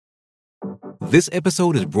This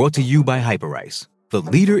episode is brought to you by Hyperice, the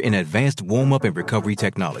leader in advanced warm-up and recovery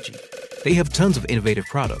technology. They have tons of innovative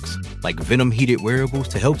products, like Venom-heated wearables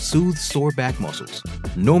to help soothe sore back muscles,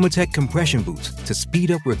 Normatec compression boots to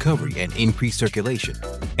speed up recovery and increase circulation,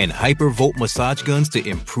 and Hypervolt massage guns to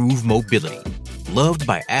improve mobility. Loved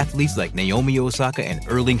by athletes like Naomi Osaka and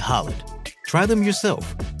Erling Haaland. Try them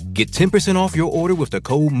yourself. Get 10% off your order with the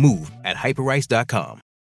code MOVE at hyperice.com.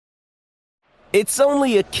 It's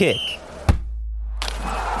only a kick,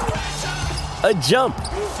 a jump,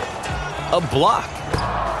 a block.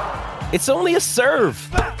 It's only a serve.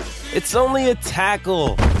 It's only a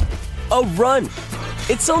tackle, a run.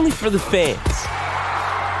 It's only for the fans.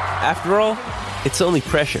 After all, it's only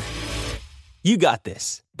pressure. You got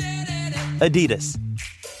this. Adidas.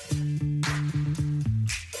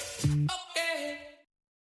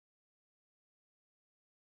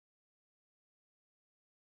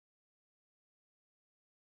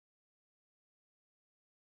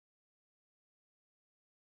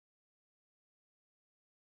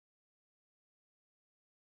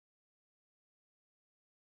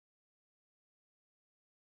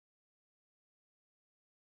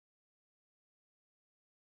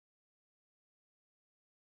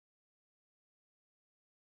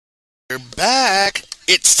 We're back.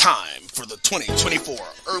 It's time for the 2024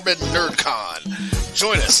 Urban NerdCon.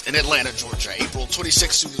 Join us in Atlanta, Georgia, April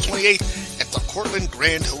 26th through the 28th at the Cortland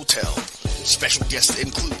Grand Hotel. Special guests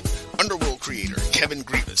include Underworld creator Kevin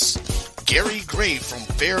Grievous, Gary Gray from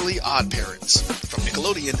Fairly Odd Parents, from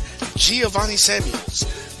Nickelodeon, Giovanni Samuels,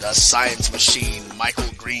 the Science Machine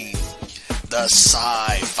Michael Green, the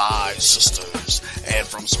Sci-Fi Sisters, and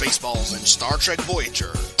from Spaceballs and Star Trek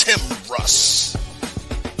Voyager, Tim Russ.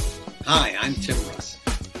 Hi, I'm Tim Russ.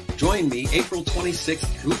 Join me April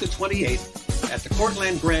 26th through the 28th at the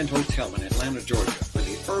Cortland Grand Hotel in Atlanta, Georgia for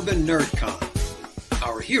the Urban NerdCon.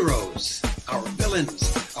 Our heroes, our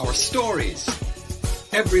villains, our stories.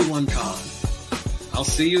 Everyone con. I'll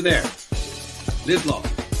see you there. Live long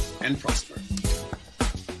and prosper.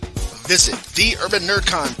 Visit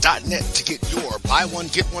theurbannerdcon.net to get your buy one,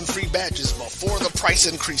 get one free badges before the price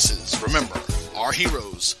increases. Remember, our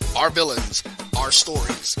heroes, our villains, our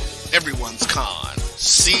stories. Everyone's con.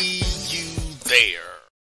 See you there.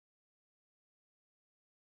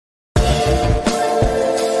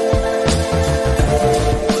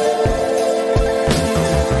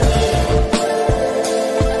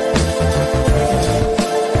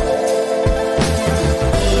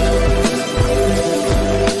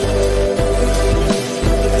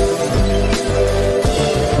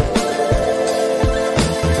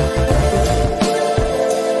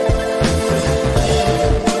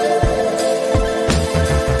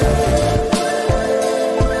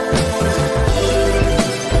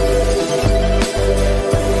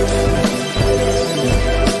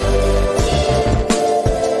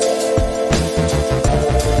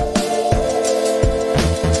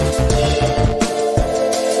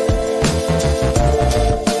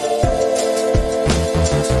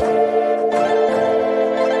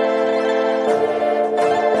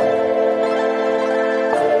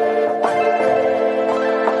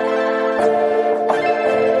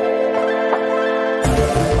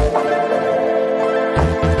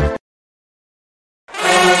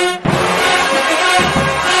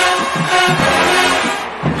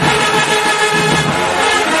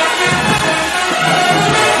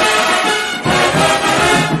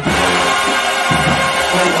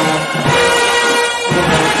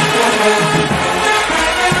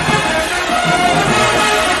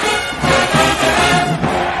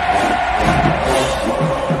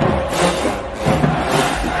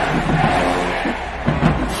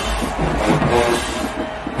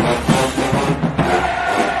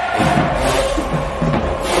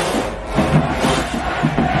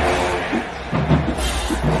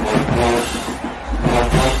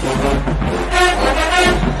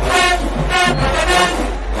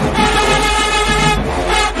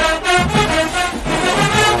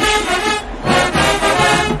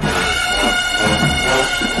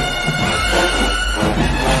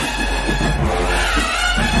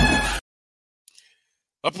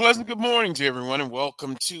 A pleasant good morning to everyone, and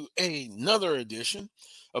welcome to another edition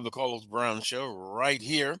of the Carlos Brown Show right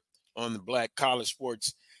here on the Black College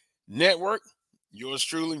Sports Network. Yours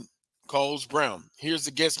truly, Carlos Brown. Here's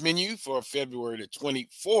the guest menu for February the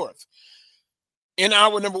 24th. In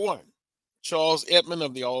hour number one, Charles Edmond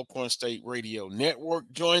of the Alcorn State Radio Network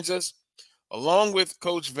joins us, along with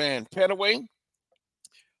Coach Van Pettaway,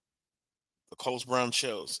 the Carlos Brown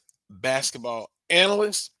Show's basketball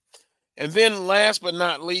analyst. And then last but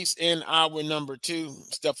not least, in hour number two,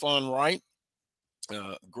 Stephon Wright,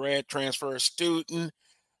 grad transfer student,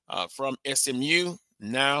 from SMU,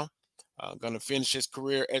 now going to finish his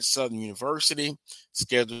career at Southern University,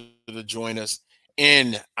 scheduled to join us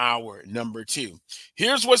in hour number 2.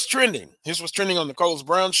 Here's what's trending. Here's what's trending on the Carlos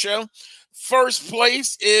Brown Show. First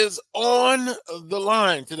place is on the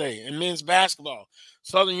line today in men's basketball.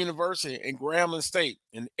 Southern University and Grambling State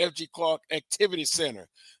in the F.G. Clark Activity Center.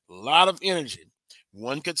 A lot of energy.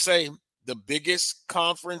 One could say the biggest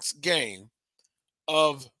conference game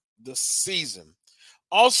of the season.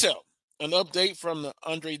 Also, an update from the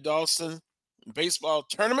Andre Dawson baseball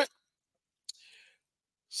tournament.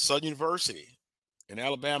 Southern University and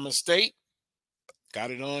Alabama State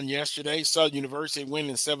got it on yesterday. Southern University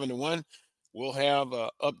winning 7-1. We'll have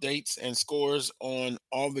updates and scores on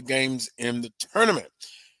all the games in the tournament.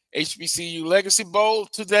 HBCU Legacy Bowl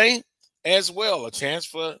today as well. A chance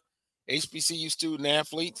for HBCU student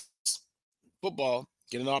athletes football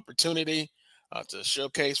get an opportunity to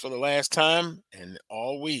showcase for the last time, and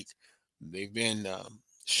all week they've been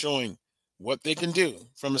showing what they can do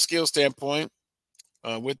from a skill standpoint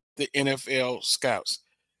with the NFL scouts.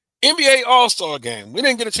 NBA All-Star Game. We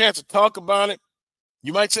didn't get a chance to talk about it.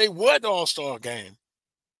 You might say, what All-Star Game?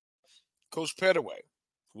 Coach Pettaway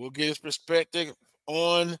will get his perspective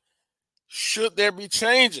on should there be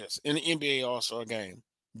changes in the NBA All-Star Game.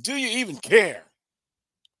 Do you even care?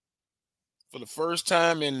 For the first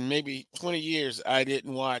time in maybe 20 years, I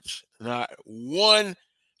didn't watch not 1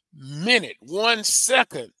 minute, 1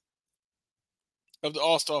 second of the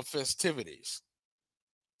All-Star festivities.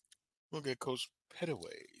 We'll get Coach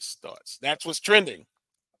Pettaway's thoughts. That's what's trending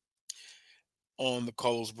on the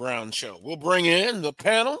Carlos Brown Show. We'll bring in the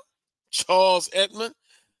panel, Charles Edmond,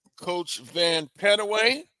 Coach Van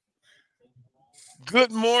Pettaway.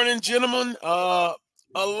 Good morning, gentlemen. A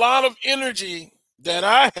lot of energy that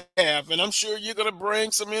I have, and I'm sure you're going to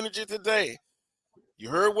bring some energy today. You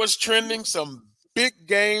heard what's trending, some big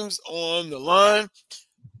games on the line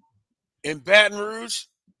in Baton Rouge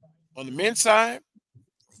on the men's side.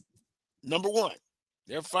 Number 1.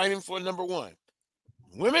 They're fighting for number 1.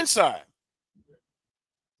 Women's side.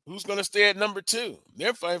 Who's going to stay at number 2?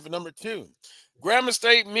 They're fighting for number 2. Grambling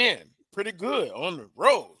State men, pretty good on the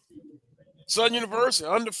road. Southern University,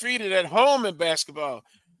 undefeated at home in basketball.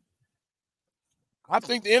 I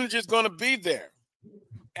think the energy is going to be there.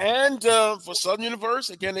 And for Southern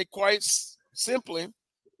University, again, they quite simply,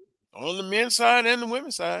 on the men's side and the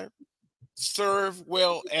women's side, serve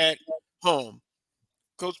well at home.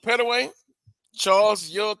 Coach Pettaway, Charles,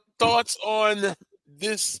 your thoughts on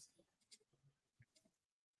this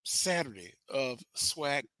Saturday of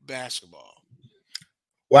SWAC basketball?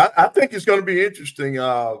 Well, I think it's going to be interesting.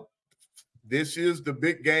 This is the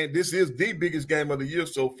big game. This is the biggest game of the year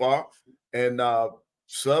so far. And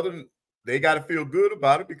Southern, they got to feel good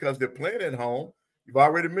about it because they're playing at home. You've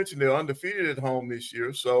already mentioned they're undefeated at home this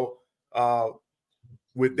year. So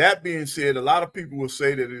with that being said, a lot of people will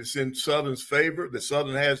say that it's in Southern's favor, that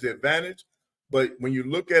Southern has the advantage. But when you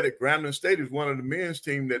look at it, Grambling State is one of the men's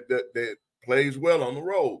team that plays well on the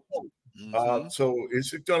road. Mm-hmm. So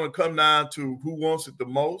it's going to come down to who wants it the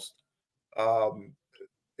most.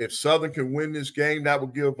 If Southern can win this game, that will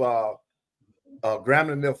give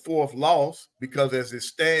Grambling their 4th loss, because as it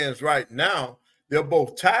stands right now, they're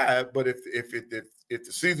both tied. But if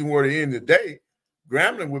the season were to end today,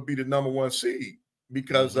 Grambling would be the number 1 seed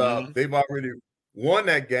because they've already won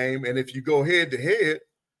that game. And if you go head to head,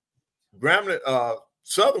 Grambling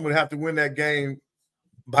Southern would have to win that game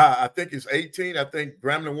by, I think it's 18. I think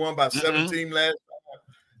Grambling won by 17 last time.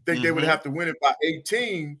 I think they would have to win it by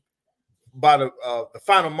 18. By the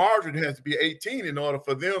final margin has to be 18 in order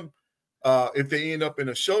for them, if they end up in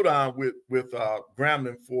a showdown with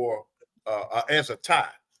Grambling for as a tie,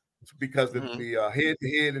 because the head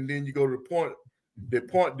to head, and then you go to the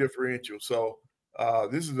point differential. So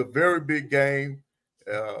this is a very big game.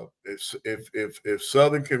 If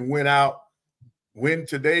Southern can win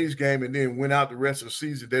today's game and then win out the rest of the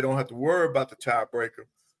season, they don't have to worry about the tiebreaker.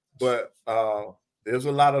 But there's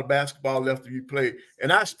a lot of basketball left to be played.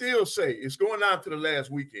 And I still say it's going down to the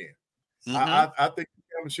last weekend. I think the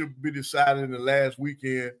championship will be decided in the last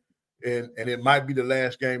weekend, and it might be the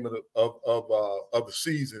last game of the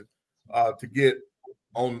season to get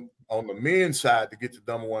on the men's side to get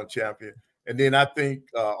the number 1 champion. And then I think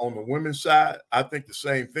on the women's side, I think the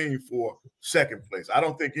same thing for second place. I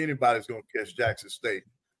don't think anybody's going to catch Jackson State,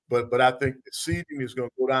 but I think the seeding is going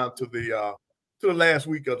to go down to the last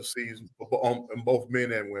week of the season on both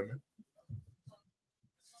men and women.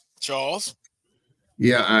 Charles?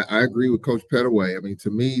 Yeah, I agree with Coach Pettaway. I mean, to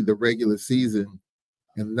me, the regular season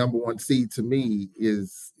and the number 1 seed to me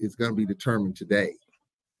is going to be determined today.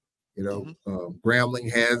 You know,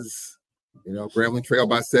 Grambling has You know, Grambling trailed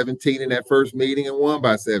by 17 in that first meeting and won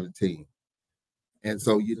by 17. And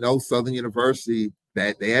so, you know, Southern University,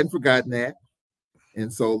 that they hadn't forgotten that.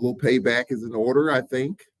 And so a little payback is in order, I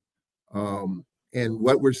think. And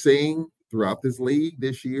what we're seeing throughout this league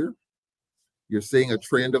this year, you're seeing a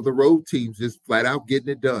trend of the road teams just flat out getting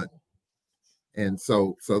it done. And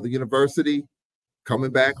so Southern University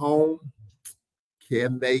coming back home,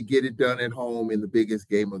 can they get it done at home in the biggest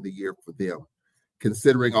game of the year for them?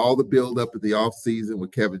 Considering all the buildup at the offseason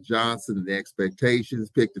with Kevin Johnson and the expectations,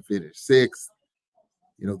 picked to finish 6th.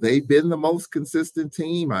 You know, they've been the most consistent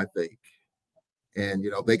team, I think. And,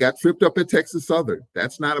 you know, they got tripped up at Texas Southern.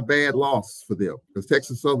 That's not a bad loss for them because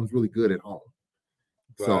Texas Southern's really good at home.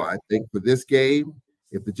 Right. So I think for this game,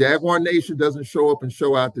 if the Jaguar Nation doesn't show up and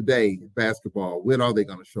show out today in basketball, when are they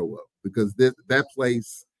going to show up? Because that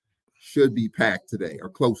place should be packed today or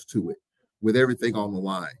close to it with everything on the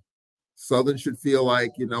line. Southern should feel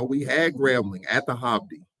like, you know, we had Grambling at the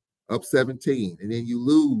Hobby up 17, and then you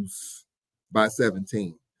lose by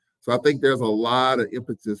 17. So I think there's a lot of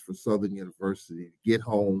impetus for Southern University to get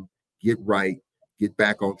home, get right, get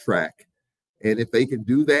back on track. And if they can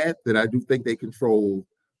do that, then I do think they control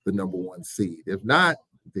the number 1 seed. If not,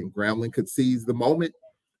 then Grambling could seize the moment.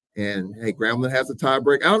 And, hey, Grambling has a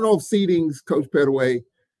tiebreak. I don't know if seedings, Coach Pettaway,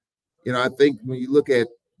 you know, I think when you look at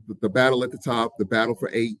the battle at the top, the battle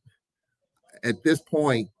for 8, at this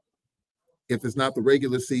point, if it's not the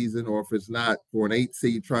regular season or if it's not for an 8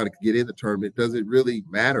 seed trying to get in the tournament, does it really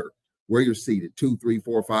matter where you're seated? 2, 3,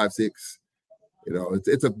 4, 5, 6. You know,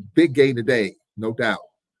 it's a big game today, no doubt.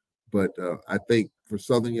 But I think for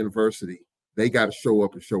Southern University, they got to show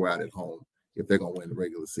up and show out at home if they're going to win the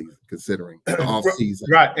regular season, considering the off season.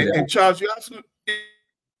 Right. And Charles, you absolutely.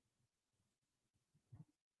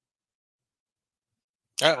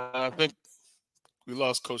 I think we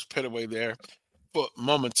lost Coach Pettaway there, but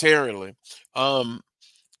momentarily.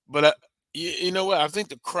 But you know what? I think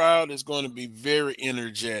the crowd is going to be very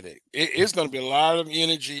energetic. It's going to be a lot of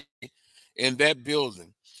energy in that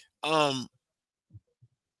building.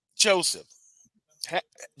 Joseph,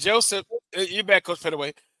 you're back, Coach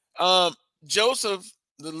Pettaway. Joseph,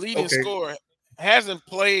 the leading scorer, hasn't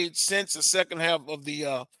played since the second half of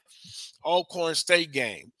the Alcorn State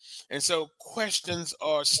game. And so questions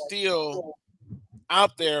are still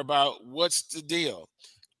out there about what's the deal.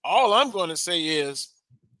 All I'm going to say is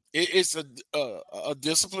it's a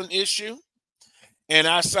discipline issue, and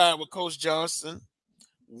I side with Coach Johnson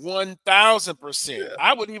 1,000%. Yeah.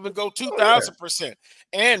 I would even go 2,000%.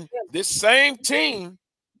 And this same team,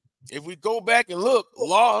 if we go back and look,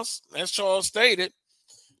 lost, as Charles stated,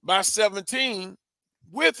 by 17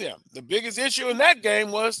 with him. The biggest issue in that game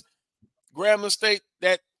was Grambling State,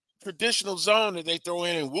 that traditional zone that they throw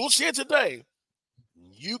in, and we'll see it today.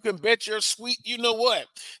 You can bet your sweet, you know what,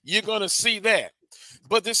 you're going to see that.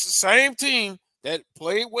 But this is the same team that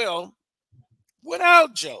played well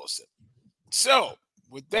without Joseph. So,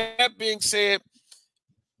 with that being said,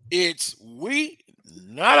 it's we,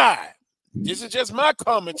 not I. This is just my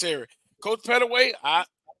commentary. Coach Pettaway,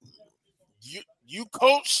 you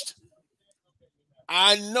coached.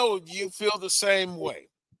 I know you feel the same way.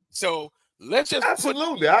 So let's just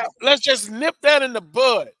let's just nip that in the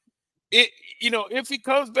bud. If he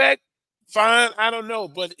comes back, fine. I don't know,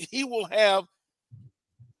 but he will have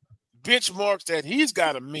benchmarks that he's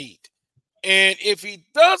got to meet. And if he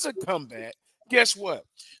doesn't come back, guess what?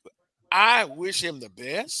 I wish him the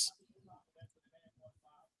best.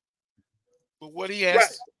 But what he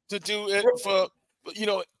has to do for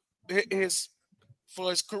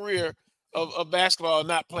his career of basketball,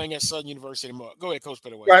 not playing at Southern University anymore. Go ahead, Coach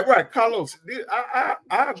Pettaway. Right, Carlos. I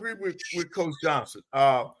agree with Coach Johnson.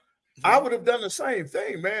 I would have done the same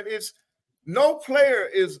thing, man. It's no player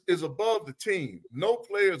is above the team. No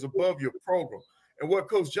player is above your program. And what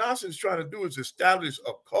Coach Johnson is trying to do is establish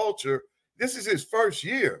a culture. This is his first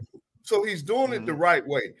year, so he's doing it the right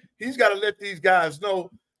way. He's got to let these guys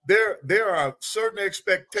know there are certain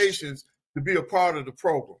expectations to be a part of the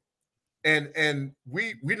program, and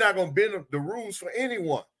we're not going to bend the rules for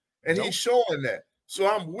anyone. And he's showing that. So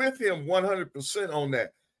I'm with him 100% on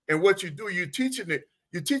that. And what you do, you're teaching the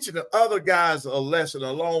other guys a lesson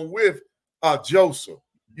along with Joseph.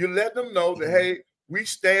 You let them know that, hey, we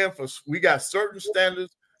got certain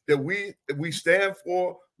standards that we stand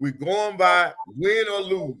for. We're going by win or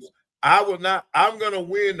lose. I'm going to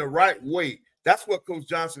win the right way. That's what Coach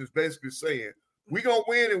Johnson is basically saying. We're going to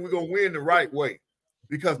win, and we're going to win the right way,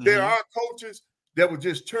 because there are coaches that will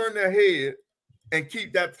just turn their head and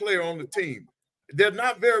keep that player on the team. There's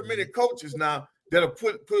not very many coaches now that'll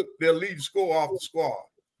put their lead scorer off the squad.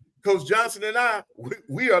 Coach Johnson and I,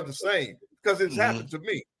 we are the same, because it's happened to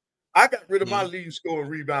me. I got rid of my lead scoring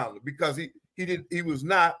rebounder because he was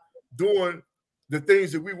not doing the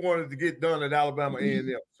things that we wanted to get done at Alabama A&M.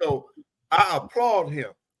 So I applaud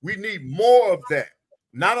him. We need more of that,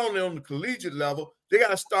 not only on the collegiate level. They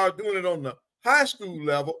got to start doing it on the high school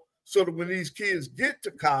level so that when these kids get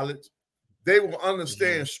to college, they will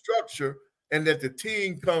understand structure and that the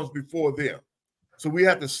team comes before them. So we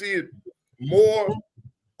have to see it more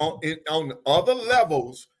on the other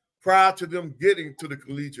levels prior to them getting to the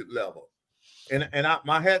collegiate level. And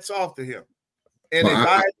my hat's off to him. And if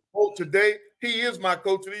I had to vote today, he is my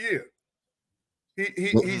coach of the year.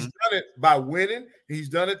 He's done it by winning. He's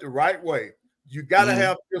done it the right way. You got to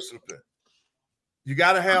have discipline. You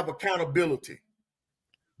got to have accountability.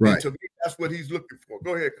 Right. And to me, that's what he's looking for.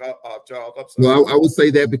 Go ahead, Charles. Well, I would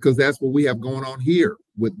say that because that's what we have going on here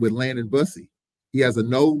with Landon Bussie. He has a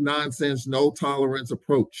no-nonsense, no-tolerance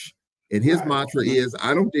approach. And his mantra is,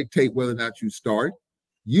 I don't dictate whether or not you start.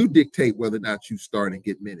 You dictate whether or not you start and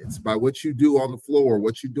get minutes by what you do on the floor,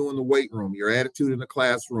 what you do in the weight room, your attitude in the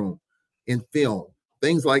classroom, in film,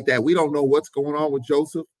 things like that. We don't know what's going on with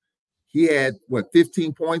Joseph. He had,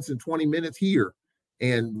 15 points in 20 minutes here.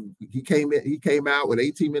 And he came out with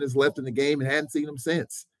 18 minutes left in the game and hadn't seen him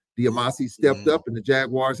since. Diamasi stepped up, and the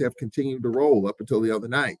Jaguars have continued to roll up until the other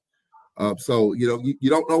night. So, you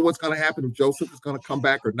don't know what's going to happen if Joseph is going to come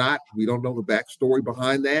back or not. We don't know the backstory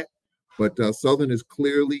behind that. But Southern is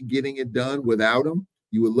clearly getting it done without him.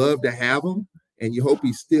 You would love to have him, and you hope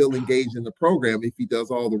he's still engaged in the program if he does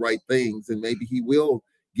all the right things, and maybe he will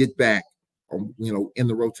get back, in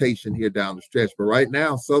the rotation here down the stretch. But right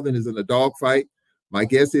now, Southern is in a dogfight. My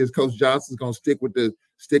guess is Coach Johnson's going to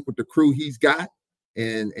stick with the crew he's got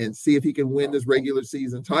and see if he can win this regular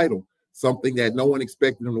season title, something that no one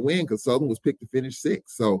expected him to win because Southern was picked to finish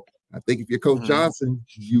sixth. So I think if you're Coach Johnson,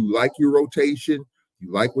 you like your rotation,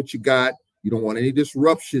 you like what you got. You don't want any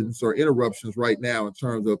disruptions or interruptions right now in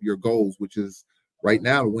terms of your goals, which is right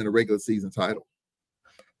now to win a regular season title.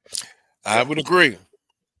 I would agree.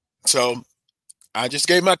 So I just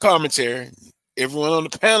gave my commentary. Everyone on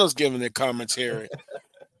the panel is giving their commentary.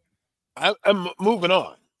 I'm moving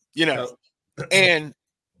on, and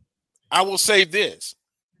I will say this.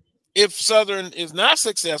 If Southern is not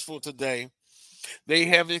successful today, they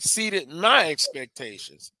have exceeded my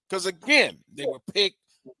expectations. Because, again, they were picked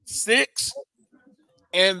 6,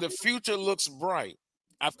 and the future looks bright.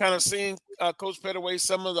 I've kind of seen Coach Pettaway,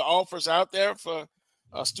 some of the offers out there for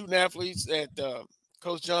student athletes that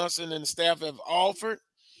Coach Johnson and the staff have offered.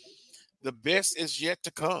 The best is yet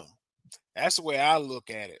to come. That's the way I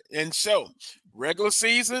look at it. And so, regular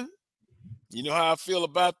season, you know how I feel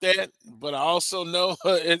about that, but I also know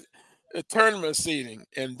a tournament seeding,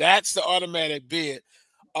 and that's the automatic bid,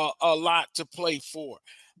 a lot to play for.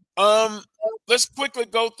 Let's quickly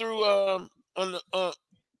go through on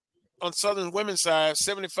Southern women's side,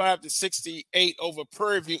 75-68 over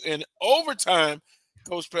Prairie View in overtime.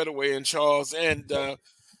 Coach Pettaway and Charles and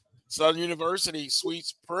Southern University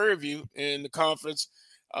sweeps Prairie View in the conference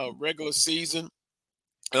regular season.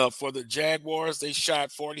 For the Jaguars, they shot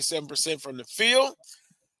 47% from the field.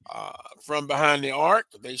 From behind the arc,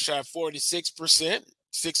 they shot 46%,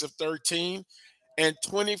 6 of 13, and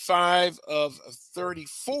 25 of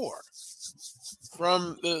 34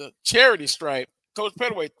 from the charity stripe. Coach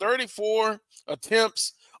Pettaway, 34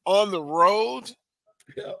 attempts on the road.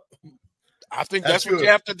 Yeah. I think that's what you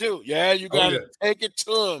have to do. Yeah, you got to take it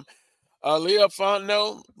to them. Leah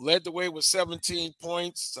Fontenot led the way with 17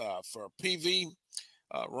 points for PV.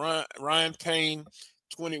 Ryan Payne,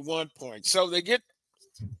 21 points. So they get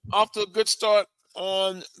off to a good start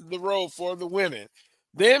on the road for the women.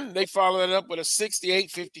 Then they follow it up with a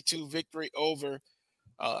 68-52 victory over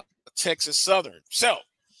Texas Southern. So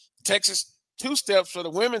Texas, 2 steps for the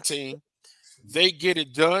women team. They get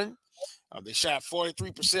it done. They shot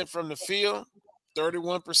 43% from the field,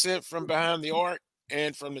 31% from behind the arc,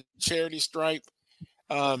 and from the charity stripe,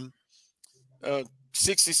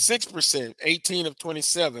 66%, 18 of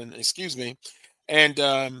 27, and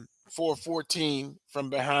 4-14 from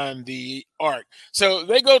behind the arc. So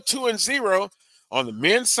they go 2-0 on the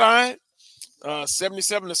men's side,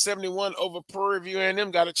 77-71 over Prairie View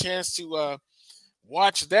A&M. Got a chance to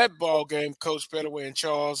watch that ball game, Coach Pettaway and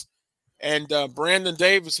Charles. And Brandon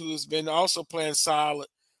Davis, who has been also playing solid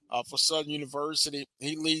for Southern University,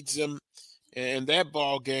 he leads them in that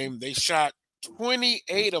ball game. They shot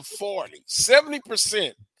 28 of 40,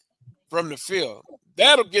 70% from the field.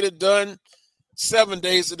 That'll get it done 7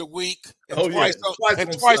 days of the week and twice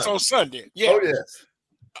on Sunday. Yeah. Oh,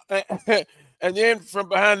 yes. And then from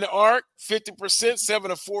behind the arc, 50%,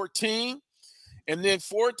 7 of 14, and then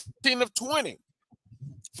 14 of 20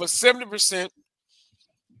 for 70%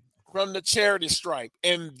 from the charity stripe.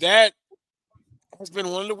 And that has been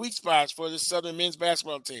one of the weak spots for the Southern men's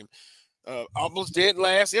basketball team. Almost dead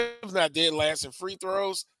last, if not dead last, in free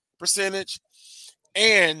throws percentage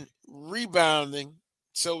and rebounding.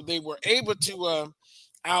 So they were able to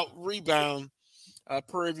out-rebound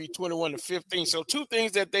Prairie View 21-15. So two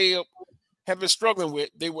things that they have been struggling with,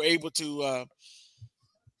 they were able to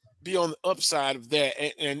be on the upside of that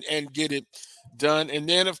and get it done. And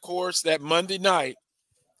then, of course, that Monday night,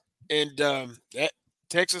 and that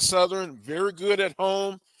Texas Southern, very good at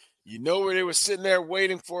home. You know where they were sitting there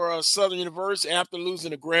waiting for Southern University after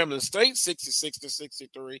losing to Grambling State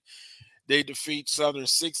 66-63. They defeat Southern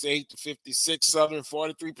 68-56. Southern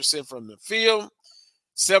 43% from the field,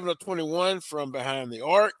 7 of 21 from behind the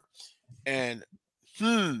arc, and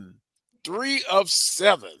 3 of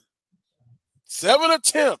 7. 7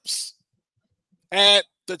 attempts at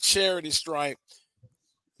the charity stripe.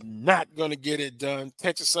 Not going to get it done.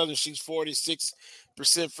 Texas Southern shoots 46%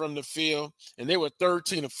 from the field, and they were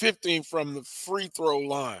 13 of 15 from the free throw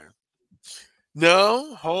line.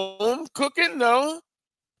 No, home cooking, no.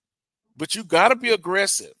 But you got to be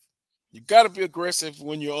aggressive. You got to be aggressive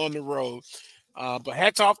when you're on the road. But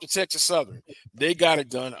hats off to Texas Southern. They got it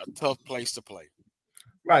done. A tough place to play.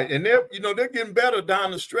 Right, and they're getting better down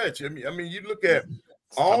the stretch. I mean, you look at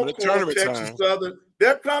all four Texas Southern.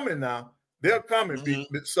 They're coming now. They're coming.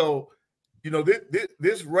 Mm-hmm. So,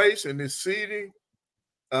 this race and this seeding,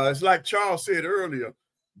 it's like Charles said earlier,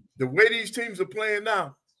 the way these teams are playing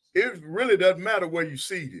now, it really doesn't matter where you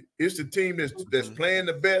seed it. It's the team that's playing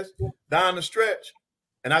the best down the stretch,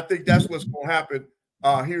 and I think that's what's going to happen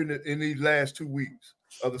here in these last 2 weeks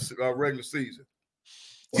of the regular season.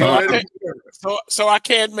 So I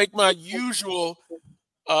can't make my usual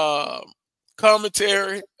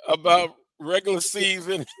commentary about regular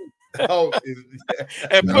season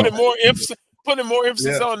and putting more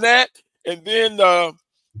emphasis on that, and then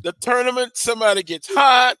the tournament, somebody gets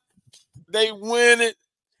hot, they win it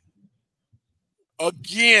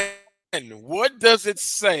again. What does it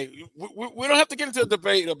say? We don't have to get into a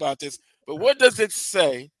debate about this, but what does it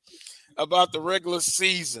say about the regular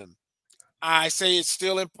season? I say it's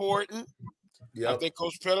still important. Yep. I think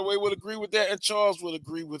Coach Pettaway would agree with that, and Charles would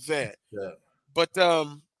agree with that. Yeah. But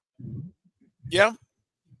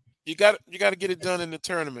you got to get it done in the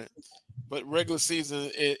tournament. But regular season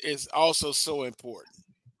is also so important.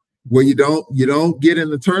 Well, you don't get in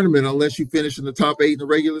the tournament unless you finish in the top 8 in the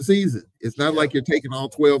regular season. It's not like you're taking all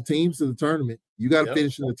 12 teams to the tournament. You got to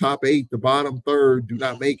finish in the top 8. The bottom third do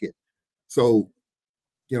not make it. So,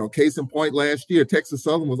 case in point, last year, Texas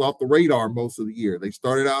Southern was off the radar most of the year. They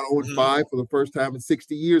started out 0-5 for the first time in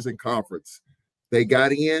 60 years in conference. They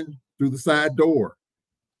got in through the side door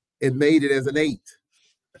and made it as an 8.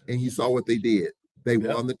 And you saw what they did. They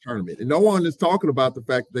won the tournament. And no one is talking about the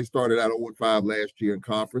fact that they started out 0-5 last year in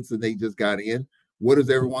conference and they just got in. What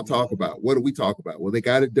does everyone talk about? What do we talk about? Well, they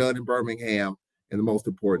got it done in Birmingham in the most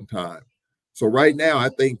important time. So right now, I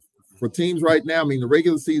think for teams right now, the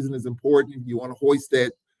regular season is important. If you want to hoist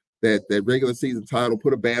that regular season title,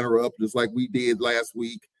 put a banner up just like we did last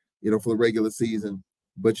week, for the regular season.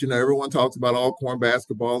 But, everyone talks about Alcorn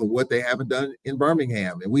basketball and what they haven't done in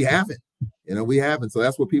Birmingham. And we haven't. We haven't. So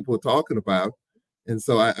that's what people are talking about. And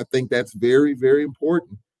so I think that's very, very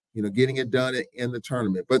important, getting it done in the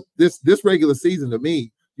tournament. But this regular season, to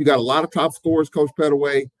me, you got a lot of top scorers, Coach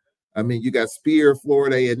Pettaway. You got Spear,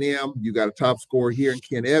 Florida A&M. You got a top scorer here in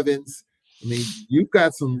Ken Evans. You've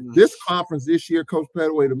got this conference this year, Coach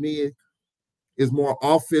Pettaway, to me, is more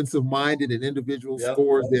offensive-minded and individual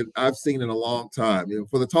scores than I've seen in a long time.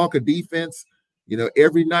 For the talk of defense,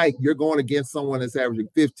 every night you're going against someone that's averaging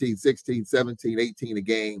 15, 16, 17, 18 a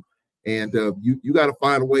game. And you got to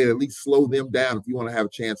find a way to at least slow them down if you want to have a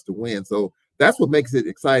chance to win. So that's what makes it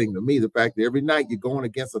exciting to me, the fact that every night you're going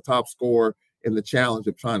against a top scorer and the challenge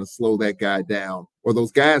of trying to slow that guy down or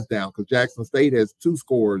those guys down, because Jackson State has 2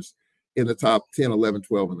 scorers in the top 10, 11,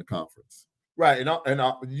 12 in the conference. Right.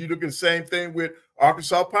 And you look at the same thing with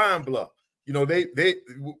Arkansas Pine Bluff. They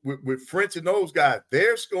with French and those guys,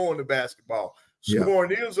 they're scoring the basketball.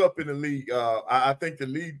 Scoring is up in the league. I think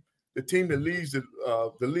the team that leads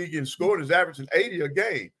the league in scoring is averaging 80 a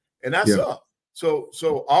game, and that's up. So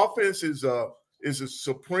offense is a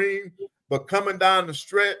supreme, but coming down the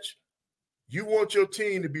stretch, you want your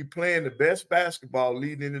team to be playing the best basketball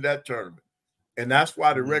leading into that tournament. And that's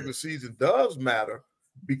why the regular season does matter,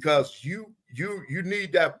 because you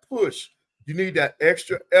need that push. You need that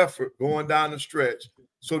extra effort going down the stretch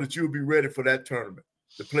so that you'll be ready for that tournament,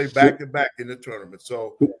 to play back-to-back in the tournament.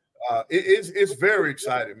 So it's very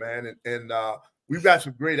exciting, man. And we've got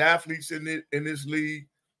some great athletes in this league.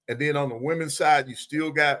 And then on the women's side, you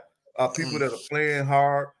still got people that are playing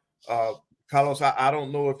hard. Carlos, I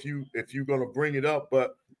don't know if you're going to bring it up,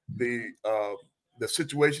 but the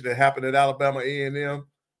situation that happened at Alabama A&M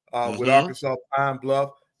with Arkansas Pine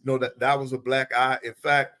Bluff, that was a black eye. In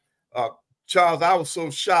fact, Charles, I was so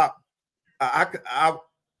shocked. I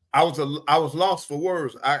was lost for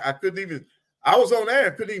words. I couldn't even. I was on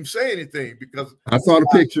air, couldn't even say anything because I saw the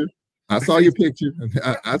picture. I saw your picture.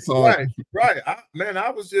 I saw it. Right.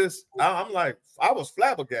 I was just. I'm like, I was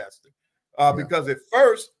flabbergasted because at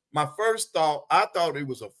first, my first thought, I thought it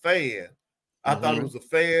was a fan. I thought it was a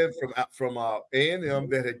fan from A&M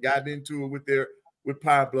that had gotten into it with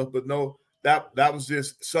Pine Bluff, but no, that was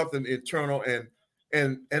just something internal,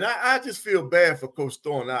 and I just feel bad for Coach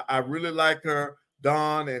Thorne. I really like her,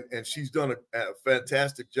 Dawn, and she's done a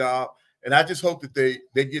fantastic job, and I just hope that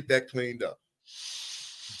they get that cleaned up.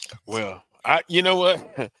 Well, you know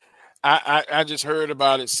what? I just heard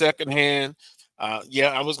about it secondhand.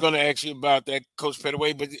 I was going to ask you about that, Coach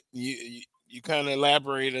Pettaway, but you kind of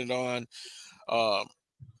elaborated on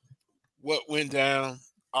what went down.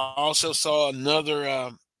 I also saw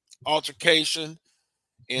another altercation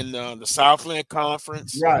in the Southland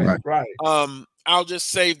Conference. Right. I'll just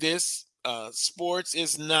say this: sports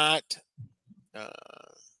is not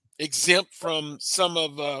exempt from some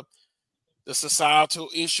of the societal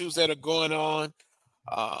issues that are going on.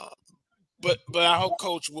 But I hope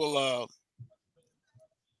Coach will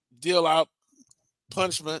deal out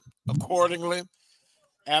punishment accordingly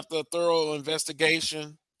after a thorough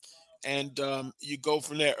investigation, and you go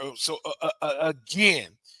from there. So again,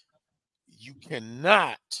 you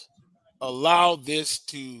cannot allow this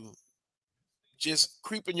to just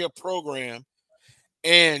creep in your program.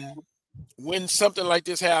 And when something like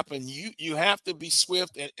this happens, you have to be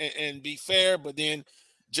swift and be fair, but then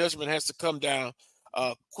judgment has to come down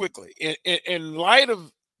quickly. In light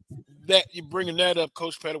of that, you're bringing that up,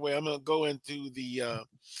 Coach Pettaway, I'm going to go into the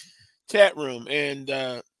chat room,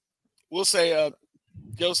 and we'll say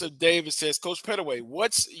Joseph Davis says, Coach Pettaway,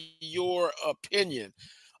 what's your opinion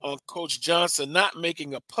on Coach Johnson not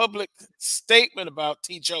making a public statement about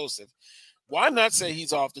T. Joseph? Why not say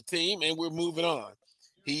he's off the team and we're moving on?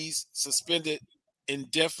 He's suspended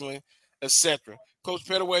indefinitely, etc. Coach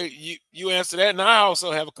Pettaway, you answer that, and I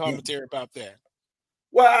also have a commentary about that.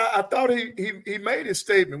 Well, I thought he made his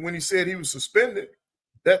statement when he said he was suspended.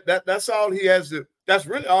 That's all he has to. That's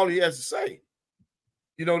really all he has to say.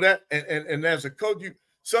 You know that, and as a coach,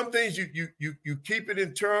 some things you keep it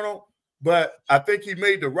internal, but I think he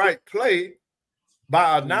made the right play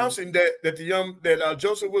by announcing that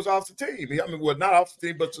Joseph was off the team. Not off the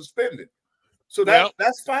team, but suspended. So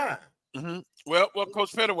that's fine. Mm-hmm. Well,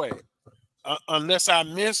 Coach Pettaway, unless I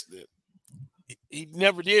missed it, he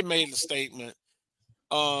never did make a statement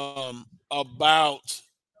about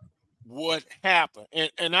what happened,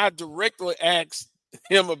 and I directly asked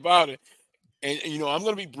him about it. And I'm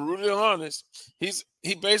going to be brutally honest.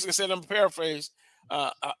 He basically said, I'm paraphrased,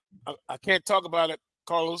 I can't talk about it,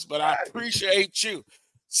 Carlos, but I appreciate you.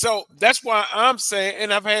 So that's why I'm saying,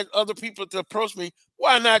 and I've had other people to approach me,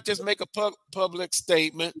 why not just make a public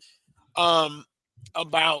statement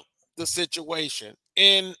about the situation?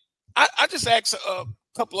 And I just asked a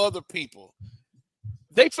couple other people.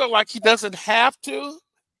 They felt like he doesn't have to.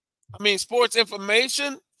 I mean, Sports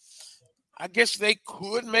Information, I guess they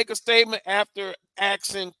could make a statement after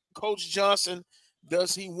asking Coach Johnson,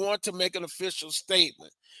 does he want to make an official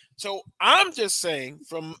statement? So I'm just saying,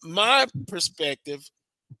 from my perspective,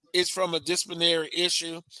 it's from a disciplinary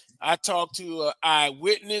issue. I talked to an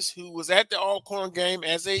eyewitness who was at the Alcorn game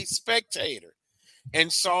as a spectator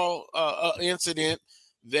and saw an incident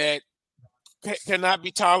that cannot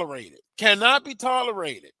be tolerated. Cannot be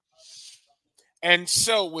tolerated. And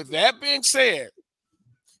so with that being said,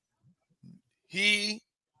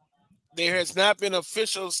 there has not been an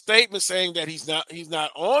official statement saying that he's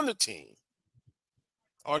not on the team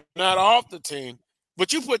or not off the team,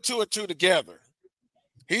 but you put two and two together.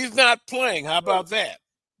 He's not playing. How about that?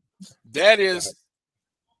 That is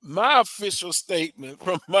my official statement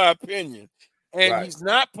from my opinion. And he's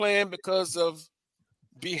not playing because of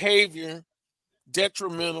behavior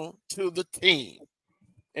detrimental to the team.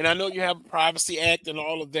 And I know you have a Privacy Act and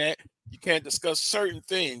all of that. You can't discuss certain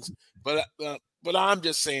things, but I'm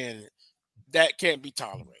just saying that can't be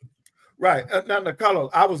tolerated. Right. Now,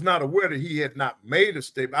 Carlos, I was not aware that he had not made a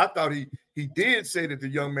statement. I thought he did say that the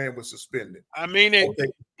young man was suspended. I mean,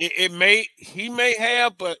 he may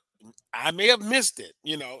have, but I may have missed it,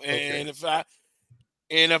 and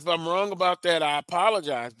if I'm wrong about that, I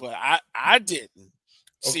apologize, but I didn't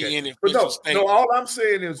see any official statement. No, all I'm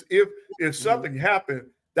saying is if something happened,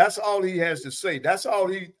 that's all he has to say. That's all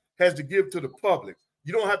he has to give to the public.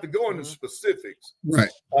 You don't have to go into specifics, right?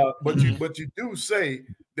 But you do say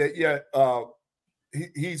that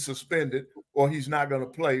he's suspended or he's not going to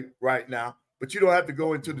play right now. But you don't have to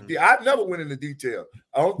go into the detail. I've never went into detail.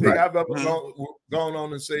 I don't think I've ever gone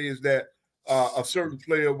on and say is that a certain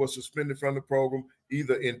player was suspended from the program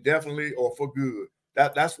either indefinitely or for good.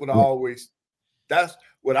 That's what I always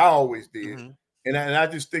did. And I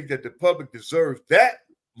just think that the public deserves that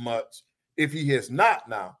much if he has not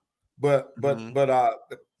now. But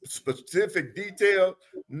specific detail,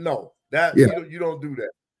 no. You don't do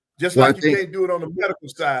that. Just like you can't do it on the medical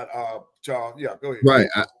side, Charles. Yeah, go ahead. Right.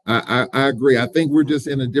 I agree. I think we're just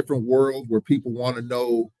in a different world where people want to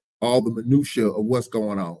know all the minutia of what's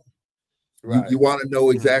going on. Right. You want to know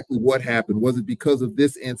exactly what happened. Was it because of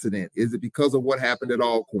this incident? Is it because of what happened at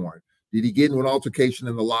Alcorn? Did he get into an altercation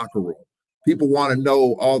in the locker room? People want to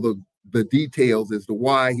know all the details as to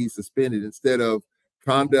why he's suspended instead of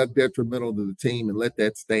conduct detrimental to the team and let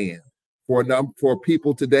that stand. For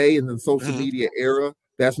people today in the social media era,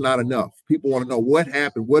 that's not enough. People want to know what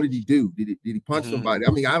happened. What did he do? Did he punch somebody?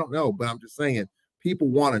 I mean, I don't know, but I'm just saying people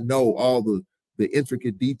want to know all the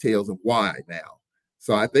intricate details of why now.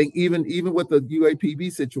 So I think even with the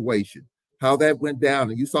UAPB situation, how that went down,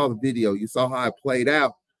 and you saw the video, you saw how it played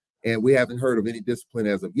out, and we haven't heard of any discipline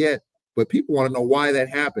as of yet. But people want to know why that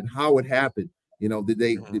happened, how it happened. You know,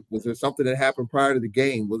 was there something that happened prior to the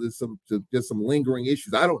game? Was it just some lingering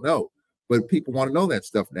issues? I don't know. But people want to know that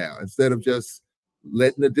stuff now instead of just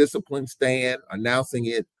letting the discipline stand, announcing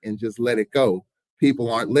it, and just let it go.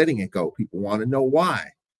 People aren't letting it go. People want to know why.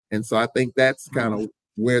 And so I think that's kind of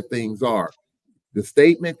where things are. The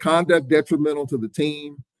statement, conduct detrimental to the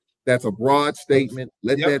team, that's a broad statement.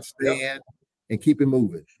 Let that stand and keep it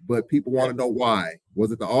moving. But people want to know why.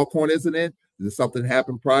 Was it the Alcorn incident? Did something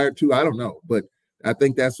happen prior to? I don't know. But I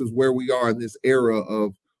think that's just where we are in this era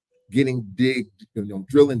of getting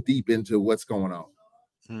drilling deep into what's going on.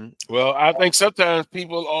 Well, I think sometimes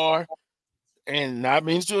people are, and not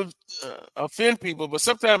means to offend people, but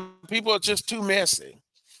sometimes people are just too messy.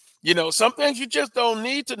 You know, some things you just don't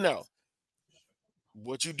need to know.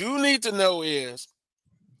 What you do need to know is,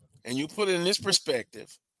 and you put it in this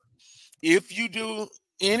perspective, if you do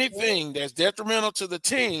anything that's detrimental to the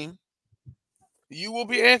team, you will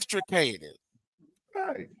be extricated.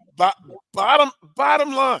 Right. Bottom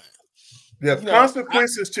line. There's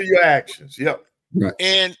consequences to your actions. Yep. Right.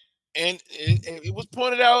 And it was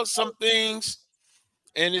pointed out some things,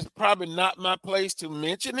 and it's probably not my place to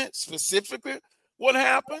mention it specifically what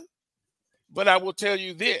happened. But I will tell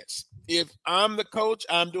you this. If I'm the coach,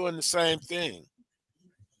 I'm doing the same thing.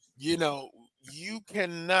 You know, you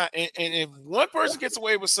cannot, and if one person gets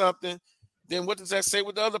away with something, then what does that say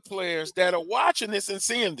with the other players that are watching this and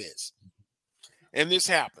seeing this? And this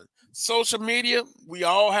happened. Social media, we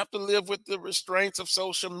all have to live with the restraints of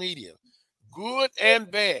social media, good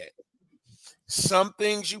and bad. Some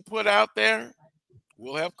things you put out there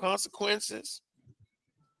will have consequences.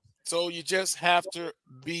 So you just have to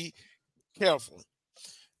be careful.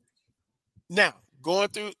 Now, going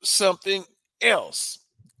through something else,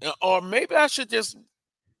 or maybe I should just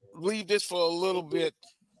leave this for a little bit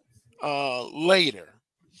later.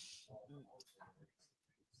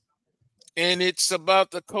 And it's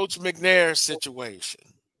about the Coach McNair situation.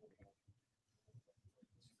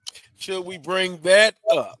 Should we bring that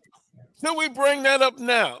up? Should we bring that up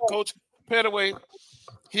now? Coach Pettaway,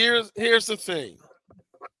 here's the thing.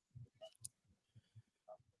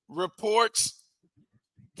 Reports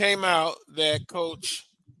came out that Coach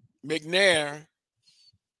McNair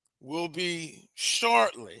will be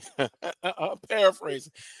shortly, I'm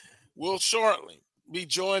paraphrasing, will shortly be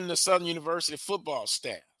joining the Southern University football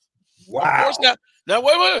staff. Wow. Of course, now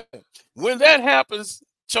wait. When that happens,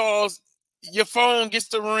 Charles, your phone gets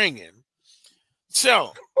to ringing.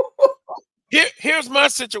 So here's my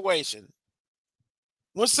situation.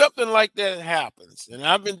 When something like that happens, and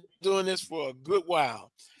I've been doing this for a good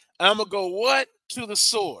while, I'm going to go what? To the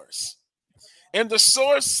source. And the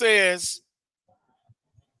source says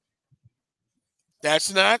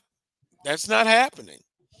that's not happening.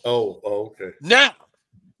 Oh, okay. Now,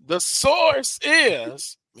 the source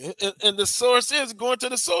is, and the source is going to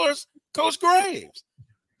the source, Coach Graves.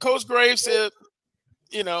 Coach Graves said,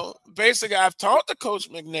 you know, basically I've talked to Coach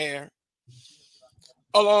McNair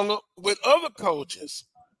along with other coaches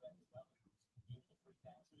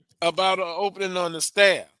about an opening on the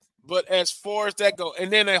staff. But as far as that goes,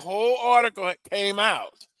 and then a whole article came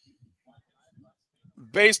out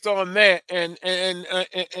based on that,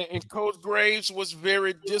 and Coach Graves was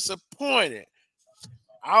very disappointed.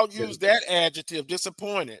 I'll use that adjective,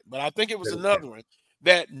 disappointed, but I think it was another one,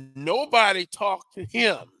 that nobody talked to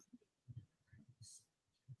him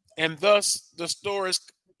and thus the stories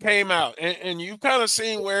came out, and you've kind of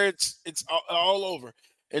seen where it's all over.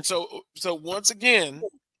 And so once again,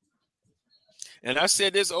 and I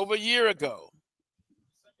said this over a year ago,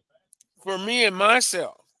 for me and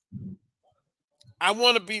myself, I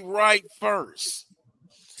want to be right first.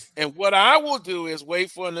 And what I will do is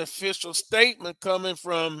wait for an official statement coming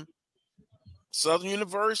from Southern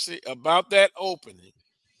University about that opening.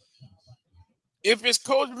 If it's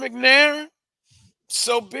Coach McNair,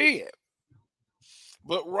 so be it.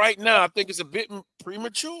 But right now, I think it's a bit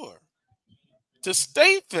premature to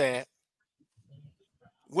state that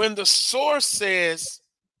when the source says,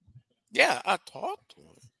 yeah, I talked to him.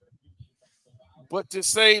 But to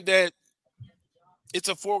say that it's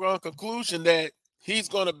a foregone conclusion that he's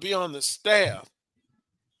going to be on the staff,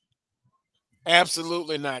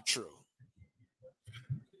 absolutely not true.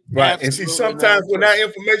 Right. Absolutely. And see, sometimes when that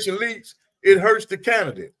information leaks, it hurts the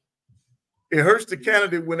candidate. It hurts the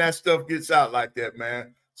candidate when that stuff gets out like that,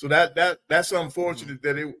 man. So that's unfortunate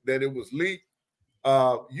that it was leaked.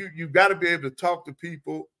 You got to be able to talk to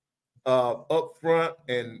people up front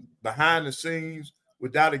and behind the scenes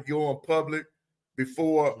without it going public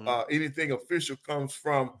before anything official comes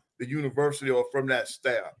from the university or from that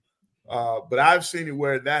staff. But I've seen it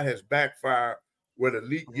where that has backfired, where the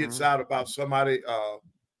leak gets out about somebody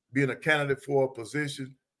being a candidate for a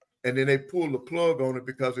position, and then they pull the plug on it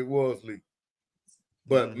because it was leaked.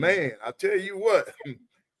 But man, I tell you what,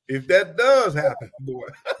 if that does happen, boy,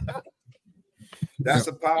 that's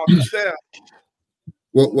a powerful step.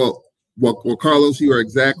 Well, Carlos, you are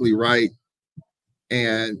exactly right.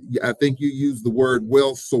 And I think you used the word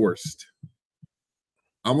well-sourced.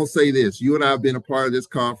 I'm going to say this. You and I have been a part of this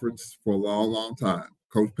conference for a long, long time.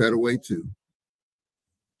 Coach Pettaway, too.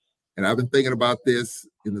 And I've been thinking about this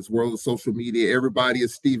in this world of social media. Everybody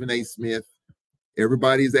is Stephen A. Smith.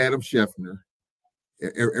 Everybody is Adam Scheffner.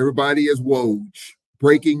 Everybody is Woj.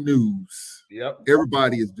 Breaking news. Yep.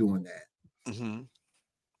 Everybody is doing that. Mm-hmm.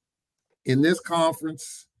 In this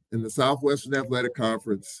conference, in the Southwestern Athletic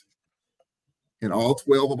Conference, in all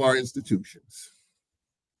 12 of our institutions,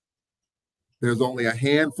 there's only a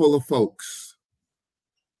handful of folks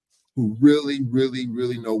who really, really,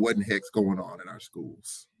 really know what in the heck's going on in our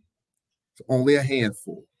schools. It's only a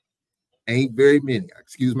handful. Ain't very many.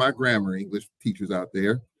 Excuse my grammar, English teachers out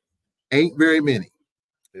there. Ain't very many.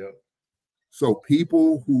 Yep. So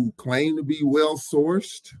people who claim to be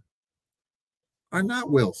well-sourced are not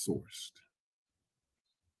well-sourced.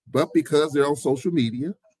 But because they're on social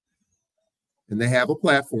media and they have a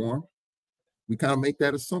platform, we kind of make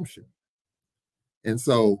that assumption. And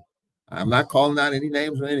so I'm not calling out any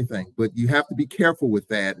names or anything, but you have to be careful with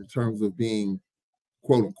that in terms of being,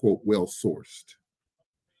 quote unquote, well-sourced.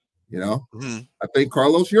 You know, I think,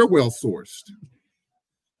 Carlos, you're well-sourced.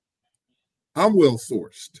 I'm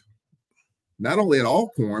well-sourced, not only at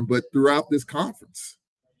Alcorn, but throughout this conference.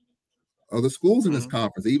 Other schools in this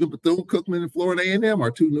conference, even Bethune-Cookman and Florida A&M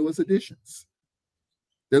are two newest additions.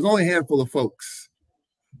 There's only a handful of folks.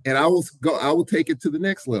 And I will take it to the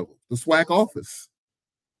next level, the SWAC office.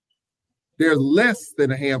 There's less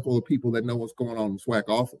than a handful of people that know what's going on in the SWAC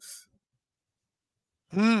office.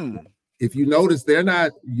 If you notice, you're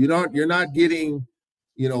not getting,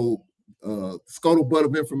 scuttlebutt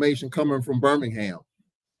of information coming from Birmingham.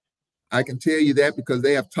 I can tell you that because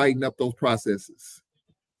they have tightened up those processes.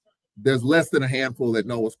 There's less than a handful that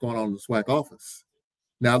know what's going on in the SWAC office.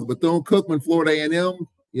 Now, the Bethune-Cookman, Florida A&M,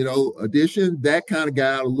 addition, that kind of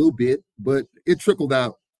got out a little bit, but it trickled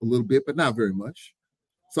out a little bit, but not very much.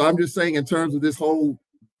 So I'm just saying, in terms of this whole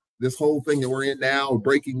thing that we're in now,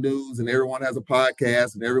 breaking news, and everyone has a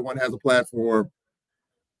podcast and everyone has a platform,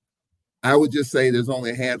 I would just say there's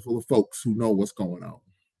only a handful of folks who know what's going on.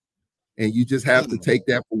 And you just have to take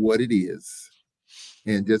that for what it is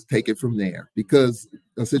and just take it from there. Because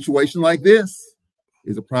a situation like this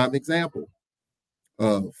is a prime example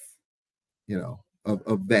of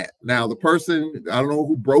that. Now, the person, I don't know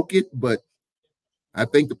who broke it, but I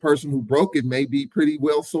think the person who broke it may be pretty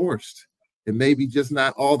well sourced. And maybe just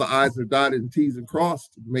not all the I's are dotted and T's are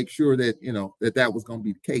crossed to make sure that, that was going to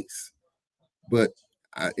be the case. But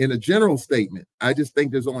in a general statement, I just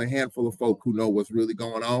think there's only a handful of folk who know what's really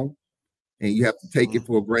going on. And you have to take it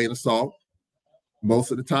for a grain of salt most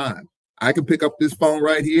of the time. I can pick up this phone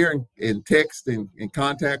right here and text and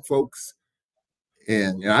contact folks.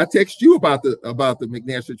 And I text you about the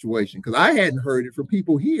McNair situation because I hadn't heard it from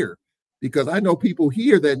people here, because I know people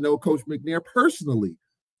here that know Coach McNair personally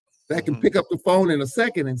that can pick up the phone in a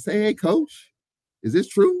second and say, "Hey, Coach, is this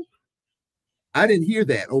true?" I didn't hear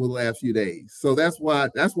that over the last few days. So that's why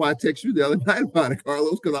I text you the other night about it,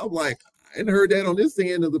 Carlos, because I'm like, I hadn't heard that on this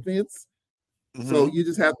end of the fence. So you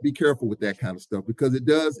just have to be careful with that kind of stuff because it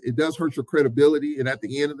does hurt your credibility. And at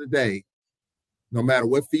the end of the day, no matter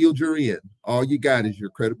what field you're in, all you got is your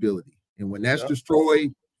credibility. And when that's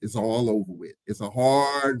destroyed, it's all over with. It's a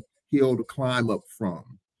hard hill to climb up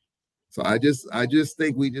from. So I just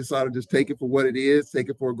think we just ought to just take it for what it is, take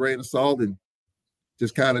it for a grain of salt, and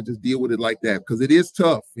just kind of just deal with it like that because it is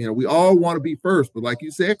tough. You know, we all want to be first, but like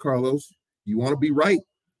you said, Carlos, you want to be right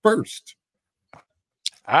first.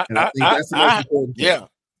 I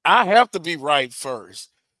have to be right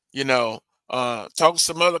first. You know, talk to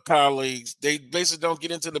some other colleagues. They basically don't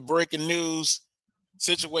get into the breaking news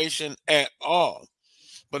situation at all.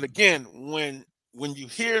 But again, when you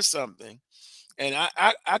hear something, and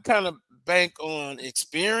I kind of bank on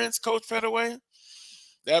experience, Coach Pettaway,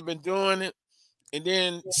 that I've been doing it. And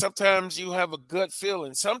then sometimes you have a gut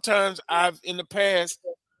feeling. Sometimes I've in the past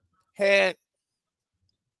had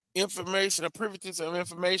information or privy to some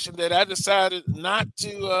information that I decided not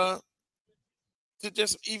to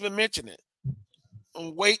just even mention it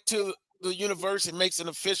and wait till the university makes an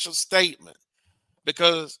official statement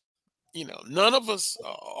because, you know, none of us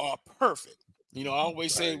are perfect. You know, I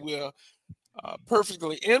always say we're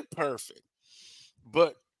perfectly imperfect.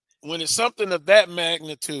 But when it's something of that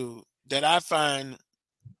magnitude that I find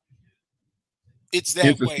it's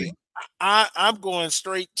that way, I'm going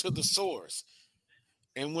straight to the source.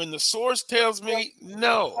 And when the source tells me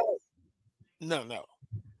no,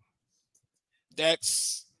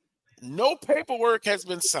 that's no paperwork has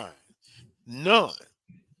been signed. None.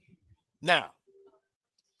 Now,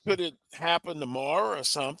 could it happen tomorrow or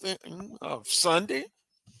something? Sunday?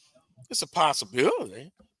 It's a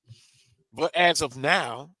possibility. But as of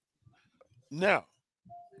now, no.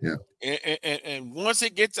 Yeah. And once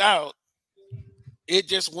it gets out, it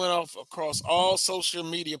just went off across all social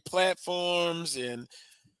media platforms, and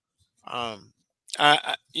I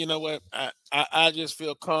you know what, I just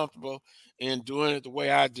feel comfortable in doing it the way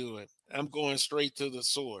I do it. I'm going straight to the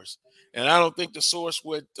source, and I don't think the source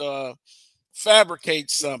would fabricate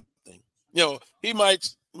something. You know, he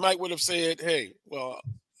might would have said, "Hey, well,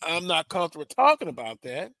 I'm not comfortable talking about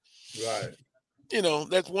that." Right. You know,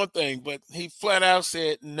 that's one thing, but he flat out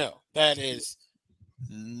said, "No, that is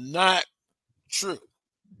not true."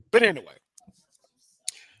 But anyway,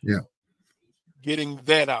 getting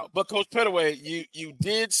that out. But Coach Pettaway, you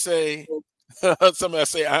did say somebody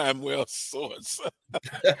say I am well sourced.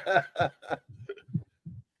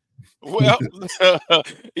 Well,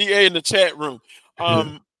 EA in the chat room.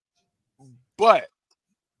 But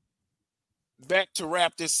back to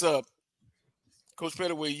wrap this up, Coach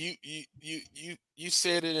Pettaway, you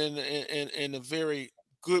said it in a very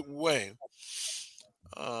good way.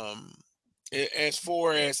 As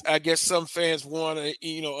far as I guess some fans want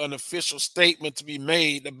an official statement to be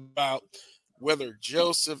made about whether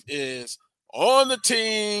Joseph is on the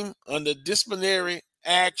team under disciplinary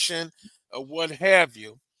action or what have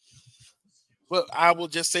you. But I will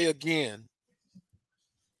just say again,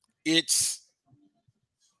 you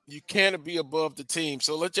can't be above the team.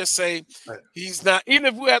 So let's just say he's not, even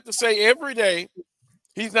if we have to say every day,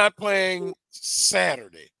 he's not playing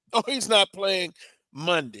Saturday. Oh, he's not playing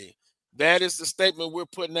Monday. That is the statement we're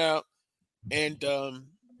putting out. And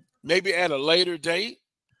maybe at a later date,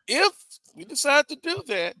 if we decide to do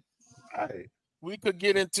that, we could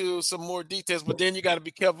get into some more details. But then you got to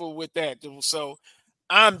be careful with that. So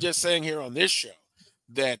I'm just saying here on this show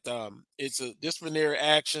that it's a disciplinary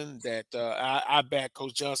action that I back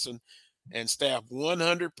Coach Johnson and staff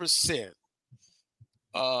 100%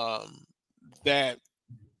 that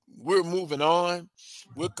we're moving on.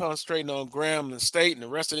 We're concentrating on Grambling State and the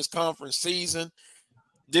rest of this conference season.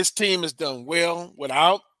 This team has done well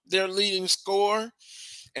without their leading scorer,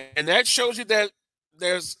 and that shows you that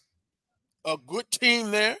there's a good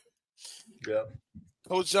team there. Yeah.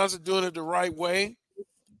 Coach Johnson doing it the right way.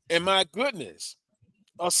 And my goodness,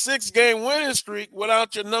 a 6-game winning streak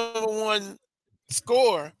without your number one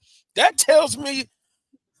scorer, that tells me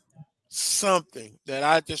something that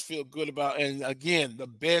I just feel good about. And again, the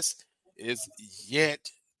best is yet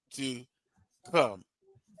to come.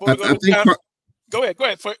 Go ahead. I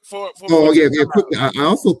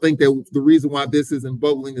also think that the reason why this isn't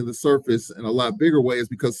bubbling to the surface in a lot bigger way is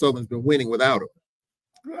because Southern's been winning without him.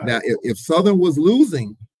 Right. Now, if Southern was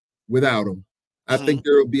losing without him, I think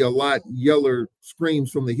there would be a lot yeller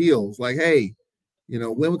screams from the hills like, hey, when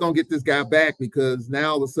are we going to get this guy back? Because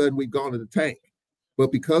now all of a sudden we've gone to the tank.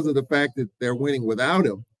 But because of the fact that they're winning without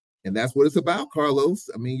him, and that's what it's about, Carlos.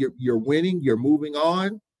 I mean, you're winning, you're moving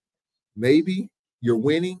on. Maybe you're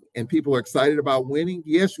winning and people are excited about winning.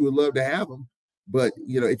 Yes, you would love to have him. But,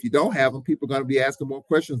 if you don't have him, people are going to be asking more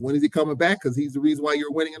questions. When is he coming back? Because he's the reason why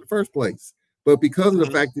you're winning in the first place. But because of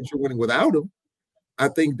the fact that you're winning without him, I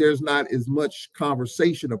think there's not as much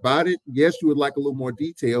conversation about it. Yes, you would like a little more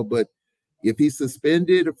detail, but if he's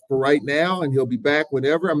suspended for right now and he'll be back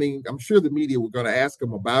whenever, I mean, I'm sure the media were going to ask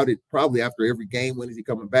him about it probably after every game. When is he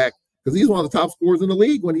coming back? Because he's one of the top scorers in the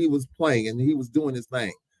league when he was playing and he was doing his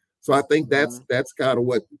thing. So I think that's kind of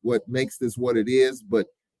what makes this what it is. But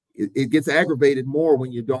it gets aggravated more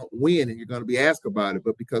when you don't win and you're going to be asked about it.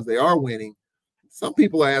 But because they are winning, some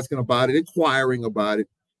people are asking about it, inquiring about it,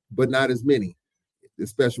 but not as many,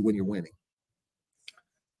 especially when you're winning.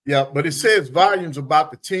 Yeah, but it says volumes about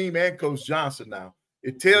the team and Coach Johnson now.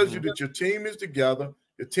 It tells you that your team is together,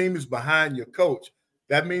 your team is behind your coach.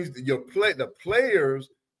 That means that the players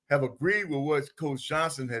have agreed with what Coach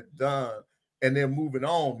Johnson had done, and they're moving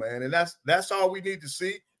on, man. And that's all we need to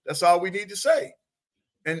see. That's all we need to say.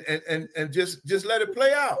 And just let it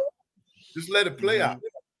play out. Just let it play out.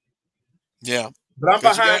 Yeah. But I'm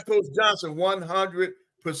behind Coach Johnson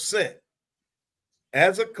 100%.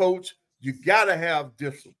 As a coach, you got to have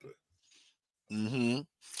discipline.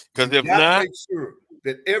 Because if not, make sure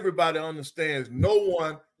that everybody understands no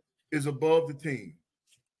one is above the team.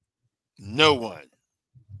 No one.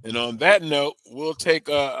 And on that note, we'll take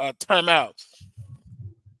a timeout.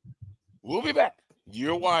 We'll be back.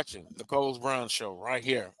 You're watching the Carlos Brown Show right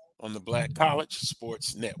here on the Black College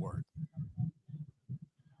Sports Network.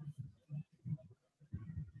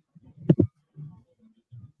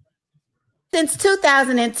 Since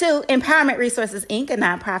 2002, Empowerment Resources, Inc., a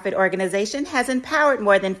nonprofit organization, has empowered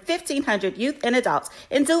more than 1,500 youth and adults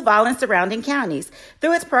in Duval and surrounding counties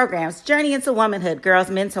through its programs Journey into Womanhood, Girls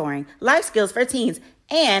Mentoring, Life Skills for Teens,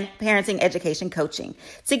 and Parenting Education Coaching.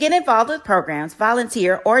 To get involved with programs,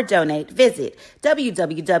 volunteer, or donate, visit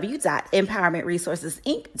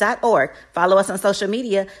www.empowermentresourcesinc.org. Follow us on social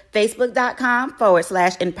media,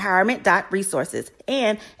 facebook.com/empowerment.resources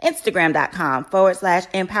and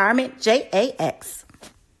Instagram.com/empowermentJAX.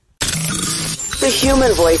 The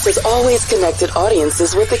human voice has always connected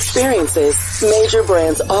audiences with experiences. Major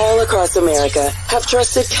brands all across America have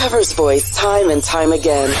trusted Kever's voice time and time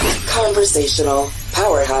again. Conversational,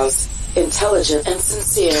 powerhouse, intelligent, and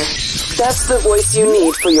sincere. That's the voice you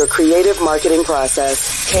need for your creative marketing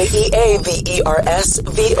process.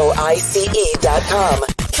 KEAVERSVOICE.com.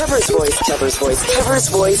 Kever's Voice, Kever's Voice,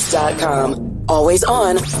 KeversVoice.com. Always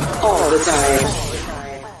on, all the time.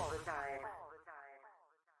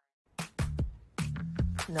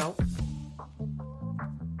 Nope.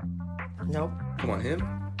 Nope. Come on, him?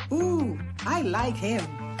 Ooh, I like him.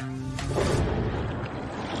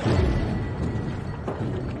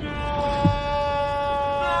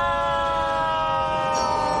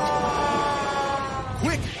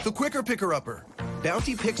 Quick, the quicker picker-upper.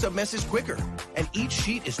 Bounty picks up messes quicker, and each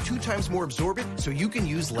sheet is 2 times more absorbent, so you can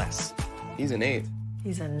use less. He's an 8.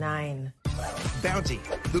 He's a 9. Bounty,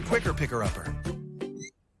 the quicker picker-upper.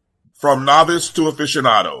 From novice to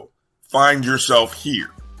aficionado, find yourself here.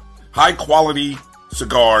 High quality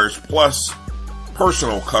cigars plus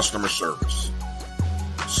personal customer service.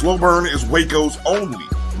 Slow Burn is Waco's only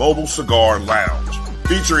mobile cigar lounge,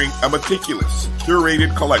 featuring a meticulous,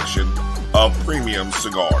 curated collection of premium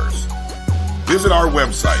cigars. Visit our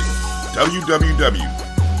website,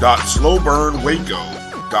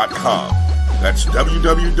 www.slowburnwaco.com. That's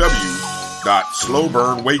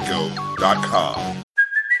www.slowburnwaco.com.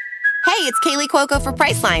 Hey, it's Kaylee Cuoco for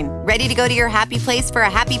Priceline. Ready to go to your happy place for a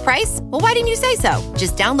happy price? Well, why didn't you say so?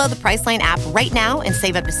 Just download the Priceline app right now and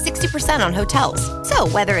save up to 60% on hotels. So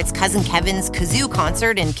whether it's Cousin Kevin's Kazoo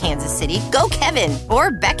Concert in Kansas City, go Kevin,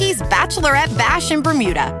 or Becky's Bachelorette Bash in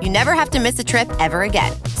Bermuda, you never have to miss a trip ever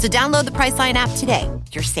again. So download the Priceline app today.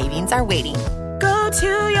 Your savings are waiting. Go to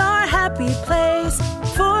your happy place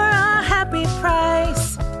for a happy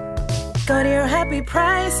price. Go to your happy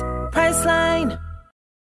price, Priceline.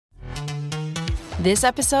 This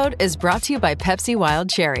episode is brought to you by Pepsi Wild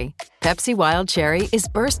Cherry. Pepsi Wild Cherry is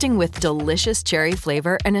bursting with delicious cherry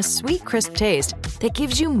flavor and a sweet, crisp taste that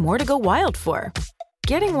gives you more to go wild for.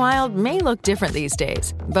 Getting wild may look different these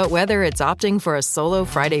days, but whether it's opting for a solo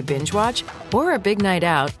Friday binge watch or a big night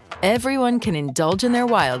out, everyone can indulge in their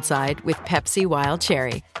wild side with Pepsi Wild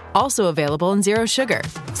Cherry. Also available in Zero Sugar.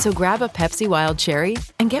 So grab a Pepsi Wild Cherry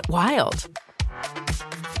and get wild.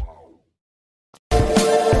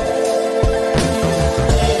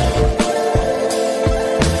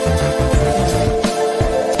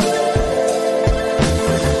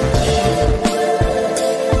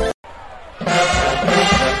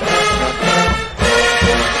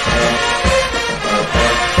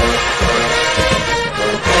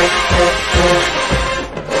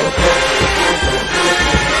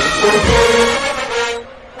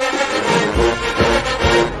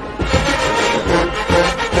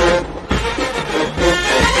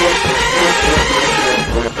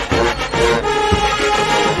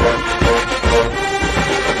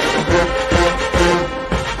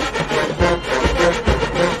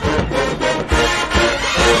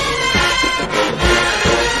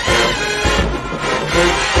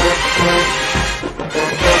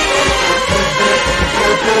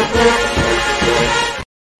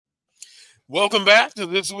 Welcome back to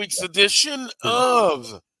this week's edition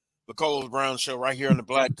of the Carlos Brown Show right here on the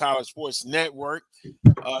Black College Sports Network.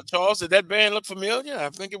 Charles, did that band look familiar?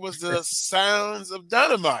 I think it was the Sounds of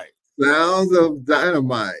Dynamite. Sounds of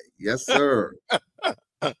Dynamite. Yes, sir.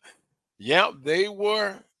 Yeah, they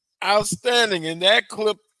were outstanding in that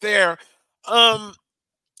clip there.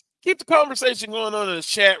 Keep the conversation going on in the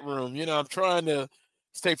chat room. You know, I'm trying to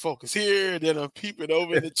stay focused here, then I'm peeping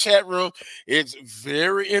over in the chat room. It's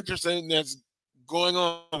very interesting that's going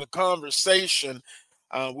on in the conversation.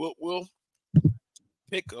 We'll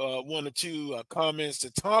pick one or two comments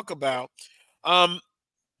to talk about.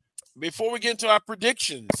 Before we get into our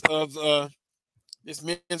predictions of this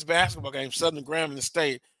men's basketball game, Southern Grambling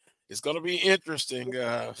State, it's going to be interesting.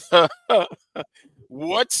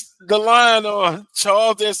 What's the line on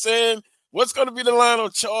Charles? They're saying, what's going to be the line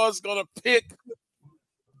on Charles going to pick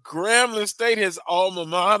Grambling State, his alma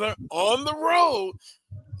mater, on the road?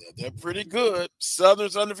 They're pretty good.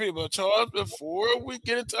 Southern's undefeated. But Charles, before we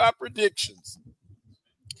get into our predictions,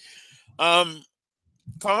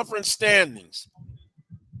 conference standings.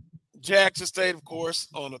 Jackson State, of course,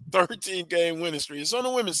 on a 13-game winning streak. It's on the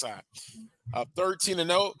women's side.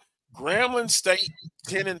 13-0. Grambling State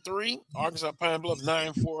 10-3. Arkansas Pine Bluff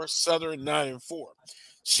 9-4. Southern 9-4.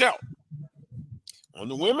 So, on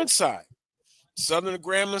the women's side, Southern and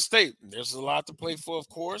Grambling State, there's a lot to play for, of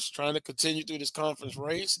course, trying to continue through this conference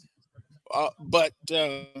race. But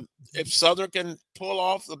if Southern can pull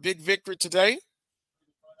off a big victory today,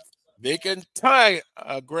 they can tie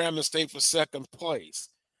Grambling State for second place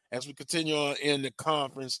as we continue on in the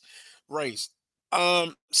conference race.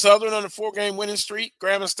 Southern on a 4-game winning streak,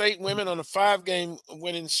 Grambling State women on a 5-game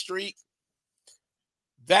winning streak.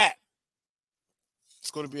 That is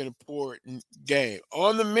going to be an important game.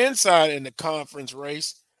 On the men's side in the conference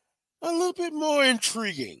race, a little bit more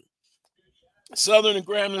intriguing. Southern and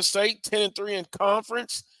Grambling State 10-3 in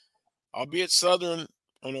conference, albeit Southern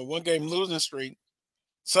on a 1-game losing streak.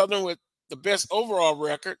 Southern with the best overall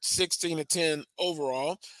record, 16-10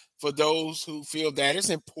 overall, for those who feel that is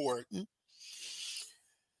important.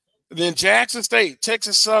 Then Jackson State,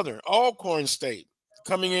 Texas Southern, Alcorn State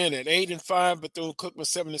coming in at 8-5, Bethune-Cookman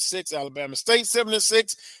 7-6, Alabama State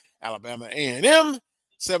 7-6, Alabama A&M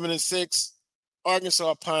 7-6,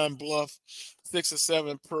 Arkansas Pine Bluff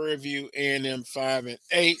 6-7, Prairie View A&M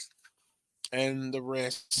 5-8, and the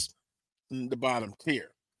rest in the bottom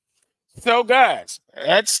tier. So, guys,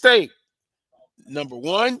 at stake, number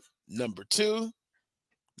 1, number 2,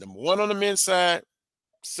 number 1 on the men's side,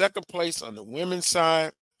 second place on the women's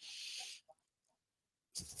side.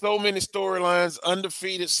 So many storylines.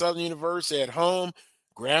 Undefeated Southern University at home.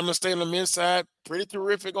 Grambling State on the men's side, pretty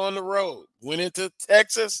terrific on the road. Went into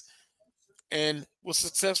Texas and was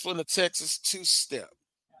successful in the Texas 2-step.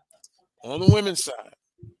 On the women's side,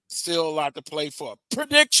 still a lot to play for.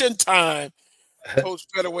 Prediction time, Coach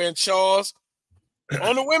Pettaway and Charles.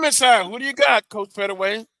 On the women's side, who do you got, Coach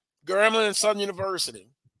Pettaway? Grambling and Southern University.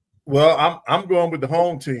 Well, I'm going with the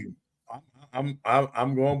home team. I'm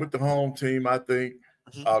going with the home team. I think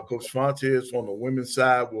Coach Fontes on the women's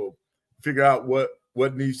side will figure out what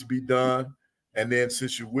needs to be done. And then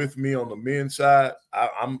since you're with me on the men's side,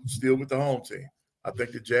 I'm still with the home team. I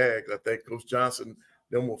think the Jags, I think Coach Johnson,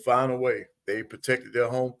 them will find a way. They protected their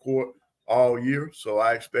home court all year, so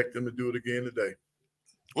I expect them to do it again today.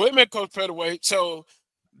 Wait a minute, Coach Pettaway. So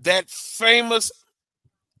that famous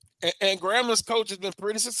and Grambling's coach has been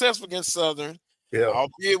pretty successful against Southern. Yeah.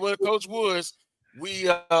 Albeit with Coach Woods, we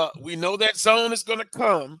know that zone is going to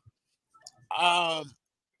come.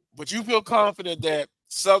 But you feel confident that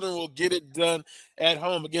Southern will get it done at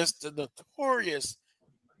home against the notorious.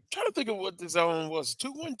 I'm trying to think of what the zone was.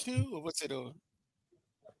 2-1-2 or what's it?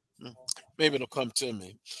 Maybe it'll come to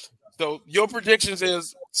me. So your predictions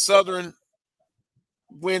is Southern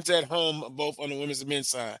wins at home, both on the women's and men's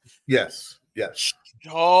side. Yes.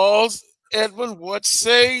 Charles Edwin, what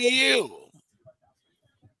say you?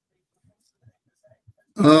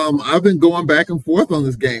 I've been going back and forth on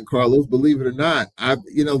this game, Carlos. Believe it or not, I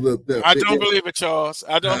don't believe it, Charles.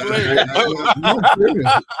 I don't believe it.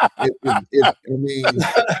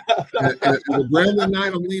 The Grambling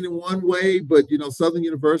night, I'm leaning one way, but Southern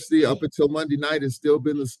University up until Monday night has still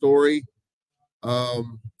been the story.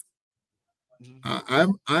 I'm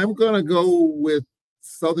gonna go with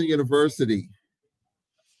Southern University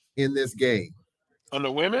in this game. On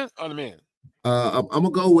the women, on the men. I'm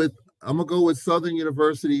gonna go with Southern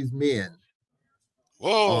University's men.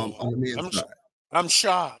 Whoa! On the men's side. I'm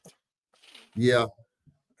shocked. Yeah,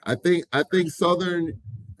 I think Southern, and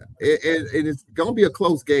it's gonna be a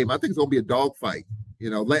close game. I think it's gonna be a dogfight.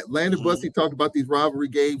 Landon Bussey talked about these rivalry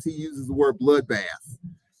games. He uses the word bloodbath.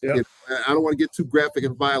 You know, I don't want to get too graphic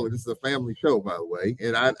and violent. This is a family show, by the way,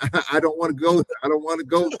 and I don't want to go. I don't want to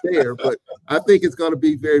go there, but I think it's going to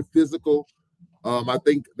be very physical. I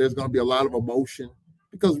think there's going to be a lot of emotion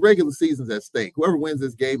because regular season's at stake. Whoever wins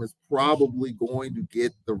this game is probably going to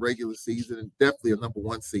get the regular season and definitely a number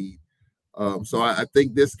 1 seed. So I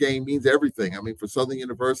think this game means everything. I mean, for Southern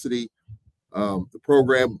University, the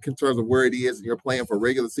program in terms of where it is, and you're playing for a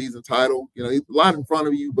regular season title, you know, a lot in front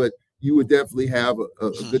of you, but you would definitely have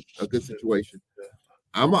a good situation.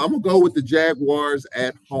 I'm gonna go with the Jaguars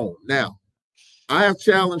at home. Now, I have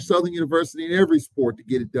challenged Southern University in every sport to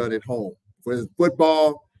get it done at home. For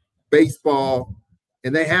football, baseball,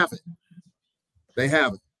 and they haven't. They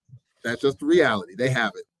haven't. That's just the reality. They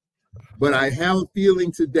haven't. But I have a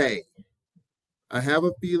feeling today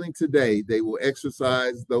they will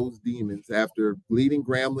exercise those demons after leading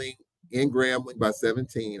Grambling in Grambling by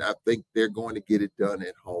 17. I think they're going to get it done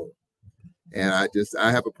at home. And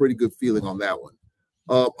I have a pretty good feeling on that one.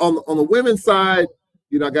 On the women's side,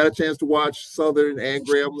 you know, I got a chance to watch Southern and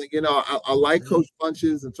Grambling. You know, I like Coach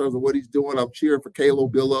Bunches in terms of what he's doing. I'm cheering for Kalo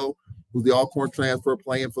Billo, who's the Alcorn transfer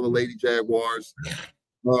playing for the Lady Jaguars.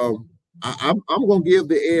 I'm going to give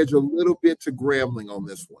the edge a little bit to Grambling on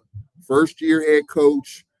this one. First-year head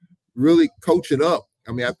coach, really coaching up.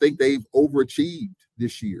 I mean, I think they've overachieved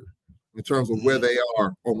this year in terms of where they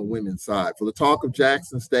are on the women's side. For the talk of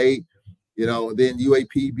Jackson State, you know, and then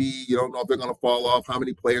UAPB, you don't know if they're going to fall off, how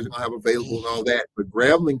many players are going to have available and all that. But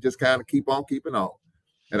Grambling just kind of keep on keeping on.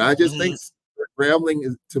 And I just think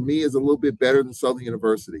Grambling, to me, is a little bit better than Southern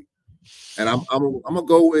University. And I'm going to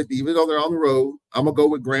go with, even though they're on the road, I'm going to go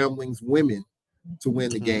with Grambling's women to win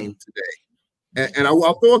the game today. And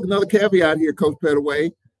I'll throw another caveat here, Coach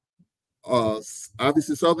Pettaway.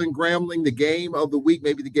 Obviously, Southern Grambling, the game of the week,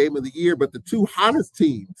 maybe the game of the year, but the 2 hottest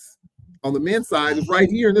teams on the men's side is right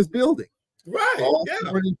here in this building. Right.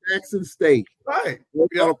 Alcorn and Jackson State. Right. On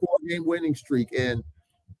a 4-game winning streak. And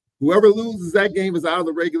whoever loses that game is out of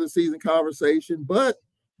the regular season conversation, but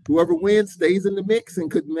whoever wins stays in the mix and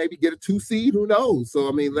could maybe get a 2 seed. Who knows? So,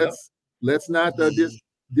 I mean, let's not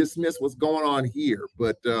dismiss what's going on here.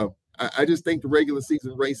 But I just think the regular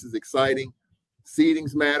season race is exciting.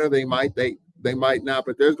 Seedings matter. They might not,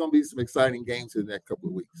 but there's going to be some exciting games in the next couple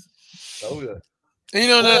of weeks. Oh, yeah. And, you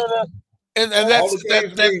know, and that's all the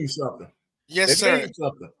games mean something. Yes, sir.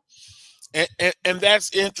 Something. And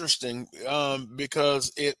that's interesting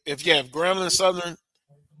because if you have Grambling Southern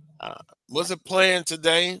wasn't playing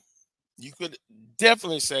today, you could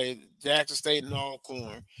definitely say Jackson State and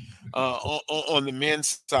Alcorn on the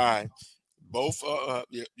men's side. Both,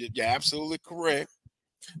 you're absolutely correct.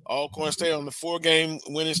 Alcorn State on the 4-game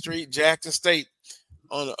winning streak. Jackson State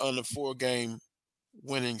on the 4-game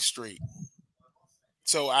winning streak.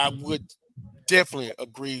 So I would definitely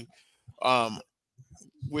agree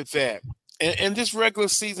with that. And this regular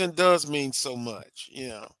season does mean so much, you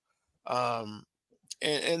know.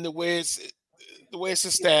 And the way it's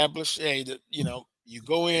established, hey, you know, you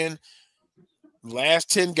go in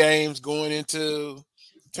last 10 games going into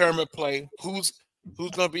tournament play, who's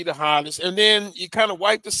going to be the hottest, and then you kind of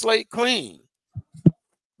wipe the slate clean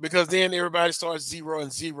because then everybody starts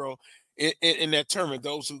 0-0 in that tournament.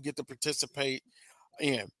 Those who get to participate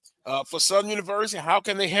in. For Southern University, how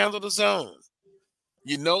can they handle the zone?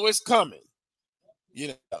 You know it's coming. You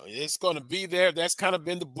know it's going to be there. That's kind of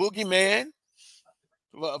been the boogeyman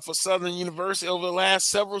for Southern University over the last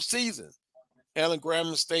several seasons. Allen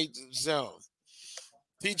Grambling State zone.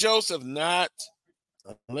 T. Joseph not,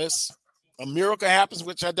 unless a miracle happens,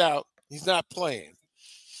 which I doubt, he's not playing.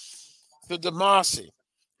 The Demasi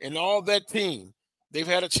and all that team, they've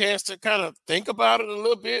had a chance to kind of think about it a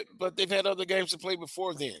little bit, but they've had other games to play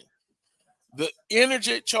before then. The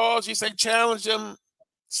energy, Charles, you say challenge them,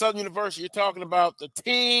 Southern University, you're talking about the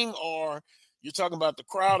team or you're talking about the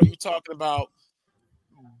crowd or you're talking about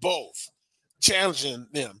both challenging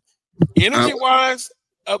them? Energy-wise,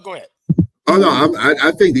 go ahead. Oh, no,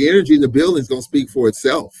 I think the energy in the building is going to speak for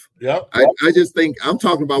itself. Yep. I just think I'm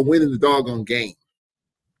talking about winning the doggone game.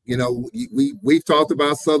 You know, we've talked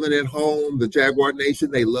about Southern at home, the Jaguar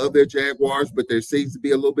Nation. They love their Jaguars, but there seems to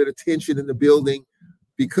be a little bit of tension in the building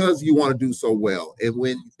because you want to do so well. And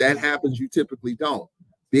when that happens, you typically don't.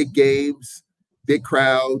 Big games, big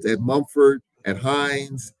crowds at Mumford, at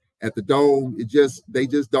Hines, at the Dome. It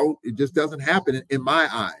just doesn't happen in my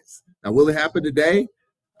eyes. Now, will it happen today?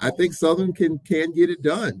 I think Southern can get it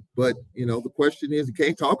done. But, you know, the question is, you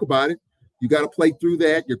can't talk about it. You got to play through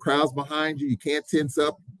that. Your crowd's behind you. You can't tense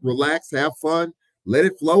up, relax, have fun, let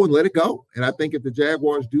it flow and let it go. And I think if the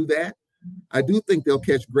Jaguars do that, I do think they'll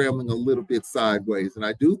catch Grambling a little bit sideways. And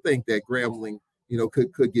I do think that Grambling,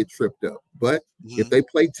 could get tripped up. But if they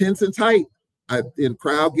play tense and tight, and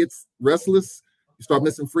crowd gets restless, you start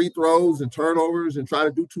missing free throws and turnovers and try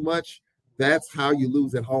to do too much. That's how you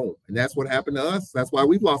lose at home. And that's what happened to us. That's why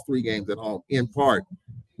we've lost 3 games at home, in part.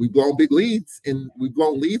 We've blown big leads, and we've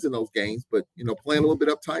blown leads in those games, but, playing a little bit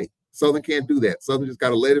uptight. Southern can't do that. Southern just got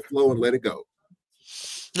to let it flow and let it go.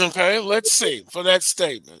 Okay, let's see for that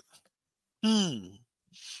statement.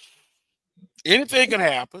 Anything can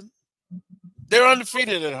happen. They're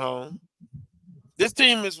undefeated at home. This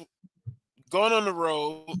team is going on the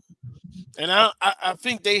road, and I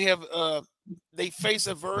think they have they face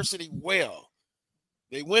adversity well.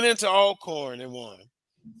 They went into Alcorn and won.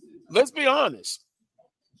 Let's be honest.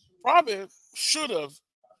 Probably should have.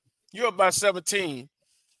 You're up by 17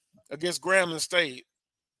 against Grambling State.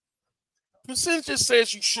 Percentage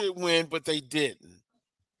says you should win, but they didn't.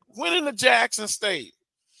 Winning to Jackson State.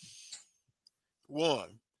 Won.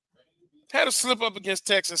 Had a slip up against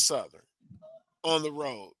Texas Southern on the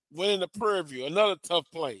road. Winning to Prairie View, another tough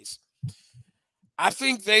place. I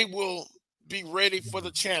think they will be ready for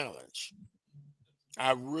the challenge.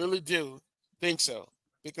 I really do think so,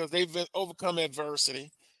 because they've overcome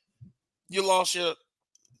adversity. You lost your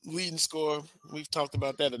leading scorer. We've talked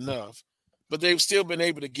about that enough. But they've still been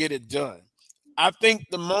able to get it done. I think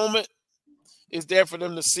the moment is there for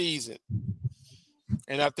them to seize it.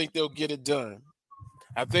 And I think they'll get it done.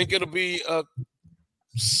 I think it'll be a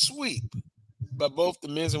sweep by both the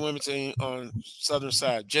men's and women's team on Southern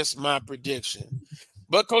side. Just my prediction.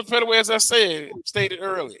 But Coach Pettaway, as I stated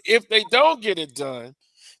earlier, if they don't get it done,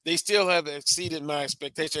 they still have exceeded my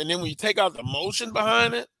expectation. And then when you take out the emotion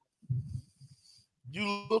behind it,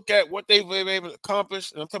 you look at what they've been able to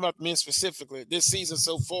accomplish, and I'm talking about the men specifically, this season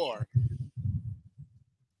so far,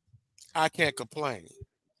 I can't complain.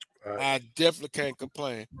 Right. I definitely can't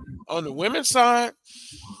complain. On the women's side,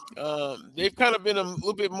 they've kind of been a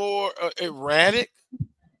little bit more erratic,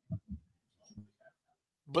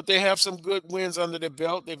 but they have some good wins under their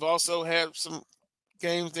belt. They've also had some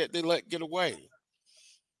games that they let get away.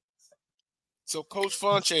 So Coach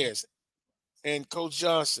Funches and Coach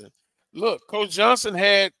Johnson. Look, Coach Johnson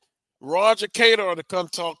had Roger Cador to come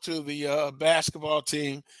talk to the basketball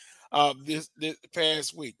team this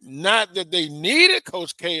past week. Not that they needed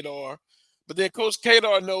Coach Cador, but then Coach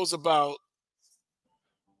Cador knows about,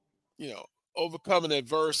 overcoming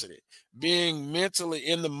adversity, being mentally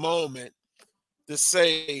in the moment to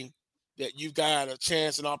say that you've got a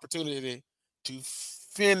chance and opportunity to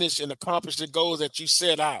finish and accomplish the goals that you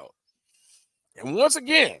set out. And once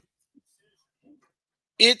again,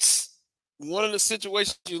 it's one of the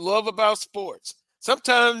situations you love about sports.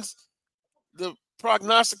 Sometimes the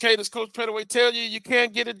prognosticators, Coach Pettaway, tell you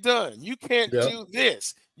can't get it done. You can't do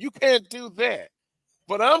this. You can't do that.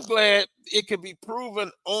 But I'm glad it can be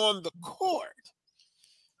proven on the court.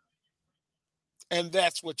 And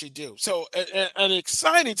that's what you do. So an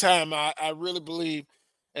exciting time, I really believe,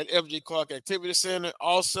 at FG Clark Activity Center,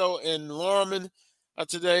 also in Lorman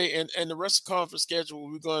today, and the rest of the conference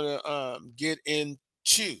schedule we're going to get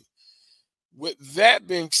into. With that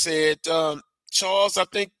being said, Charles, I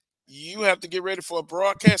think you have to get ready for a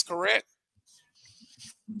broadcast, correct?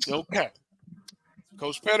 Okay.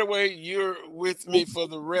 Coach Pettaway, you're with me for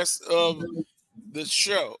the rest of the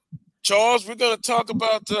show. Charles, we're going to talk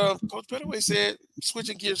about, Coach Pettaway said,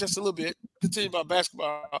 switching gears just a little bit, continue about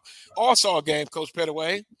basketball. All-Star game, Coach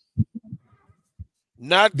Pettaway.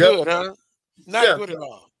 Not good, huh? Not good at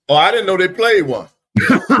all. Oh, I didn't know they played one.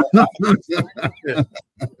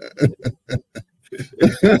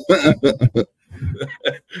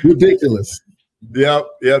 Ridiculous. Yeah,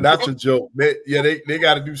 that's a joke. They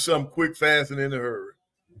got to do something quick, fast, and in a hurry.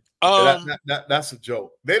 That's a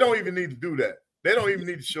joke. They don't even need to do that. They don't even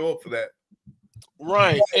need to show up for that.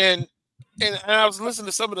 Right. And I was listening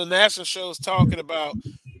to some of the national shows talking about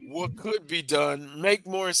what could be done. Make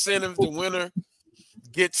more incentive. The winner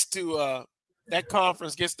gets to that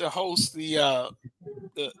conference gets to host the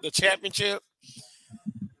championship.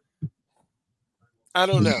 I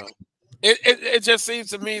don't know. It just seems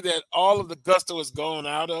to me that all of the gusto is gone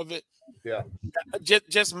out of it. Yeah.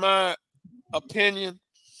 Just my opinion.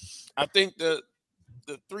 I think the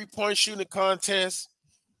 3-point shooting contest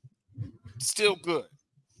still good.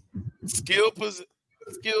 Skill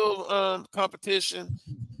competition,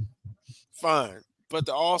 fine. But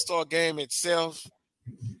the All-Star game itself,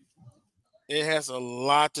 it has a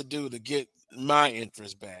lot to do to get my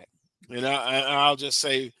interest back. And I'll just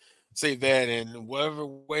say that, and whatever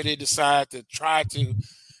way they decide to try to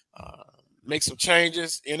make some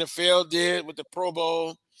changes, NFL did with the Pro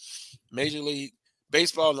Bowl, Major League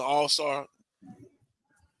Baseball and the All-Star,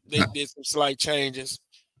 they did some slight changes.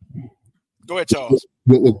 Go ahead, Charles.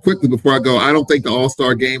 Well, quickly before I go, I don't think the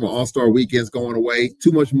All-Star game or All-Star weekend is going away.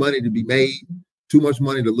 Too much money to be made, too much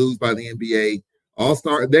money to lose by the NBA.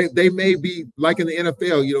 All-Star, they may be like in the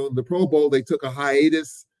NFL, you know, the Pro Bowl, they took a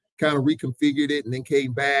hiatus, kind of reconfigured it, and then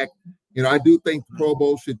came back. You know, I do think the Pro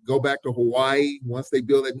Bowl should go back to Hawaii once they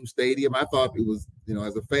build that new stadium. I thought it was, you know,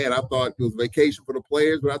 as a fan, I thought it was vacation for the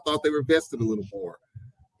players, but I thought they were vested a little more.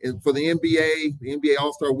 And for the NBA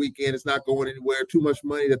All-Star weekend, it's not going anywhere. Too much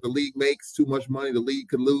money that the league makes, too much money the league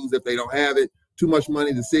could lose if they don't have it, too much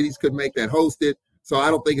money the cities could make that host it. So I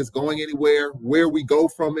don't think it's going anywhere. Where we go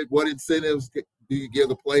from it, what incentives do you give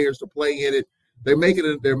the players to play in it? They're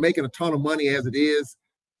making a ton of money as it is.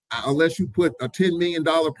 Unless you put a $10 million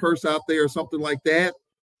purse out there or something like that,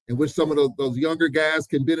 in which some of those younger guys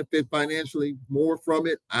can benefit financially more from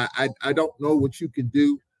it, I don't know what you can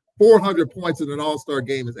do. 400 points in an All-Star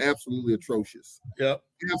game is absolutely atrocious. Yep.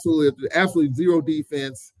 Absolutely zero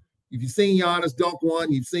defense. If you've seen Giannis dunk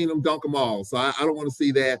one, you've seen him dunk them all. So I don't want to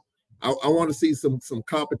see that. I want to see some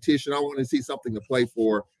competition. I want to see something to play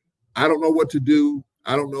for. I don't know what to do.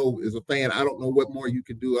 I don't know, as a fan, I don't know what more you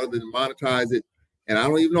can do other than monetize it. And I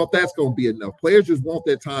don't even know if that's going to be enough. Players just want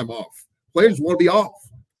their time off. Players want to be off.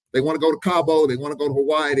 They want to go to Cabo. They want to go to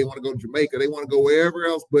Hawaii. They want to go to Jamaica. They want to go wherever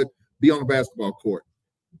else but be on the basketball court.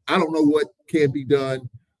 I don't know what can be done,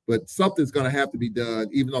 but something's going to have to be done,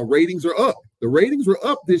 even though ratings are up. The ratings were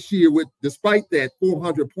up this year despite that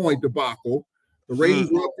 400-point debacle. The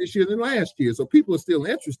ratings were up this year than last year. So people are still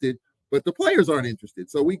interested, but the players aren't interested.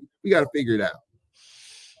 So we got to figure it out.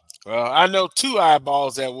 Well, I know two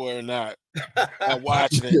eyeballs that were not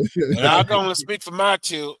watching it. And I'm going to speak for my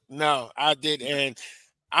two. No, I did. And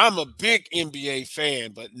I'm a big NBA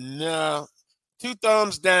fan, but no, 2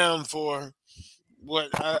 thumbs down for what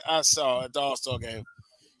I saw at the All-Star game.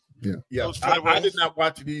 Yeah. I did not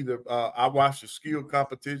watch it either. I watched the skill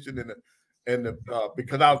competition and the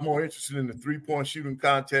because I was more interested in the 3-point shooting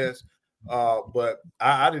contest. But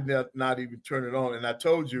I did not even turn it on. And I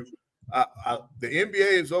told you, the NBA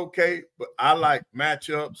is okay, but I like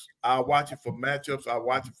matchups. I watch it for matchups. I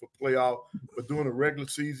watch it for playoff. But during the regular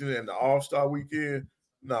season and the All-Star weekend,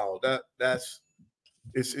 no,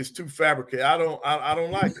 it's too fabricated. I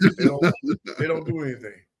don't like it. They don't do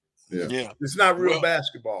anything. Yeah. It's not real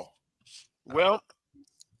basketball. Well,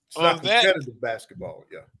 it's not competitive basketball.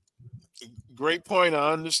 Yeah. Great point.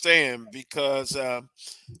 I understand because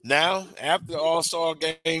now after the All-Star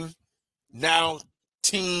game, now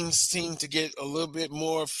teams seem to get a little bit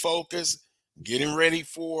more focused, getting ready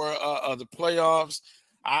for the playoffs.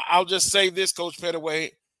 I'll just say this, Coach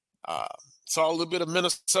Pettaway. Saw a little bit of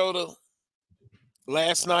Minnesota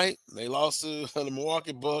last night. They lost to the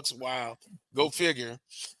Milwaukee Bucks. Wow. Go figure.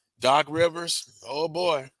 Doc Rivers, oh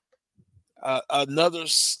boy. Another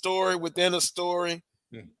story within a story.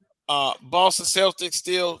 Boston Celtics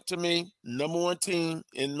still, to me, number 1 team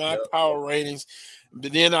in my power ratings.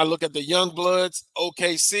 But then I look at the young bloods,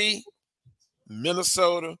 OKC,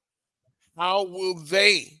 Minnesota. How will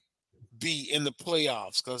they be in the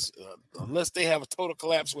playoffs? Because unless they have a total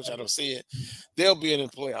collapse, which I don't see it, they'll be in the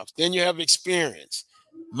playoffs. Then you have experience.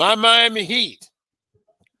 My Miami Heat.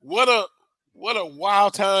 What a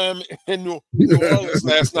wild time in New Orleans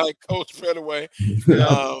last night, Coach Pettaway.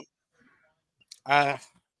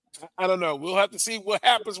 I don't know. We'll have to see what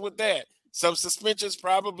happens with that. Some suspensions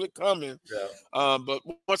probably coming. But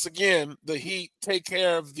once again, the Heat take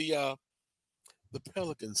care of the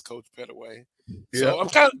Pelicans, Coach Pettaway. So I'm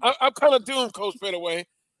kind of doomed, Coach Pettaway.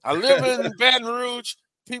 I live in Baton Rouge.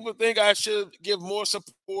 People think I should give more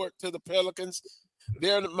support to the Pelicans.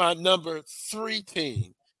 They're my number 3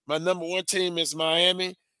 team. My number 1 team is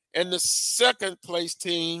Miami, and the second place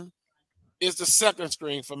team is the second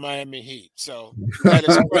string for Miami Heat. So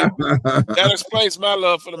that explains my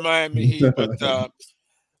love for the Miami Heat. But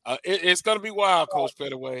it's going to be wild, Coach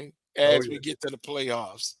Pettaway, as we get to the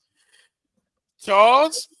playoffs.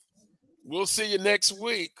 Charles, we'll see you next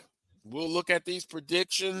week. We'll look at these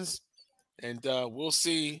predictions, and we'll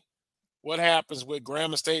see what happens with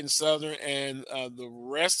Grambling State and Southern and the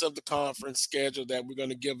rest of the conference schedule that we're going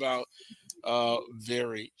to give out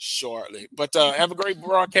very shortly. But have a great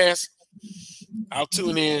broadcast. I'll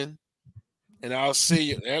tune in, and I'll see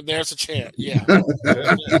you. There's a chant. Yeah.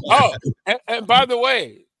 Oh, and by the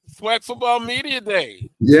way, Swag Football Media Day.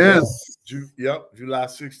 Yes. July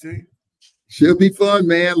 16th. Should be fun,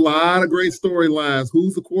 man. A lot of great storylines.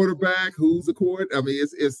 Who's the quarterback? Who's the quarterback? I mean,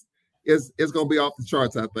 it's going to be off the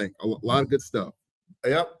charts, I think. A lot of good stuff.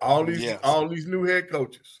 Yep. All these new head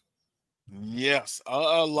coaches. Yes.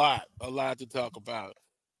 A lot to talk about.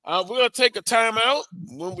 We're going to take a timeout.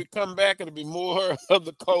 When we come back, it'll be more of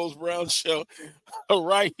the Coles Brown Show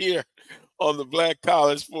right here on the Black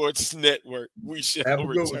College Sports Network. We shall Have a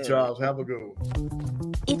good return. one, Charles. Have a good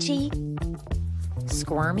one. Itchy,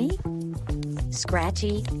 squirmy,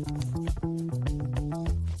 scratchy,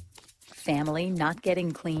 family not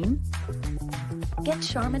getting clean? Get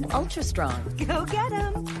Charmin Ultra Strong. Go get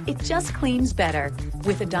 'em. It just cleans better.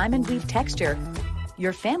 With a diamond weave texture,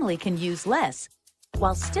 your family can use less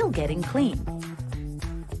while still getting clean.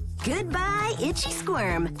 Goodbye, itchy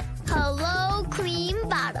squirm. Hello, cream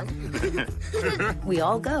bottom. We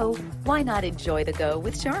all go. Why not enjoy the go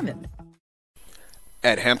with Charmin?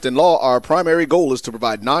 At Hampton Law, our primary goal is to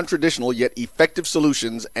provide non-traditional yet effective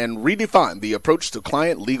solutions and redefine the approach to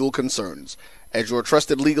client legal concerns. As your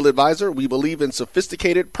trusted legal advisor, we believe in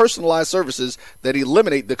sophisticated, personalized services that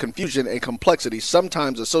eliminate the confusion and complexity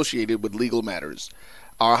sometimes associated with legal matters.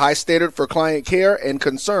 Our high standard for client care and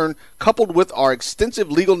concern, coupled with our extensive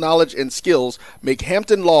legal knowledge and skills, make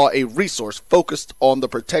Hampton Law a resource focused on the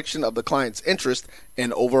protection of the client's interest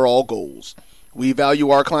and overall goals. We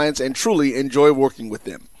value our clients and truly enjoy working with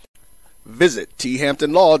them. Visit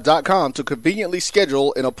thamptonlaw.com to conveniently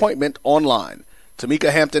schedule an appointment online.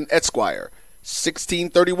 Tamika Hampton Esquire,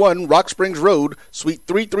 1631 Rock Springs Road, Suite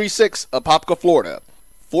 336, Apopka, Florida,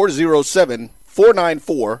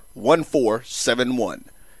 407-494-1471.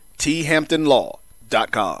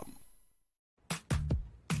 thamptonlaw.com.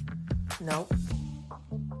 Nope.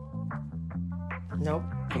 Nope.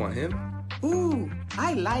 Come on, him? Ooh,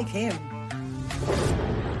 I like him.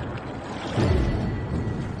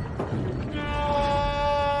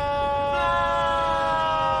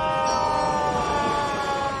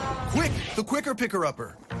 Quick, the quicker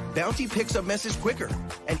picker-upper. Bounty picks up messes quicker,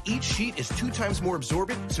 and each sheet is 2 times more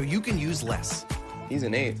absorbent, so you can use less. He's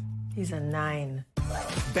an 8. He's a 9.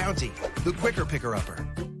 Bounty, the quicker picker-upper.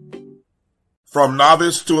 From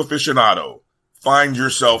novice to aficionado, find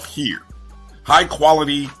yourself here. High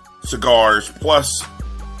quality cigars plus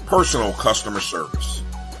personal customer service.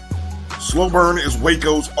 Slow Burn is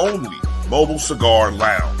Waco's only mobile cigar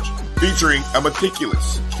lounge, featuring a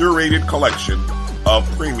meticulous, curated collection of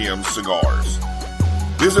premium cigars.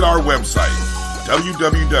 Visit our website,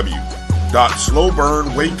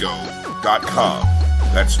 www.slowburnwaco.com.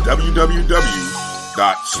 That's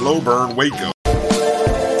www.slowburnwaco.com.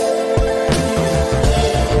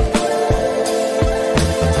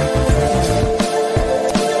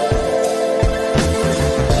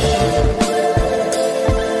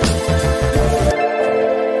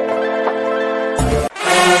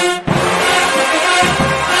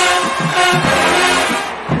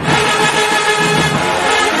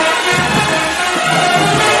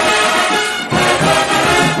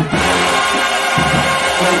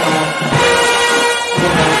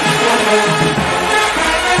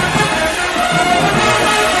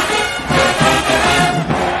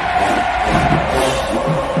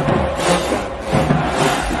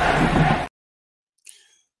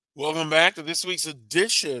 Welcome back to this week's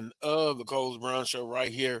edition of the Coles Brown Show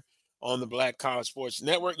right here on the Black College Sports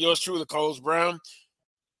Network. Yours truly, the Coles Brown.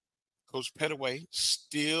 Coach Pettaway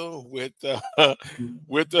still with us,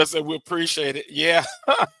 and we appreciate it. Yeah.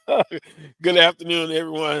 Good afternoon,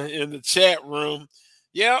 everyone in the chat room.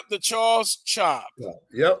 Yep, the Charles Chop.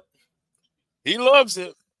 Yep. He loves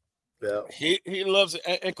it. Yeah. He loves it.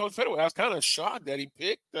 And Coach Pettaway, I was kind of shocked that he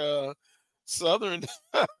picked Southern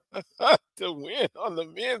to win on the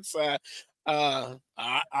men's side. I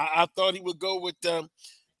thought he would go with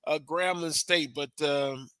Grambling State, but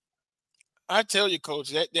I tell you, Coach,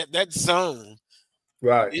 that zone,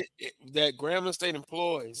 right, that Grambling State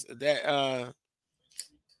employs, that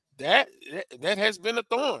has been a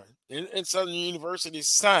thorn in Southern University's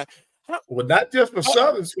side. Well, not just for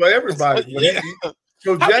Southern, for everybody. Yeah.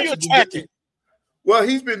 So How do you attack it? Well,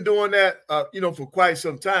 he's been doing that, for quite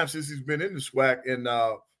some time since he's been in the SWAC, and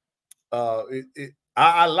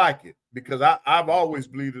I like it because I've always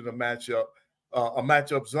believed in a matchup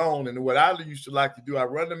zone. And what I used to like to do, I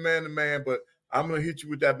run the man-to-man, but I'm going to hit you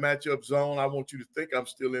with that matchup zone. I want you to think I'm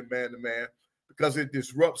still in man-to-man because it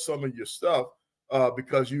disrupts some of your stuff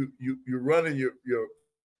because you're running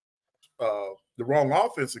the wrong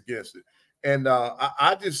offense against it. And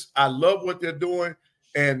I love what they're doing.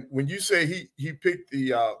 And when you say he picked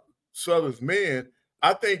the Southern's men,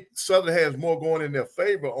 I think Southern has more going in their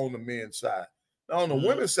favor on the men's side. Now, on the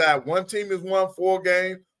women's side, one team has won 4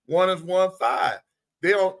 games, one has won 5. They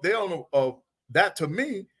don't that to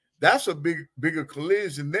me, that's a bigger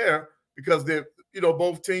collision there because they're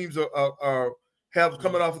both teams are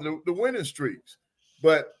coming off of the winning streaks.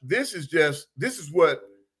 But this is what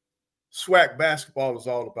SWAC basketball is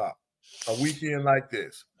all about. A weekend like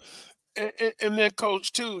this. And then,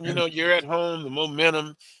 Coach, too, you're at home, the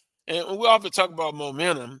momentum, And we often talk about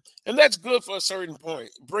momentum, and that's good for a certain point,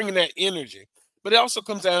 bringing that energy. But it also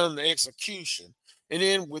comes down to execution. And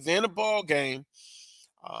then within a ball game,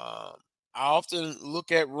 I often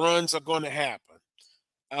look at runs are going to happen.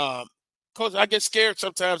 Coach, I get scared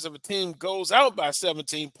sometimes if a team goes out by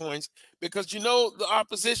 17 points because the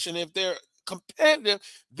opposition, if they're competitive,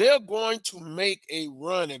 they're going to make a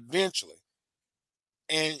run eventually.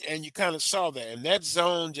 And you kind of saw that. And that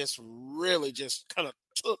zone just really just kind of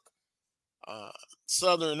took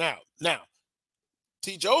Southern out. Now,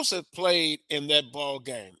 T. Joseph played in that ball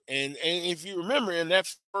game. And if you remember, in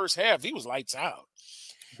that first half, he was lights out.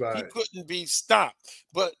 Right. He couldn't be stopped.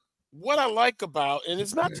 But what I like about, and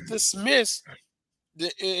it's not to dismiss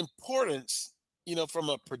the importance, from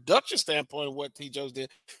a production standpoint of what T. Joseph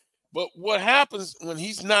did, but what happens when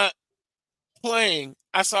he's not playing,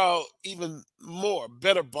 I saw even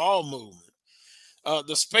better ball movement.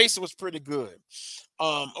 The space was pretty good.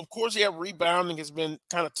 Of course, rebounding has been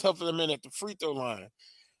kind of tough for them at the free throw line.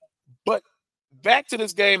 But back to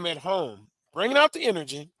this game at home, bringing out the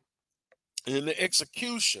energy and the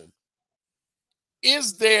execution,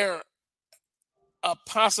 is there a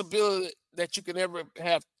possibility that you can ever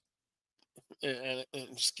have, and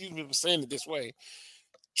excuse me for saying it this way,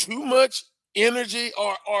 too much energy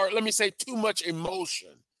or let me say too much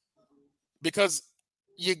emotion? Because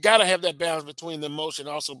you got to have that balance between the emotion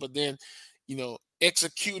also, but then,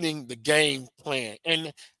 executing the game plan.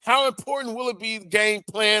 And how important will it be game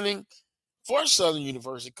planning for Southern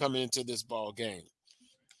University coming into this ball game?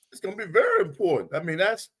 It's going to be very important. I mean,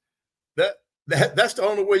 that's the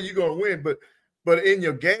only way you're going to win. But in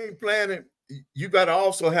your game planning, you got to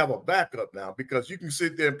also have a backup now, because you can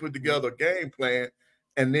sit there and put together a game plan,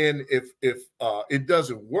 and then if it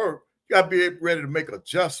doesn't work, you got to be ready to make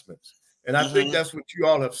adjustments. And I think that's what you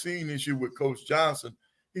all have seen this year with Coach Johnson.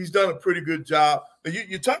 He's done a pretty good job. Now,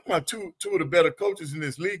 you're talking about two of the better coaches in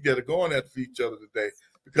this league that are going after each other today,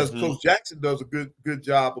 because Coach Jackson does a good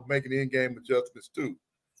job of making in-game adjustments too.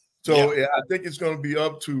 So I think it's going to be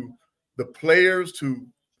up to the players to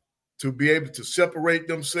be able to separate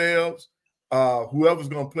themselves. Whoever's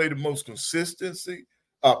going to play the most consistent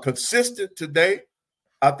today,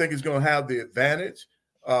 I think is going to have the advantage.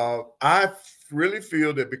 I really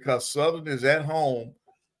feel that because Southern is at home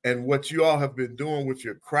and what you all have been doing with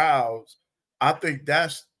your crowds, I think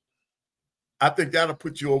that'll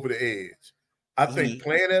put you over the edge. I think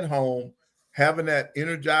playing at home, having that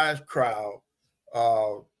energized crowd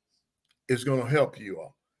is going to help you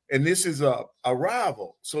all. And this is a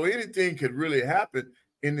rival, so anything could really happen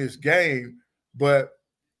in this game, but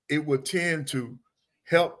it would tend to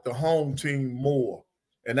help the home team more.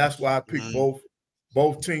 And that's why I picked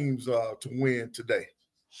both teams to win today,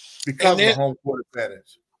 because of the home court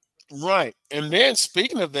advantage. Right. And then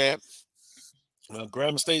speaking of that,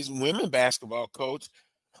 Grambling State's women basketball coach,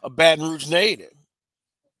 a Baton Rouge native,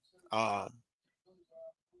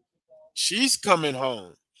 she's coming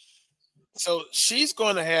home. So she's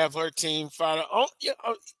going to have her team fight.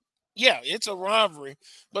 It's a rivalry,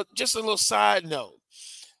 but just a little side note.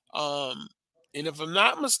 And if I'm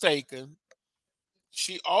not mistaken,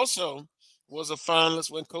 she also was a finalist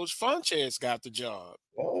when Coach Funches got the job.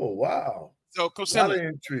 Oh, wow. So Coach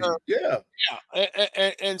intrigue.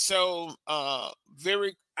 And so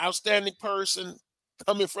very outstanding person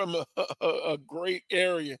coming from a great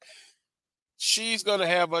area. She's going to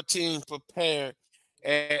have her team prepared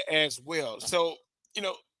as well. So,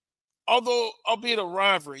 although albeit a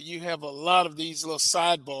rivalry, you have a lot of these little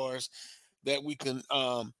sidebars that we can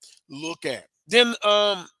look at. Then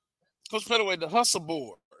Coach Pettaway, the hustle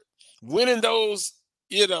board, winning those,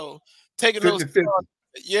 taking those,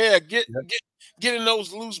 getting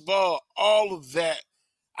those loose ball, all of that,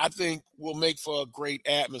 I think will make for a great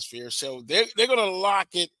atmosphere. So they're going to lock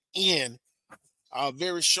it in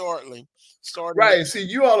very shortly. Right. See,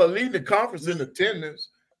 you all are leading the conference in attendance,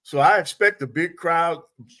 so I expect a big crowd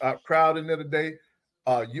in there today.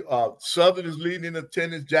 Southern is leading in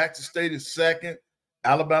attendance. Jackson State is second.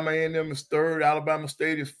 Alabama A&M is third. Alabama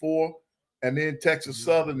State is fourth. And then Texas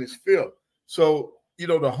Southern is fifth. So,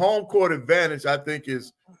 the home court advantage, I think,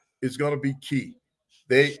 is going to be key.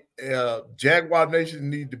 Jaguar Nation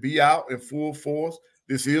need to be out in full force.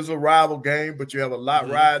 This is a rival game, but you have a lot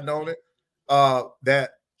riding on it.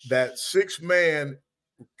 That six man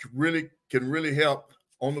can really help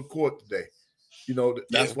on the court today.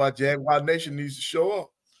 That's why Jaguar Nation needs to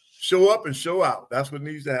show up and show out. That's what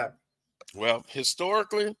needs to happen. Well,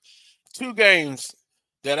 historically, two games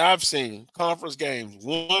that I've seen, conference games,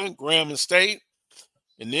 one, Grambling State,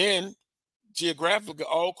 and then geographically,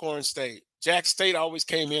 Alcorn State. Jackson State always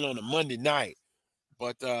came in on a Monday night,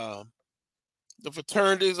 but the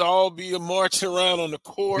fraternities all be marching around on the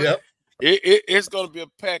court. Yep. It's going to be a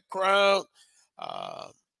packed crowd.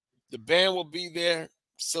 The band will be there.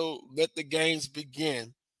 So let the games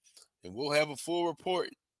begin. And we'll have a full report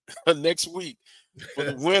next week for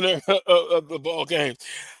the winner of the ball game.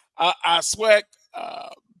 I SWAC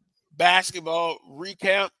basketball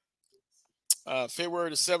recap.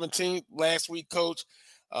 February the 17th, last week, Coach.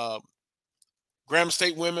 Grambling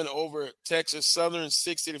State women over Texas Southern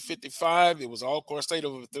 60-55. It was Alcorn State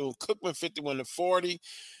overthrew Cookman 51-40.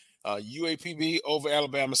 UAPB over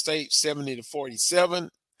Alabama State 70-47.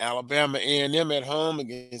 Alabama A&M at home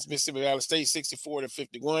against Mississippi Valley State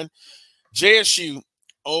 64-51. JSU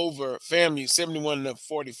over FAMU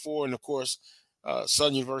 71-44. And of course,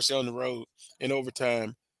 Southern University on the road in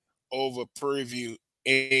overtime over Prairie View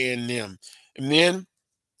A&M. And then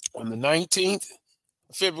on the 19th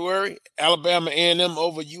of February, Alabama A&M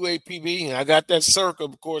over UAPB. And I got that circle,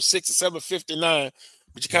 of course, 67-59,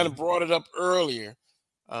 but you kind of brought it up earlier.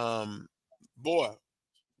 Boy,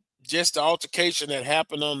 just the altercation that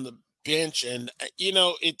happened on the bench. And,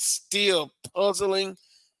 it's still puzzling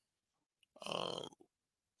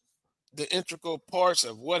the integral parts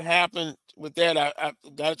of what happened with that. I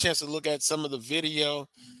got a chance to look at some of the video.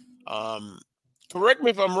 Correct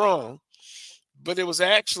me if I'm wrong, but it was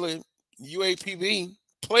actually UAPB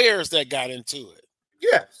players that got into it.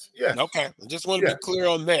 Yes. Okay. I just want to be clear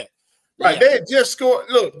on that. Right. Yeah. They had just scored.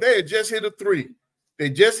 Look, they had just hit a three. They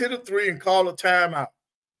just hit a three and called a timeout.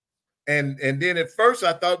 And then at first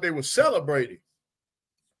I thought they were celebrating,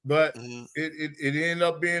 but it ended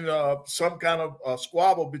up being some kind of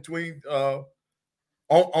squabble between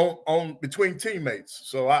between teammates.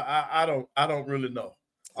 So I don't really know.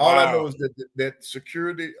 All I know is that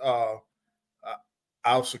security,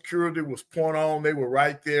 our security was point on. They were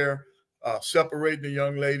right there, separating the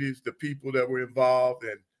young ladies, the people that were involved,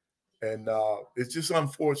 and it's just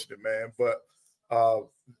unfortunate, man. But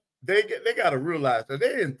they got to realize that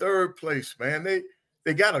they're in third place, man.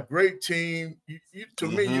 They got a great team. To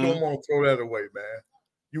me, you don't want to throw that away, man.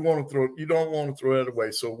 You don't want to throw that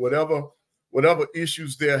away. So whatever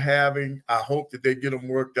issues they're having, I hope that they get them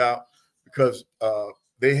worked out, because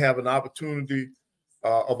they have an opportunity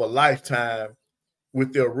of a lifetime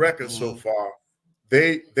with their record so far.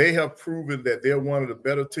 They have proven that they're one of the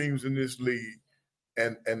better teams in this league,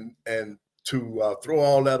 and to throw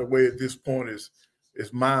all that away at this point is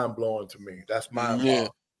mind blowing to me. That's mind blowing.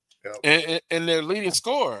 Yeah. And their leading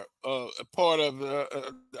scorer, part of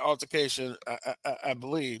the altercation, I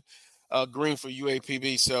believe, green for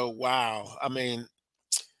UAPB. So wow, I mean,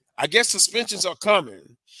 I guess suspensions are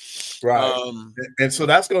coming. Right. And so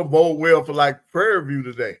that's going to bode well for like Prairie View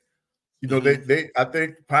today. They I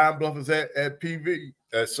think Pine Bluff is at PV.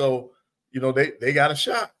 So, they got a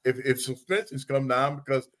shot if suspensions come down,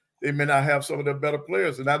 because they may not have some of their better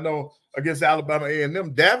players. And I know against Alabama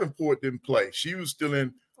A&M, Davenport didn't play. She was still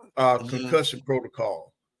in concussion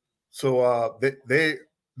protocol. So they're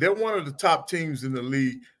one of the top teams in the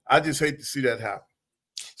league. I just hate to see that happen.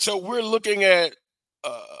 So we're looking at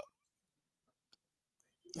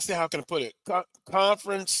let's see, how can I put it?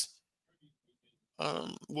 Conference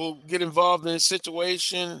will get involved in this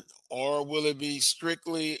situation, or will it be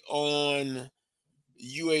strictly on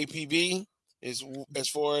UAPB as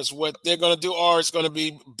far as what they're going to do, or it's going to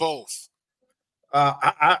be both?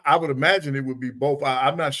 I would imagine it would be both.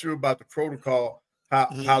 I'm not sure about the protocol,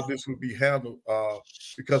 how this would be handled,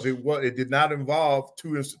 because it did not involve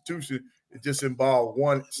two institutions. It just involved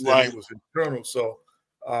one that it was internal. So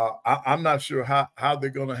I'm not sure how they're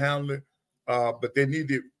going to handle it, but they need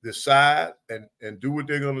to decide and do what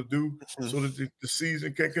they're going to do so that the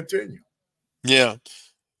season can continue. Yeah.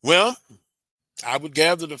 Well, I would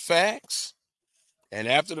gather the facts, and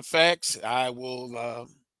after the facts, I will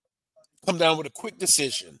come down with a quick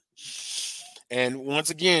decision. And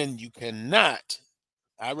once again, you cannot,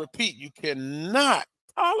 I repeat, you cannot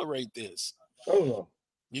tolerate this. Oh no.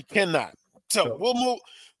 You cannot. So we'll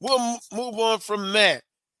move on from that.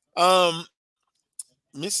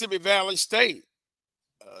 Mississippi Valley State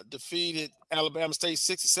defeated Alabama State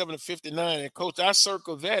 67-59. And Coach, I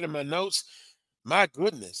circled that in my notes. My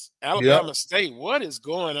goodness, Alabama State, what is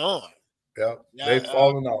going on? They've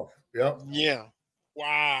fallen off. Yeah.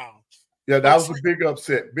 Wow. Yeah, that was a big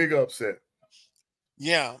upset. Big upset.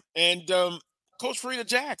 Yeah. And Coach Frida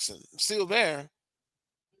Jackson still there.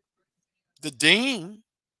 The dean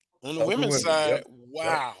on the women's side.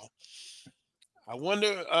 Wow. I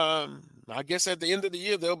wonder, I guess at the end of the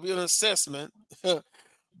year, there'll be an assessment.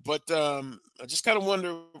 But I just kind of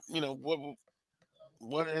wonder,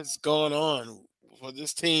 what has gone on for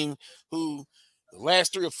this team who the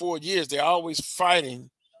last 3 or 4 years, they're always fighting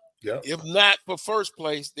Yep. If not for first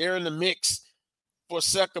place, they're in the mix for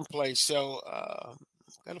second place. So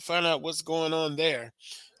got to find out what's going on there,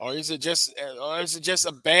 or is it just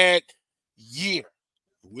a bad year,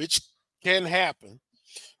 which can happen,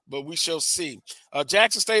 but we shall see.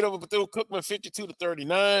 Jackson State over Bethune-Cookman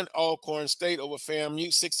 52-39. Alcorn State over FAMU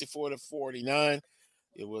 64-49.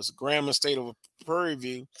 It was Grambling State over Prairie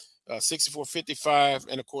View 64-55,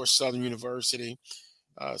 and of course Southern University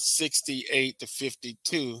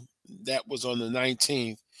 68-52. That was on the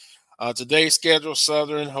 19th. Today's schedule: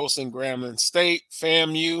 Southern hosting Grambling State,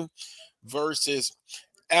 FAMU versus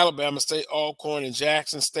Alabama State, Alcorn, and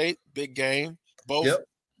Jackson State. Big game. Both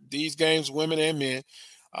these games, women and men.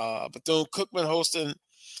 Bethune-Cookman hosting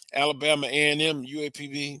Alabama A&M,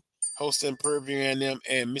 UAPB hosting Prairie View A&M,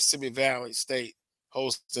 and Mississippi Valley State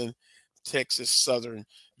hosting Texas Southern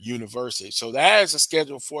University. So that is the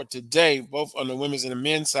schedule for today, both on the women's and the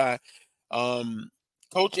men's side.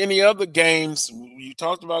 Coach, any other games? You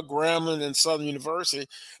talked about Grambling and Southern University,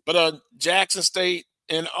 but Jackson State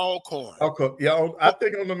and Alcorn. Okay, yeah, I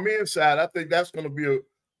think on the men's side, I think that's going to be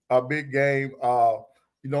a big game. On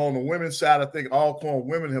the women's side, I think Alcorn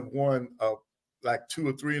women have won like 2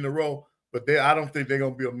 or 3 in a row, but I don't think they're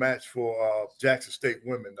going to be a match for Jackson State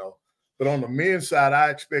women, though. But on the men's side, I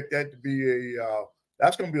expect that to be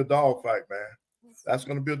that's going to be a dogfight, man. That's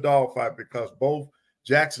going to be a dogfight because both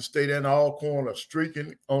Jackson State and Alcorn are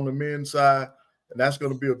streaking on the men's side, and that's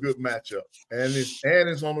going to be a good matchup. And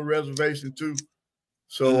it's on the reservation too.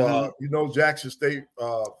 So Jackson State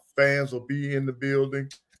fans will be in the building,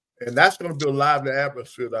 and that's going to be a lively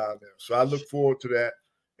atmosphere down there. So I look forward to that.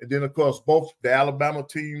 And then of course both the Alabama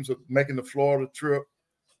teams are making the Florida trip,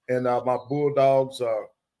 and my Bulldogs are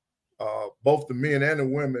both the men and the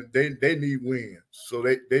women. They need wins, so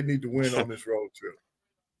they need to win on this road trip.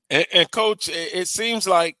 And Coach, it seems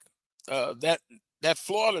like that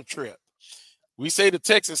Florida trip, we say the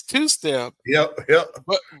Texas two-step. Yep.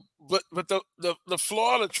 But the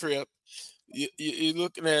Florida trip, you're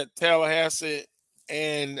looking at Tallahassee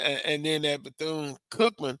and then at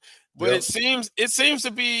Bethune-Cookman, but it seems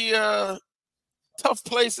to be tough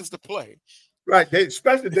places to play. Right,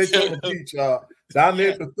 especially Daytona Beach. Down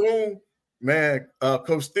there at Bethune, man,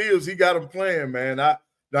 Coach Steels, he got them playing, man.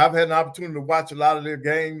 I've had an opportunity to watch a lot of their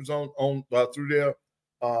games on through their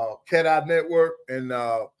Cat Eye Network, and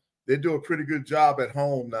they do a pretty good job at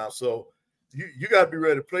home now. So you got to be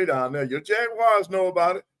ready to play down there. Your Jaguars know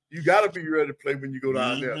about it. You got to be ready to play when you go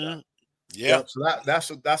down there. Now. Yeah. So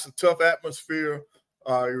that's a tough atmosphere.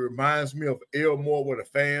 It reminds me of Elmore, where the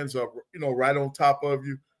fans are, right on top of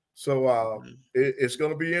you. So it's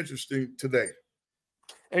going to be interesting today.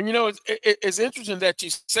 And, it's interesting that you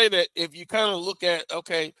say that. If you kind of look at,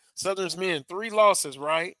 Southern's men, 3 losses,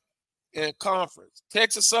 right, in conference.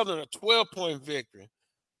 Texas Southern, a 12-point victory.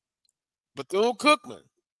 Bethune-Cookman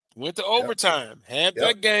went to overtime, had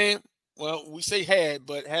that game. Well, we say had,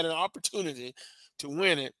 but had an opportunity to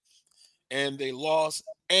win it, and they lost.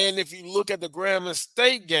 And if you look at the Grambling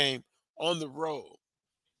State game on the road,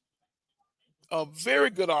 a very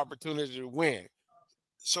good opportunity to win.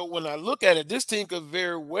 So when I look at it, this team could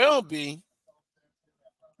very well be,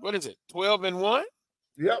 12-1?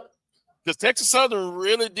 Yep. Because Texas Southern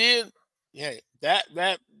really did,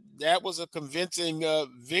 that was a convincing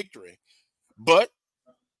victory. But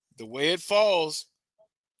the way it falls,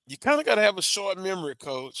 you kind of got to have a short memory,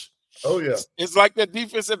 Coach. Oh, yeah. It's like that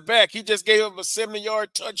defensive back. He just gave up a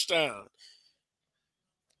 70-yard touchdown.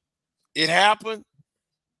 It happened.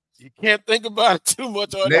 You can't think about it too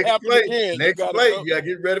much, or next it play. again. Next play. You got to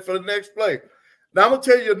get ready for the next play. Now, I'm going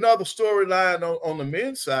to tell you another storyline on the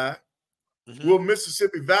men's side. Will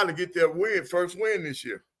Mississippi Valley get their first win this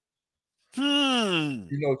year?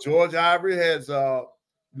 George Ivory has,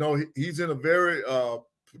 he's in a very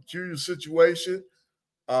peculiar situation.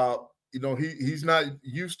 He's not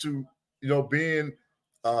used to, being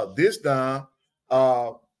this down.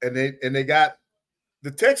 And they got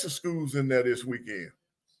the Texas schools in there this weekend.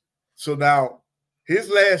 So now his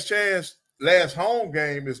last home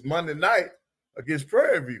game is Monday night against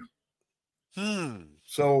Prairie View.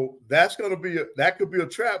 So that could be a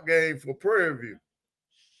trap game for Prairie View,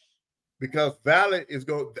 because Valley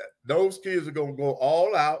those kids are going to go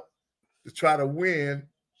all out to try to win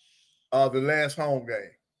the last home game.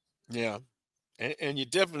 Yeah, and you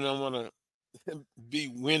definitely don't want to be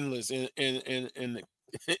winless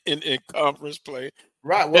in conference play,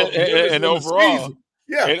 right? Well, and overall,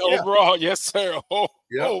 overall, yes, sir.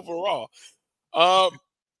 Overall,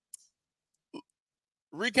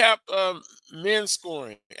 recap men's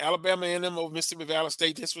scoring: Alabama A&M over Mississippi Valley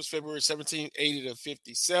State. This was February 17,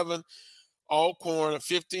 80-57. Alcorn, a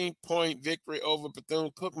 15-point victory over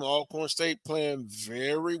Bethune-Cookman. Alcorn State playing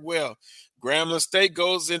very well. Grambling State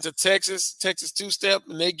goes into Texas two-step,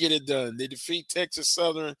 and they get it done. They defeat Texas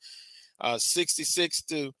Southern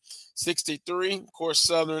 66-63. Of course,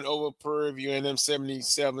 Southern over Prairie View A&M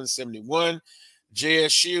 77-71.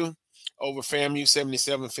 JSU over FAMU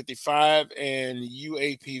 77-55, and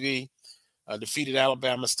UAPB defeated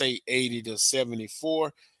Alabama State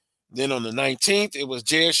 80-74. Then on the 19th, it was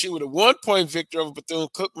JSU with a 1-point victory over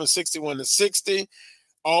Bethune-Cookman 61-60.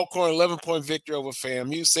 Alcorn 11-point victory over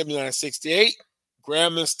FAMU 79-68.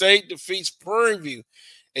 Grambling State defeats Prairie View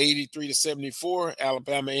 83-74.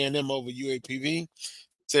 Alabama A&M over UAPB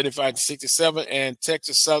 75-67, and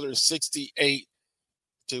Texas Southern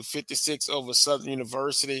 68-56 over Southern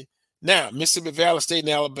University. Now, Mississippi Valley State and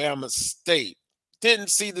Alabama State. Didn't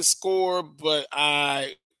see the score, but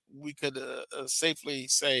we could safely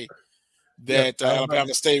say that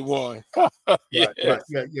Alabama State won. Yeah. They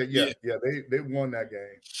won that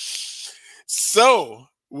game. So,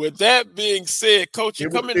 with that being said, Coach, you're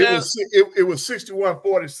coming down. It was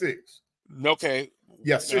 61-46. Okay.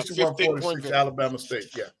 Yeah, 61-46 Alabama State.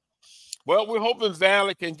 Yeah. Well, we're hoping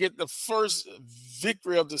Valley can get the first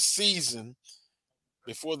victory of the season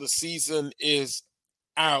before the season is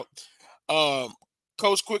out.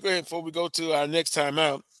 Coach, quickly before we go to our next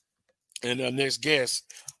timeout and our next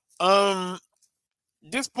guest,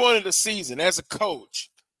 this point of the season as a coach,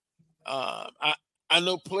 I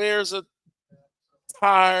know players are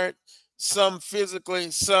tired, some physically,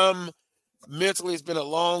 some mentally. It's been a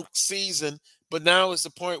long season, but now it's the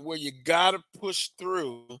point where you got to push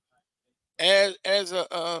through. As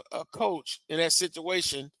a coach in that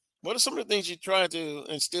situation, what are some of the things you try to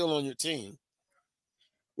instill on your team?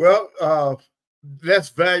 Well, let's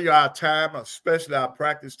value our time, especially our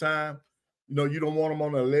practice time. You know, you don't want them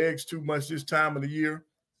on their legs too much this time of the year.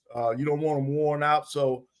 You don't want them worn out.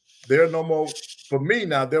 So there are no more, for me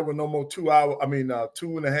now, there were no more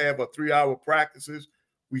 2.5 or 3 hour practices.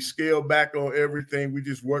 We scaled back on everything. We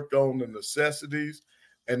just worked on the necessities.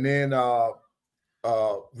 And then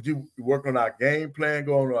we work on our game plan,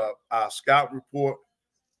 go on our scout report.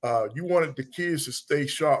 You wanted the kids to stay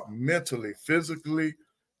sharp mentally, physically.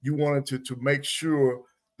 You wanted to make sure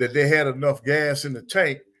that they had enough gas in the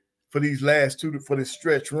tank for these for this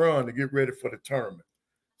stretch run to get ready for the tournament.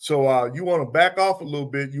 So you want to back off a little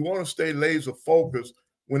bit. You want to stay laser focused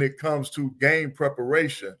when it comes to game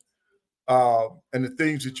preparation and the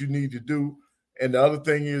things that you need to do. And the other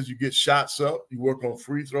thing is you get shots up. You work on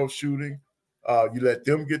free throw shooting. You let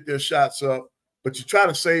them get their shots up, but you try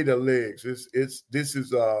to save their legs. This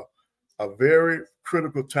is a very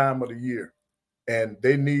critical time of the year, and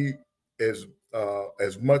they need as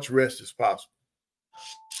much rest as possible.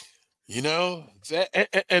 You know,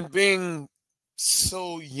 and being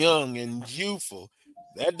so young and youthful,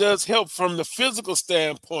 that does help from the physical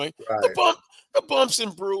standpoint. Right. The bumps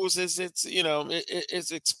and bruises,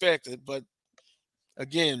 it's expected, but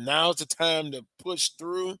again, now's the time to push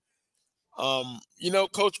through.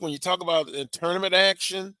 Coach, when you talk about tournament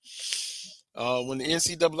action, when the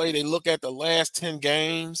NCAA, they look at the last 10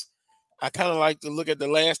 games, I kind of like to look at the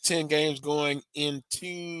last 10 games going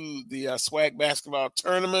into the SWAC basketball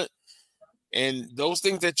tournament. And those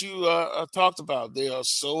things that you talked about, they are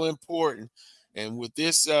so important. And with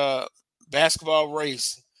this basketball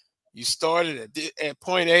race, you started at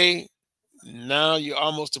point A, now you're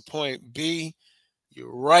almost to point B.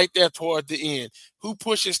 You're right there toward the end. Who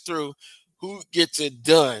pushes through? Who gets it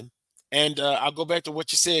done? And I'll go back to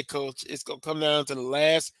what you said, Coach. It's going to come down to the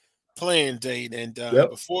last playing date. And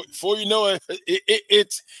before you know it,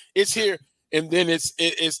 it's here, and then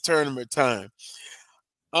it's tournament time.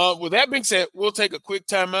 With that being said, we'll take a quick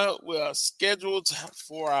timeout. We are scheduled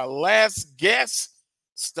for our last guest,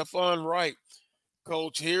 Stephon Wright.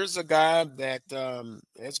 Coach, here's a guy that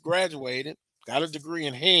has graduated, got a degree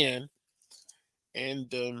in hand,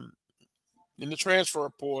 and in the transfer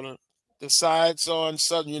portal, decides on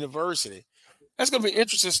Southern University. That's going to be an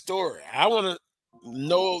interesting story. I want to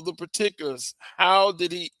know the particulars. How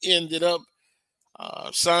did he ended up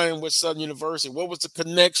signing with Southern University? What was the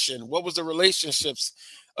connection? What was the relationships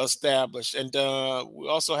established? And we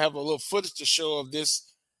also have a little footage to show of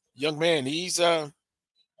this young man. He's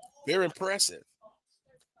very impressive.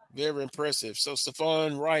 Very impressive. So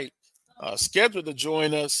Stephon Wright scheduled to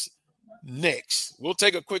join us next. We'll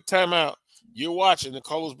take a quick timeout. You're watching the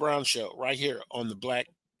Carlos Brown Show right here on the Black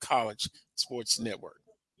College Sports Network.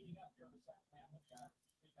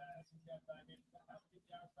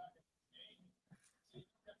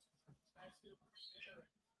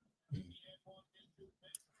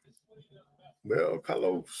 Well,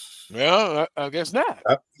 Carlos. Well, I guess not.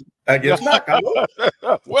 I guess not, Carlos.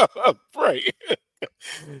 Well, pray.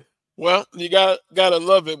 Well, you gotta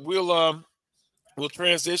love it. We'll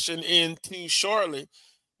transition into shortly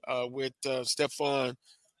with Stephon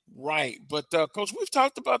Wright. But Coach, we've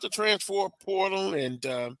talked about the transfer portal, and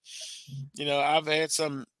I've had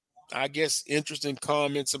some, I guess, interesting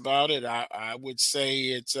comments about it. I would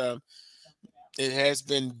say it has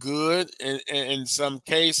been good in some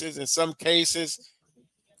cases. In some cases,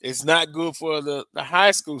 it's not good for the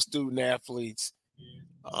high school student athletes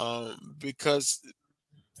because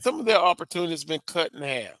some of their opportunities have been cut in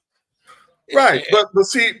half. Right,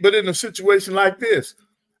 but in a situation like this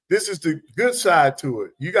is the good side to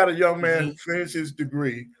it. You got a young man who finished his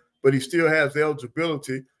degree, but he still has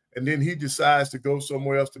eligibility, and then he decides to go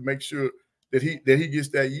somewhere else to make sure that he gets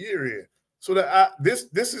that year in. So that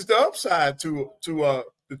this is the upside to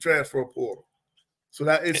the transfer portal. So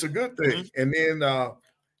that it's a good thing. And then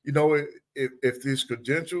if these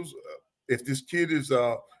credentials, if this kid is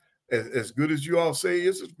as good as you all say,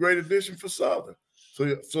 it's a great addition for Southern.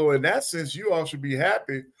 So in that sense, you all should be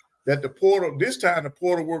happy that the portal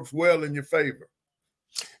works well in your favor.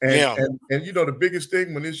 And the biggest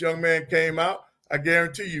thing when this young man came out, I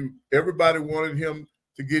guarantee you, everybody wanted him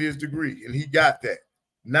to get his degree, and he got that.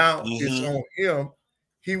 Now it's on him.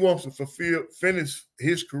 He wants to finish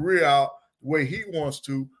his career out the way he wants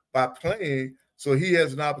to by playing. So he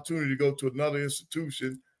has an opportunity to go to another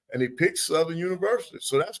institution, and he picks Southern University.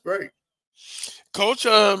 So that's great. Coach,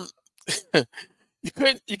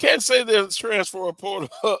 you can't say there's transfer portal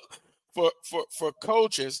for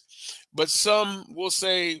coaches, but some will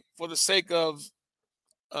say, for the sake of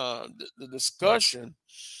the discussion,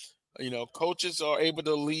 coaches are able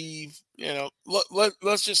to leave.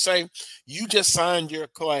 Let's just say you just signed your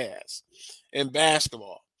class in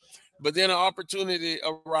basketball, but then an opportunity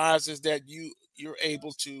arises that you're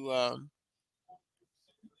able to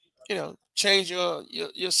change your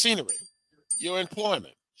scenery, your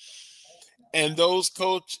employment. And those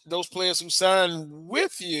players who sign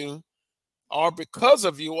with you are because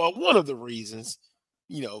of you, or one of the reasons.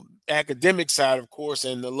 Academic side, of course,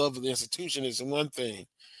 and the love of the institution is one thing.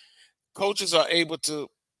 Coaches are able to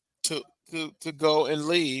go and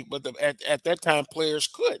leave, but at that time, players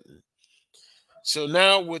couldn't. So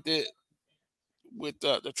now with the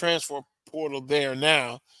transfer portal there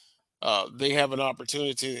now, they have an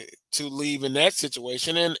opportunity to leave in that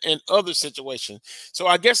situation and other situations. So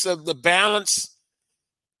I guess the balance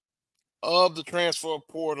of the transfer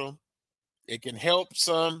portal, it can help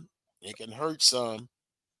some, it can hurt some,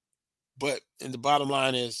 but the bottom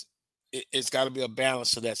line is it's got to be a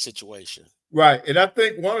balance to that situation. Right, and I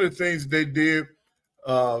think one of the things they did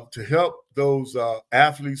to help those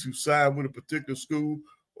athletes who sign with a particular school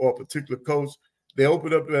or a particular coach, they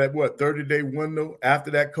opened up that 30-day window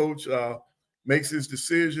after that coach makes his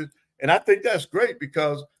decision. And I think that's great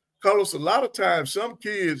because, Carlos, a lot of times some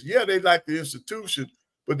kids, they like the institution,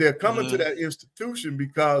 but they're coming to that institution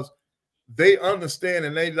because they understand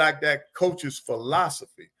and they like that coach's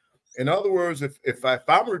philosophy. In other words, if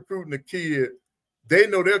I'm recruiting a kid, they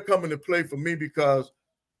know they're coming to play for me because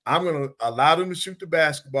I'm going to allow them to shoot the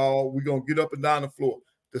basketball. We're going to get up and down the floor.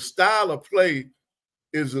 The style of play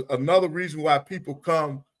is another reason why people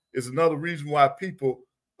come, is another reason why people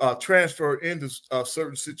transfer into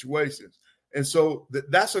certain situations. And so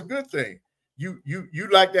that's a good thing. You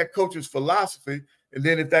like that coach's philosophy, and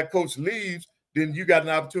then if that coach leaves, then you got an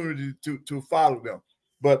opportunity to follow them.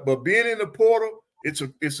 But being in the portal, it's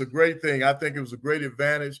a great thing. I think it was a great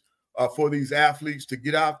advantage for these athletes to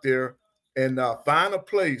get out there and find a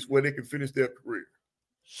place where they can finish their career.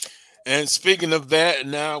 And speaking of that,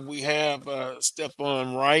 now we have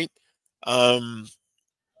Stephon Wright.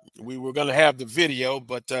 We were going to have the video,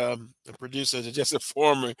 but the producers are just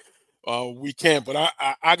informing we can't. But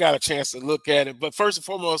I got a chance to look at it. But first and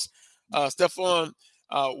foremost, Stephon,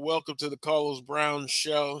 welcome to the Carlos Brown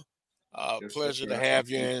Show. Yes, pleasure to have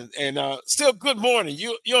you. And still good morning.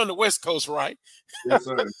 You're on the West Coast, right? Yes,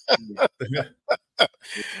 sir.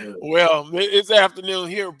 Well, it's afternoon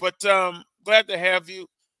here, but glad to have you.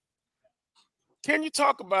 Can you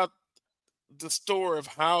talk about the story of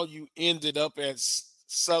how you ended up at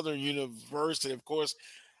Southern University? Of course,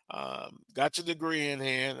 got your degree in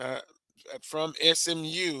hand from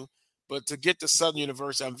SMU, but to get to Southern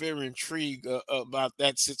University, I'm very intrigued about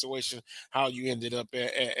that situation, how you ended up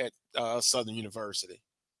at Southern University.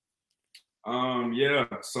 Yeah,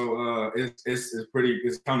 so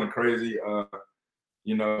it's kind of crazy.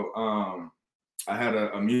 I had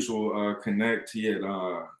a mutual connect.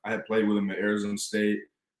 I had played with him at Arizona State.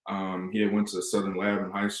 He had went to Southern Lab in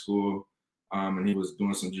high school, and he was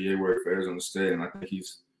doing some GA work for Arizona State. And I think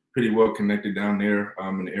he's pretty well connected down there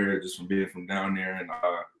in the area just from being from down there. And,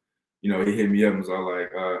 you know, he hit me up and was all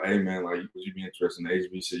like, hey, man, like, would you be interested in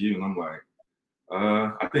HBCU? And I'm like,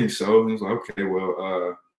 I think so. He was like, okay,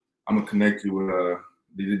 well, I'm going to connect you with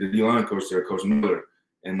the D-line coach there, Coach Miller.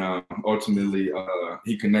 And ultimately,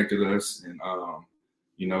 he connected us. And,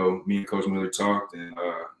 you know, me and Coach Miller talked and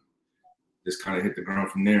just kind of hit the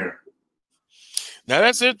ground from there. Now,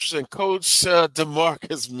 that's interesting. Coach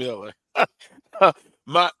DeMarcus Miller.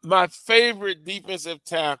 My favorite defensive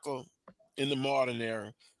tackle in the modern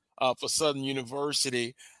era for Southern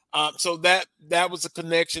University. So that was a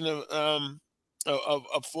connection of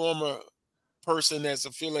a former person that's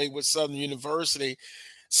affiliated with Southern University.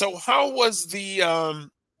 So how was the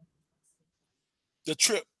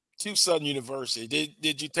trip to Southern University?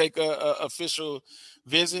 Did you take a official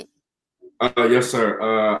visit? Yes,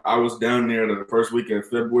 sir. I was down there the first week of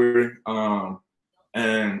February,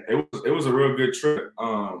 and it was a real good trip.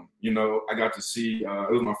 You know, I got to see.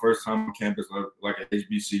 It was my first time on campus, like at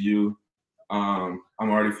HBCU. I'm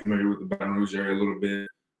already familiar with the Baton Rouge area a little bit,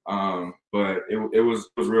 but it was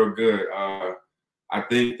real good. I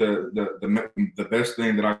think the best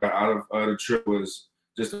thing that I got out of the trip was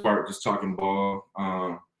just talking ball.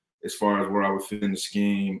 As far as where I would fit in the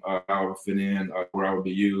scheme, how I would fit in, where I would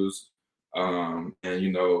be used. And,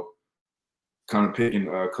 you know, kind of picking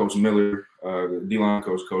Coach Miller, the D-line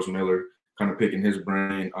coach, Coach Miller, kind of picking his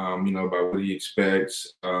brain, you know, about what he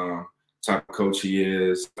expects, type of coach he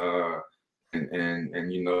is,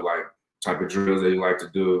 and you know, like type of drills that he like to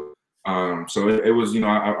do. So it was, you know,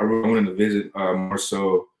 I really wanted to visit more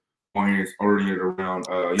so oriented around,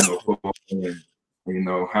 you know, football and, you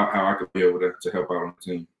know, how I could be able to help out on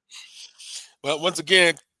the team. Well, once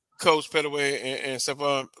again, Coach Pettaway and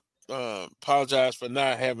Stephon, apologize for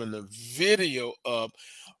not having the video up.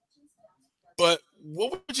 But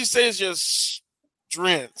what would you say is your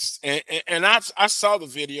strengths? And I saw the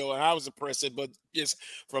video and I was impressed, but just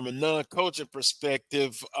from a non-coaching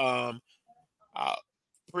perspective,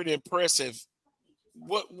 pretty impressive.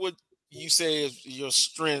 What would you say is your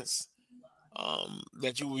strengths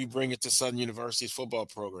that you will be bringing to Southern University's football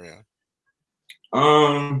program?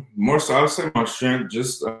 More so, I would say my strength,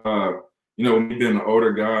 just you know, me being an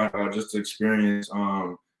older guy, just to experience,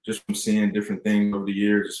 just from seeing different things over the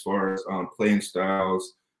years, as far as playing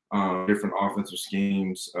styles, different offensive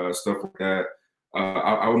schemes, stuff like that.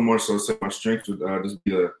 I would more so say my strength would just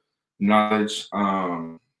be the knowledge,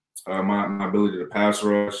 my ability to pass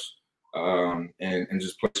rush, and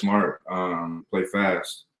just play smart, play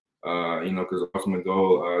fast. You know, because the ultimate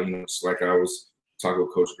goal, you know, it's like I was talking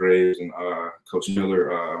with Coach Graves and Coach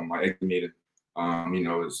Miller, my exit meeting, you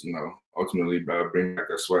know, is, you know, ultimately bring back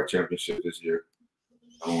that SWAC championship this year.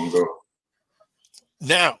 I want to go.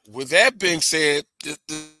 Now, with that being said, the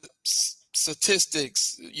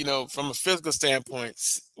statistics, you know, from a physical standpoint,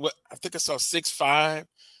 what I think I saw 6'5",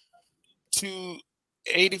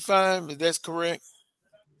 285. Is that correct?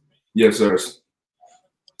 Yes, sir.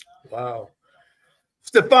 Wow.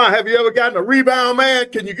 Stephon, have you ever gotten a rebound, man?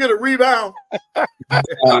 Can you get a rebound? I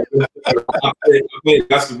played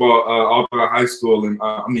basketball all throughout high school, and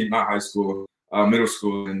I mean, not high school, middle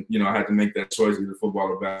school, and you know, I had to make that choice either football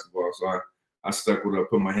or basketball. So I stuck with it,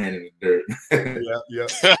 put my hand in the dirt. yeah.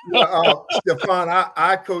 Stephon,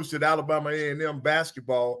 I coached at Alabama A&M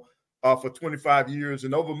basketball for 25 years,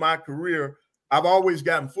 and over my career, I've always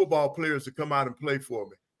gotten football players to come out and play for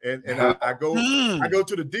me. And I go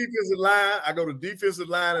to the defensive line. I go to defensive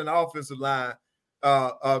line and offensive line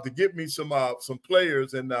to get me some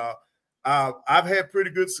players. And I've had pretty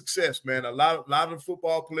good success, man. A lot of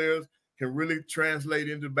football players can really translate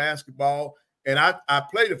into basketball. And I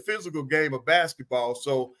played a physical game of basketball,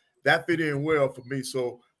 so that fit in well for me.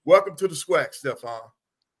 So welcome to the SWAC, Stephon.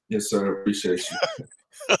 Yes, sir. Appreciate you.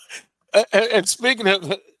 And speaking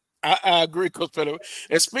of I agree, Coach Pettaway.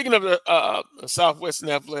 And speaking of the Southwestern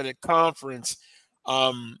Athletic Conference,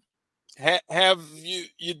 have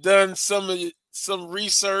you done some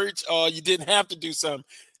research, or you didn't have to do some?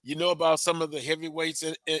 You know about some of the heavyweights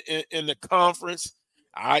in the conference,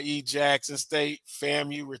 i.e. Jackson State,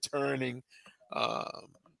 FAMU returning,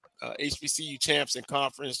 HBCU champs and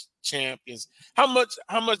conference champions. How much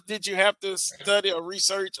did you have to study or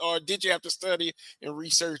research, or did you have to study and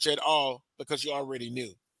research at all because you already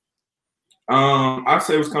knew? I'd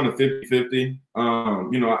say it was kind of 50-50.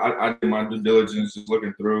 You know, I did my due diligence, just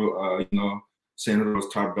looking through, you know, seeing who those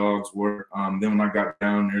top dogs were. Then when I got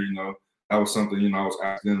down there, you know, that was something, you know, I was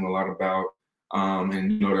asking them a lot about.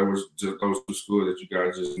 And, you know, there was just those two schools that you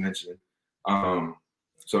guys just mentioned.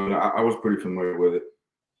 So I was pretty familiar with it.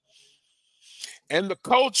 And the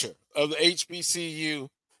culture of the HBCU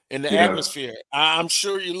and the atmosphere. I'm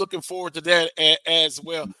sure you're looking forward to that as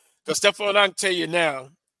well. Because, Stephon, I can tell you now,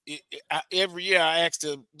 every year I ask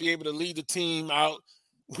to be able to lead the team out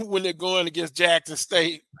when they're going against Jackson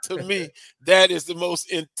State. To me, that is the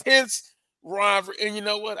most intense rivalry. And you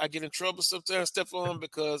know what? I get in trouble sometimes, Stephon,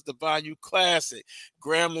 because the Bayou Classic,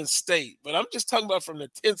 Grambling State. But I'm just talking about from the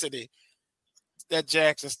intensity that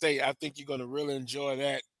Jackson State. I think you're going to really enjoy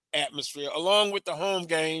that atmosphere, along with the home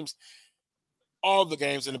games, all the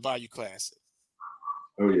games in the Bayou Classic.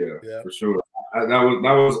 Oh yeah, for sure. That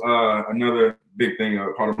was another big thing,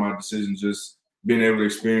 part of my decision, just being able to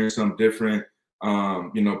experience something different.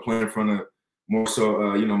 Playing in front of more so,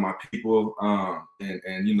 my people,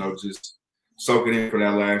 and just soaking in for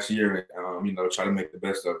that last year, and try to make the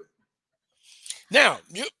best of it. Now,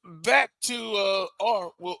 back to,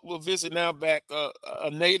 we'll visit now back, a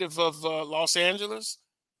native of Los Angeles,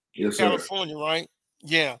 yes, California, sir. right?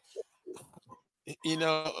 Yeah.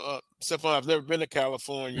 Stephon, I've never been to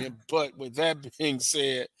California, but with that being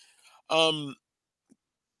said,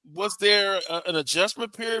 was there an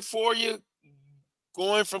adjustment period for you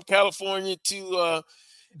going from California to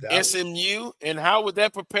SMU, and how would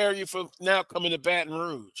that prepare you for now coming to Baton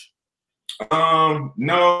Rouge?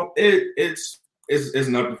 No, it's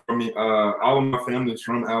nothing for me. All of my family is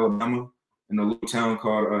from Alabama, in a little town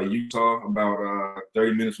called Utah, about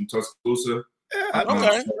 30 minutes from Tuscaloosa.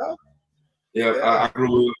 Okay. I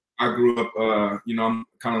grew up. I'm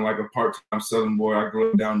kind of like a part-time Southern boy. I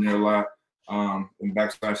grew up down there a lot, in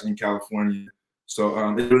backslash in California. So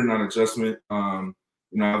it's really not an adjustment.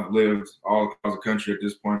 I've lived all across the country at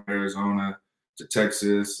this point, Arizona to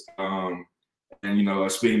Texas, and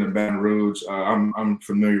speaking of Baton Rouge, I'm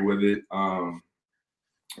familiar with it. A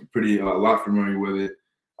lot familiar with it.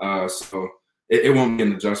 So it won't be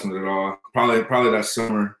an adjustment at all. Probably that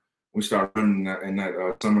summer. We start running in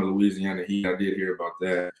that summer Louisiana heat. I did hear about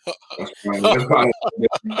that. That's probably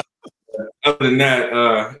other than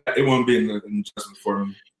that, it won't be an adjustment for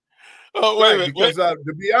me. Oh, wait a minute. Because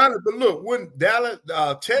to be honest, but look, when Dallas,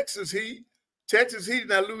 Texas Heat,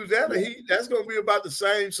 and Louisiana Heat, that's going to be about the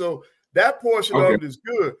same. So that portion of it is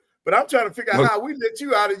good. But I'm trying to figure out how we let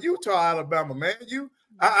you out of Utah, Alabama, man.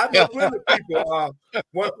 I know plenty of people.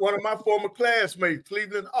 One of my former classmates,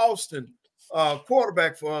 Cleveland Austin,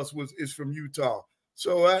 quarterback for us is from Utah.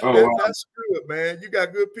 So that's good, man. You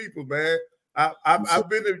got good people, man. I've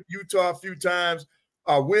been to Utah a few times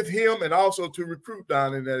with him and also to recruit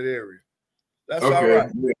down in that area. That's all right.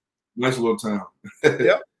 Yeah. Nice little town.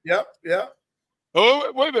 Yep.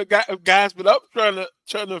 Oh, wait a minute, guys, but I'm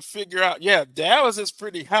trying to figure out. Yeah, Dallas is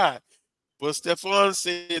pretty high. But Stephon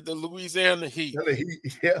said the Louisiana Heat.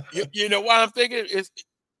 Yeah. You know why I'm thinking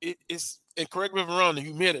it's and correct me if I'm wrong, the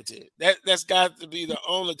humidity. That's got to be the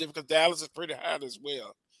only difference, because Dallas is pretty hot as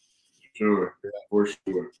well. Sure, for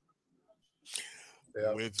sure.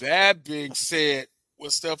 Yeah. With that being said,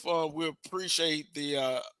 Stephon, we appreciate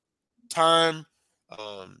the time.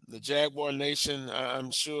 The Jaguar Nation, I'm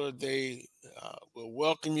sure they will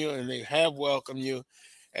welcome you, and they have welcomed you.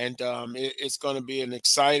 And it's going to be an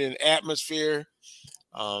exciting atmosphere.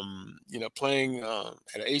 Playing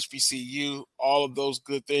at HBCU, all of those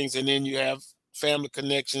good things. And then you have family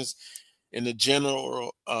connections in the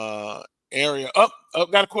general area.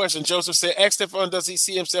 Got a question. Joseph said, ask Stephon, does he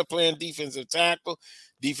see himself playing defensive tackle,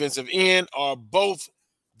 defensive end, or both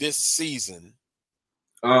this season?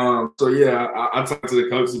 I talked to the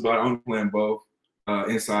coaches about it. I'm playing both,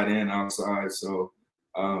 inside and outside. So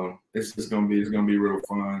it's gonna be real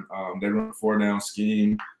fun. They run a 4-down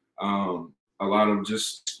scheme. A lot of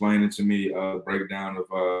just explaining to me the breakdown of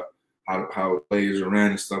how plays are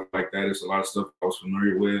ran and stuff like that. It's a lot of stuff I was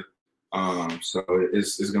familiar with. So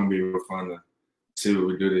it's gonna be real fun to see what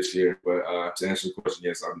we do this year. But to answer the question,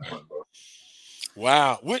 yes, I'm playing both.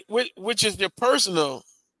 Wow. Which is your personal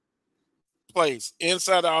place,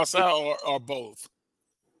 inside or outside, or both?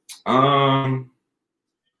 I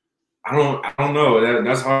don't know.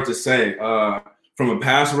 That's hard to say. From a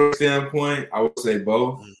pass rush standpoint, I would say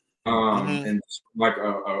both. And like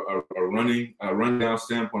a run down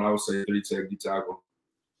standpoint, I would say 3 safety tackle.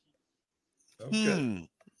 Okay.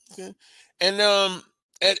 And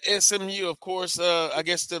at SMU, of course, I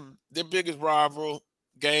guess their biggest rival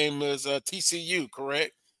game is TCU,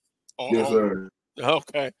 correct? Yes, sir.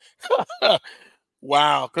 Okay.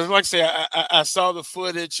 Wow. Because like I say, I saw the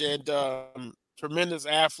footage, and tremendous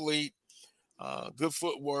athlete, good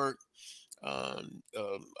footwork, a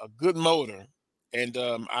good motor. And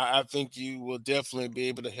I think you will definitely be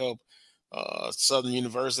able to help Southern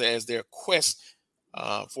University as their quest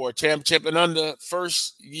for a championship. And under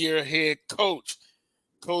first-year head coach,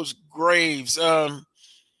 Coach Graves,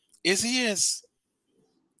 is he as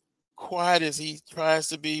quiet as he tries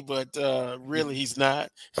to be, but really he's not.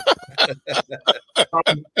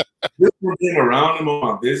 Just from being around him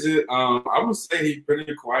on my visit, I would say he's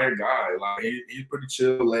pretty quiet guy. Like he's pretty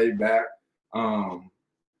chill, laid back.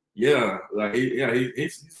 Yeah, like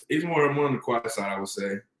he's more on the quiet side, I would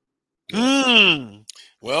say.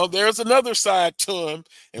 Well, there's another side to him,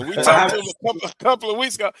 and we talked to him a couple of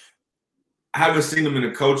weeks ago. I haven't seen him in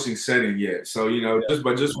a coaching setting yet, so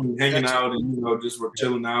just when hanging out and just we're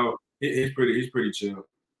chilling out, he's pretty chill.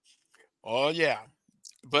 Oh yeah,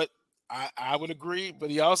 but I would agree. But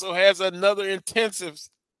he also has another intense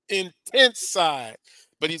side.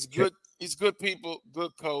 But he's good. He's good people,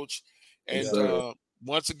 good coach, and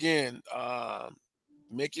once again,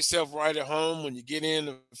 make yourself right at home when you get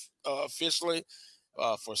in officially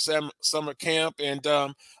for summer camp. And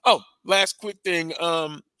last quick thing.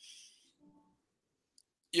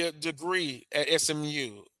 Your degree at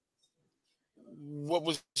SMU, what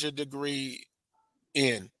was your degree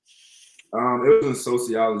in? It was in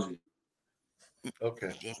sociology.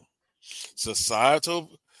 Okay.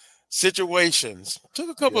 Societal situations. Took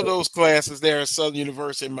a couple of those classes there at Southern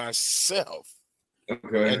University myself.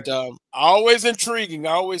 Okay. And always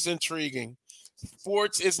intriguing.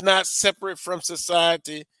 Sports is not separate from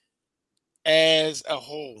society as a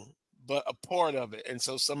whole, but a part of it. And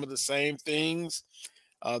so some of the same things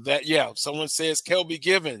someone says Kelby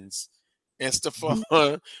Givens and Stephon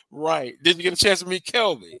Wright. Did you get a chance to meet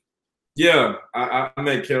Kelby? Yeah, I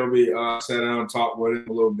met Kelby, sat down and talked with him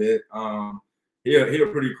a little bit. He a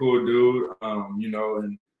pretty cool dude, I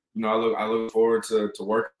look forward to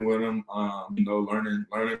working with him,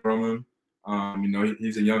 learning from him.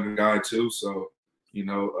 He's a younger guy too, so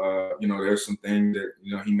there's some things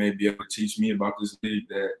that he may be able to teach me about this league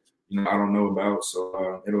that I don't know about.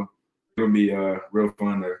 So it'll be real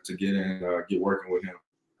fun to get in and get working with him.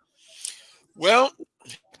 Well,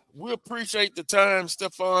 we appreciate the time,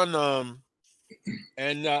 Stephon.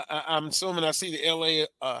 And I'm assuming I see the LA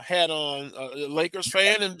hat on. Lakers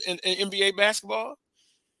fan in NBA basketball?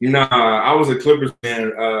 Nah, I was a Clippers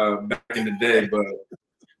fan back in the day, but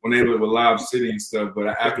when they were with Live City and stuff. But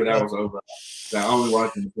after that was over, I only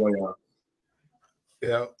watching the playoffs.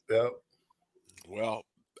 Yep. Well,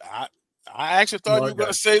 I actually thought you were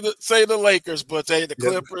going to say the Lakers, but the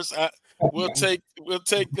Clippers. We'll take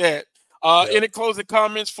that. Any closing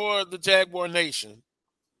comments for the Jaguar Nation?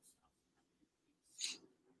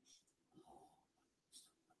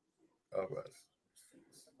 All right.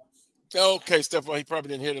 Okay, Stephon, he probably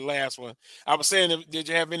didn't hear the last one. I was saying, did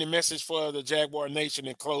you have any message for the Jaguar Nation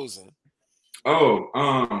in closing?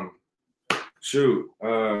 Shoot.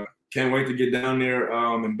 Can't wait to get down there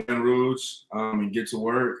in Baton Rouge and get to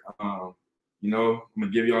work. I'm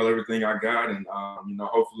gonna give y'all everything I got, and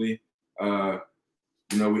hopefully, we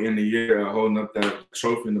end the year holding up that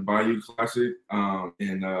trophy in the Bayou Classic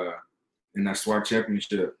and that SWAC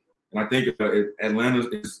championship. And I think Atlanta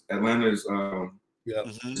is and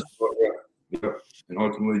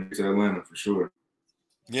ultimately get to Atlanta for sure.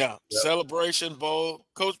 Yeah, Celebration Bowl,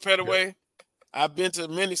 Coach Pettaway. I've been to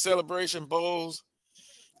many Celebration Bowls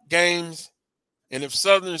games. And if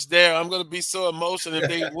Southern's there, I'm going to be so emotional. If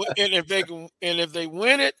they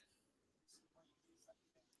win it,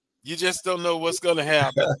 you just don't know what's going to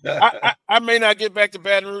happen. I may not get back to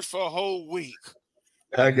Baton Rouge for a whole week.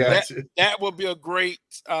 I got you. That will be a great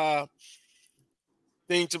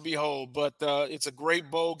thing to behold. But it's a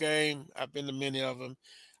great bowl game. I've been to many of them,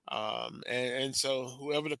 and so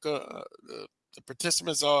whoever the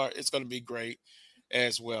participants are, it's going to be great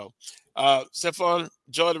as well. Stephon,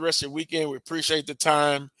 enjoy the rest of your weekend. We appreciate the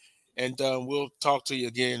time, and we'll talk to you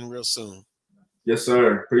again real soon. Yes,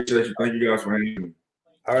 sir. Appreciate you. Thank you guys for hanging me.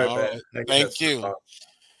 All right, man. Thank you.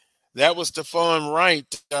 That was Stephon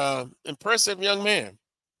Wright. Impressive young man.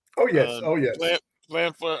 Oh, yes.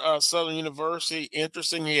 Playing for Southern University.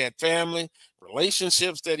 Interesting. He had family,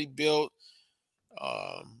 relationships that he built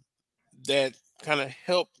that kind of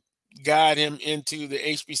helped guide him into the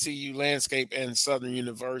HBCU landscape and Southern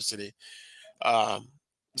University.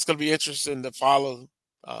 It's going to be interesting to follow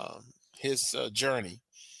his journey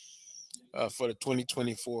for the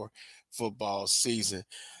 2024 football season.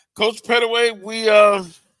 Coach Pettaway, we'll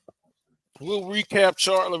recap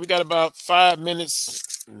shortly. We got about 5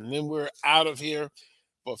 minutes, and then we're out of here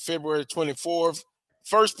for February 24th.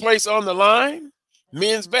 First place on the line,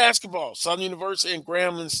 men's basketball, Southern University and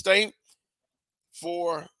Grambling State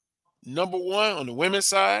for number one on the women's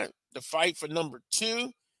side, the fight for number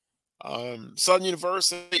two. Southern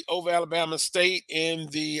University over Alabama State in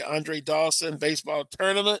the Andre Dawson baseball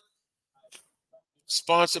tournament,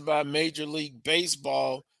 sponsored by Major League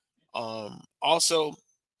Baseball. Also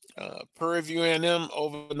Prairie View A&M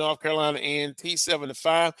over North Carolina A&T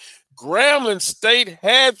 7-5. Grambling State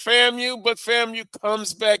had FAMU, but FAMU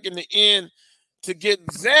comes back in the end to get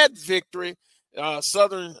that victory.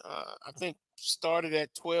 Southern, I think, started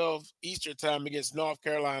at 12 Eastern time against North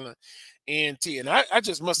Carolina A&T. And I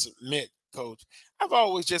just must admit, Coach, I've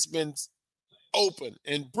always just been open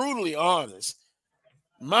and brutally honest.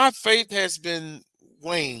 My faith has been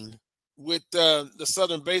waned with the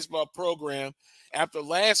Southern baseball program after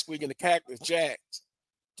last week in the Cactus Jacks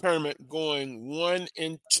tournament going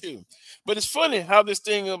 1-2. But it's funny how this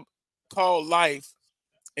thing called life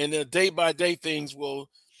and the day-by-day things will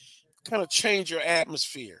kind of change your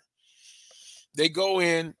atmosphere. They go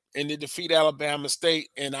in and they defeat Alabama State,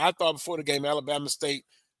 and I thought before the game Alabama State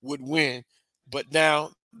would win, but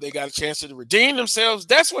now they got a chance to redeem themselves.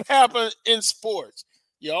 That's what happened in sports.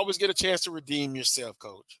 You always get a chance to redeem yourself,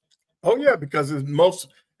 Coach. Oh yeah, because in most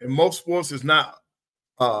sports it's not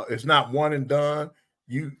one and done.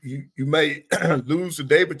 You may lose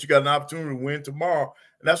today, but you got an opportunity to win tomorrow,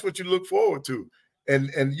 and that's what you look forward to. And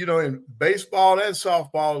in baseball and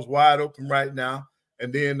softball is wide open right now.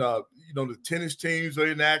 And then the tennis teams are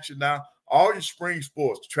in action now. All your spring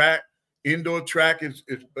sports, track, indoor track is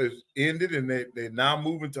ended, and they're now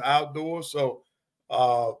moving to outdoors. So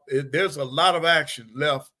there's a lot of action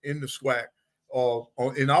left in the SWAC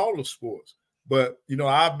in all the sports. But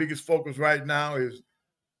our biggest focus right now is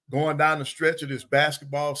going down the stretch of this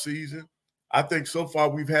basketball season. I think so far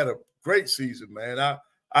we've had a great season, man.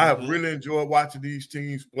 I have really enjoyed watching these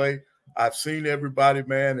teams play. I've seen everybody,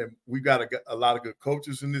 man, and we got a lot of good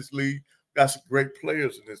coaches in this league. Got some great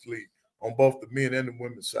players in this league on both the men and the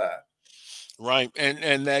women's side. Right,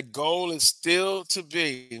 and that goal is still to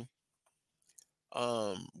be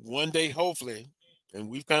one day, hopefully, and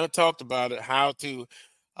we've kind of talked about it, how to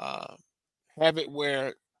have it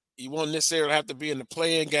where you won't necessarily have to be in the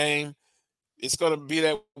play-in game. It's going to be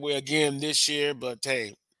that way again this year, but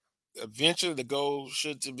hey, eventually the goal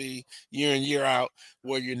should to be year in, year out,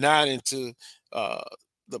 where you're not into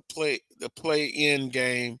the play-in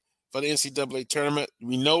game for the NCAA tournament.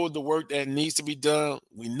 We know the work that needs to be done.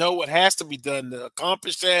 We know what has to be done to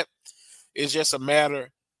accomplish that. It's just a matter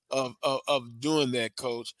of doing that,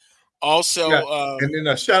 Coach. Also, and then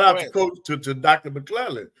a shout out to Dr.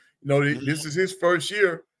 McClellan. This is his first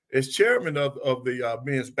year as chairman of the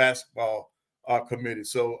men's basketball committee.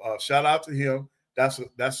 So shout out to him.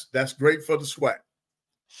 That's great for the SWAC.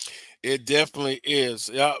 It definitely is.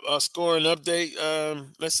 A scoring update.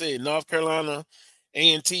 Let's see. North Carolina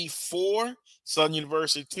A&T 4, Southern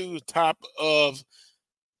University 2, top of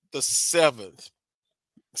the 7th.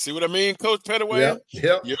 See what I mean, Coach Pettaway?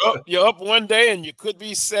 Yeah. You're up one day, and you could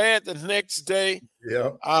be sad the next day.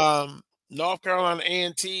 Yeah. North Carolina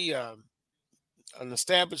A&T, an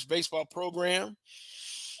established baseball program.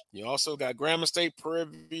 You also got Grambling State, Prairie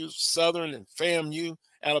View, Southern, and FAMU,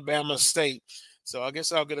 Alabama State. So I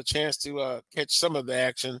guess I'll get a chance to catch some of the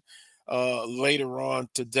action later on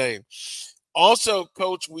today. Also,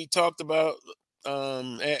 Coach, we talked about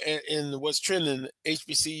in what's trending,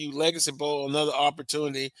 HBCU Legacy Bowl, another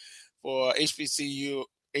opportunity for HBCU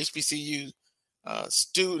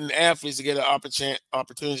student athletes to get an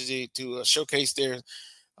opportunity to showcase their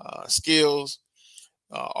skills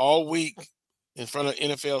all week in front of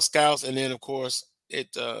NFL scouts. And then, of course,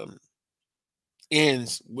 it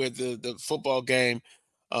ends with the football game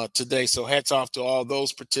today. So hats off to all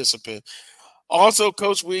those participants. Also,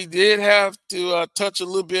 Coach, we did have to touch a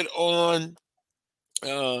little bit on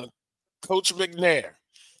Coach McNair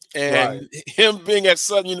and him being at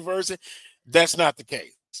Southern University. That's not the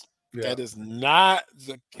case. Yeah. That is not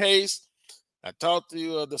the case. I talked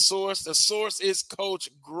to the source. The source is Coach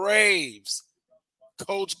Graves.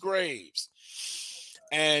 Coach Graves.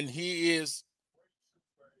 And he is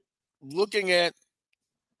looking at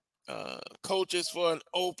coaches for an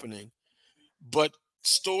opening. But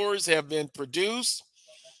stories have been produced.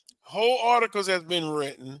 Whole articles have been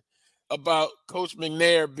written about Coach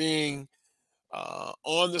McNair being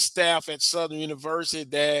on the staff at Southern University.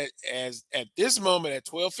 That as at this moment at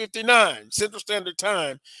 12:59 Central Standard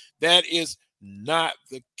Time, that is not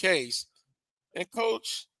the case. And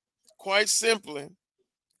Coach, quite simply,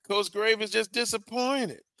 Coach Graves is just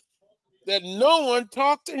disappointed that no one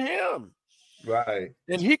talked to him. Right.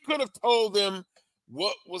 And he could have told them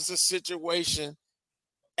what was the situation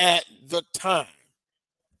at the time.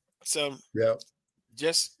 So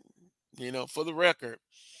just, for the record,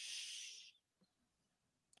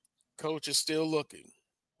 Coach is still looking.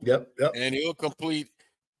 Yep. And he'll complete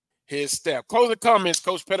his staff. Closing comments,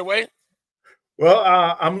 Coach Pettaway.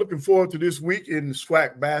 Well, I'm looking forward to this week in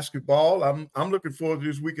SWAC basketball. I'm looking forward to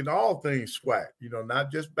this week in all things SWAC. You know,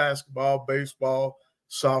 not just basketball, baseball,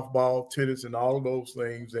 softball, tennis, and all of those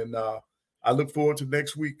things. And I look forward to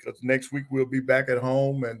next week, because next week we'll be back at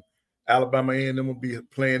home, and Alabama A&M will be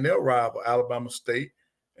playing their rival, Alabama State,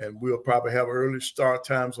 and we'll probably have early start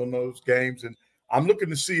times on those games. And I'm looking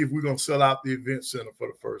to see if we're going to sell out the event center for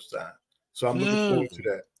the first time. So I'm looking forward to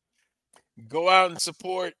that. Go out and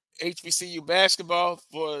support HBCU basketball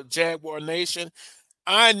for Jaguar Nation.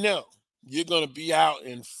 I know you're going to be out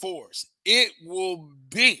in force. It will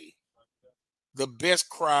be the best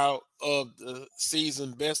crowd of the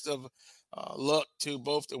season. Best of luck to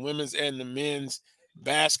both the women's and the men's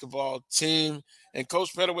basketball team. And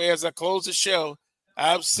Coach Pettaway, as I close the show,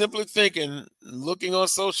 I'm simply thinking, looking on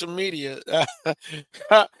social media,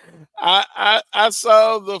 I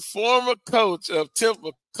saw the former coach of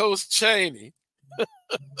Temple, Coach Chaney.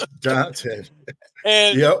 Johnson.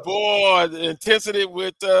 And boy, the intensity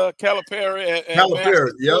with Calipari.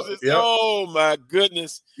 Calipari, yep. Oh my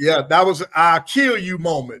goodness. Yeah, that was our kill you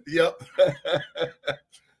moment. Yep.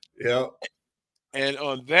 Yep. And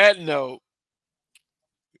on that note,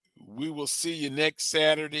 we will see you next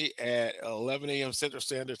Saturday at 11 a.m. Central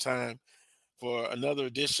Standard Time for another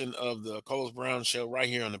edition of the Carlos Brown Show right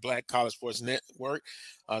here on the Black College Sports Network.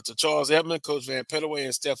 To Charles Edmond, Coach Van Pettaway,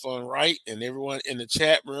 and Stephon Wright, and everyone in the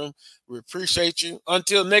chat room, we appreciate you.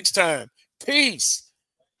 Until next time, peace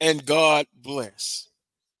and God bless.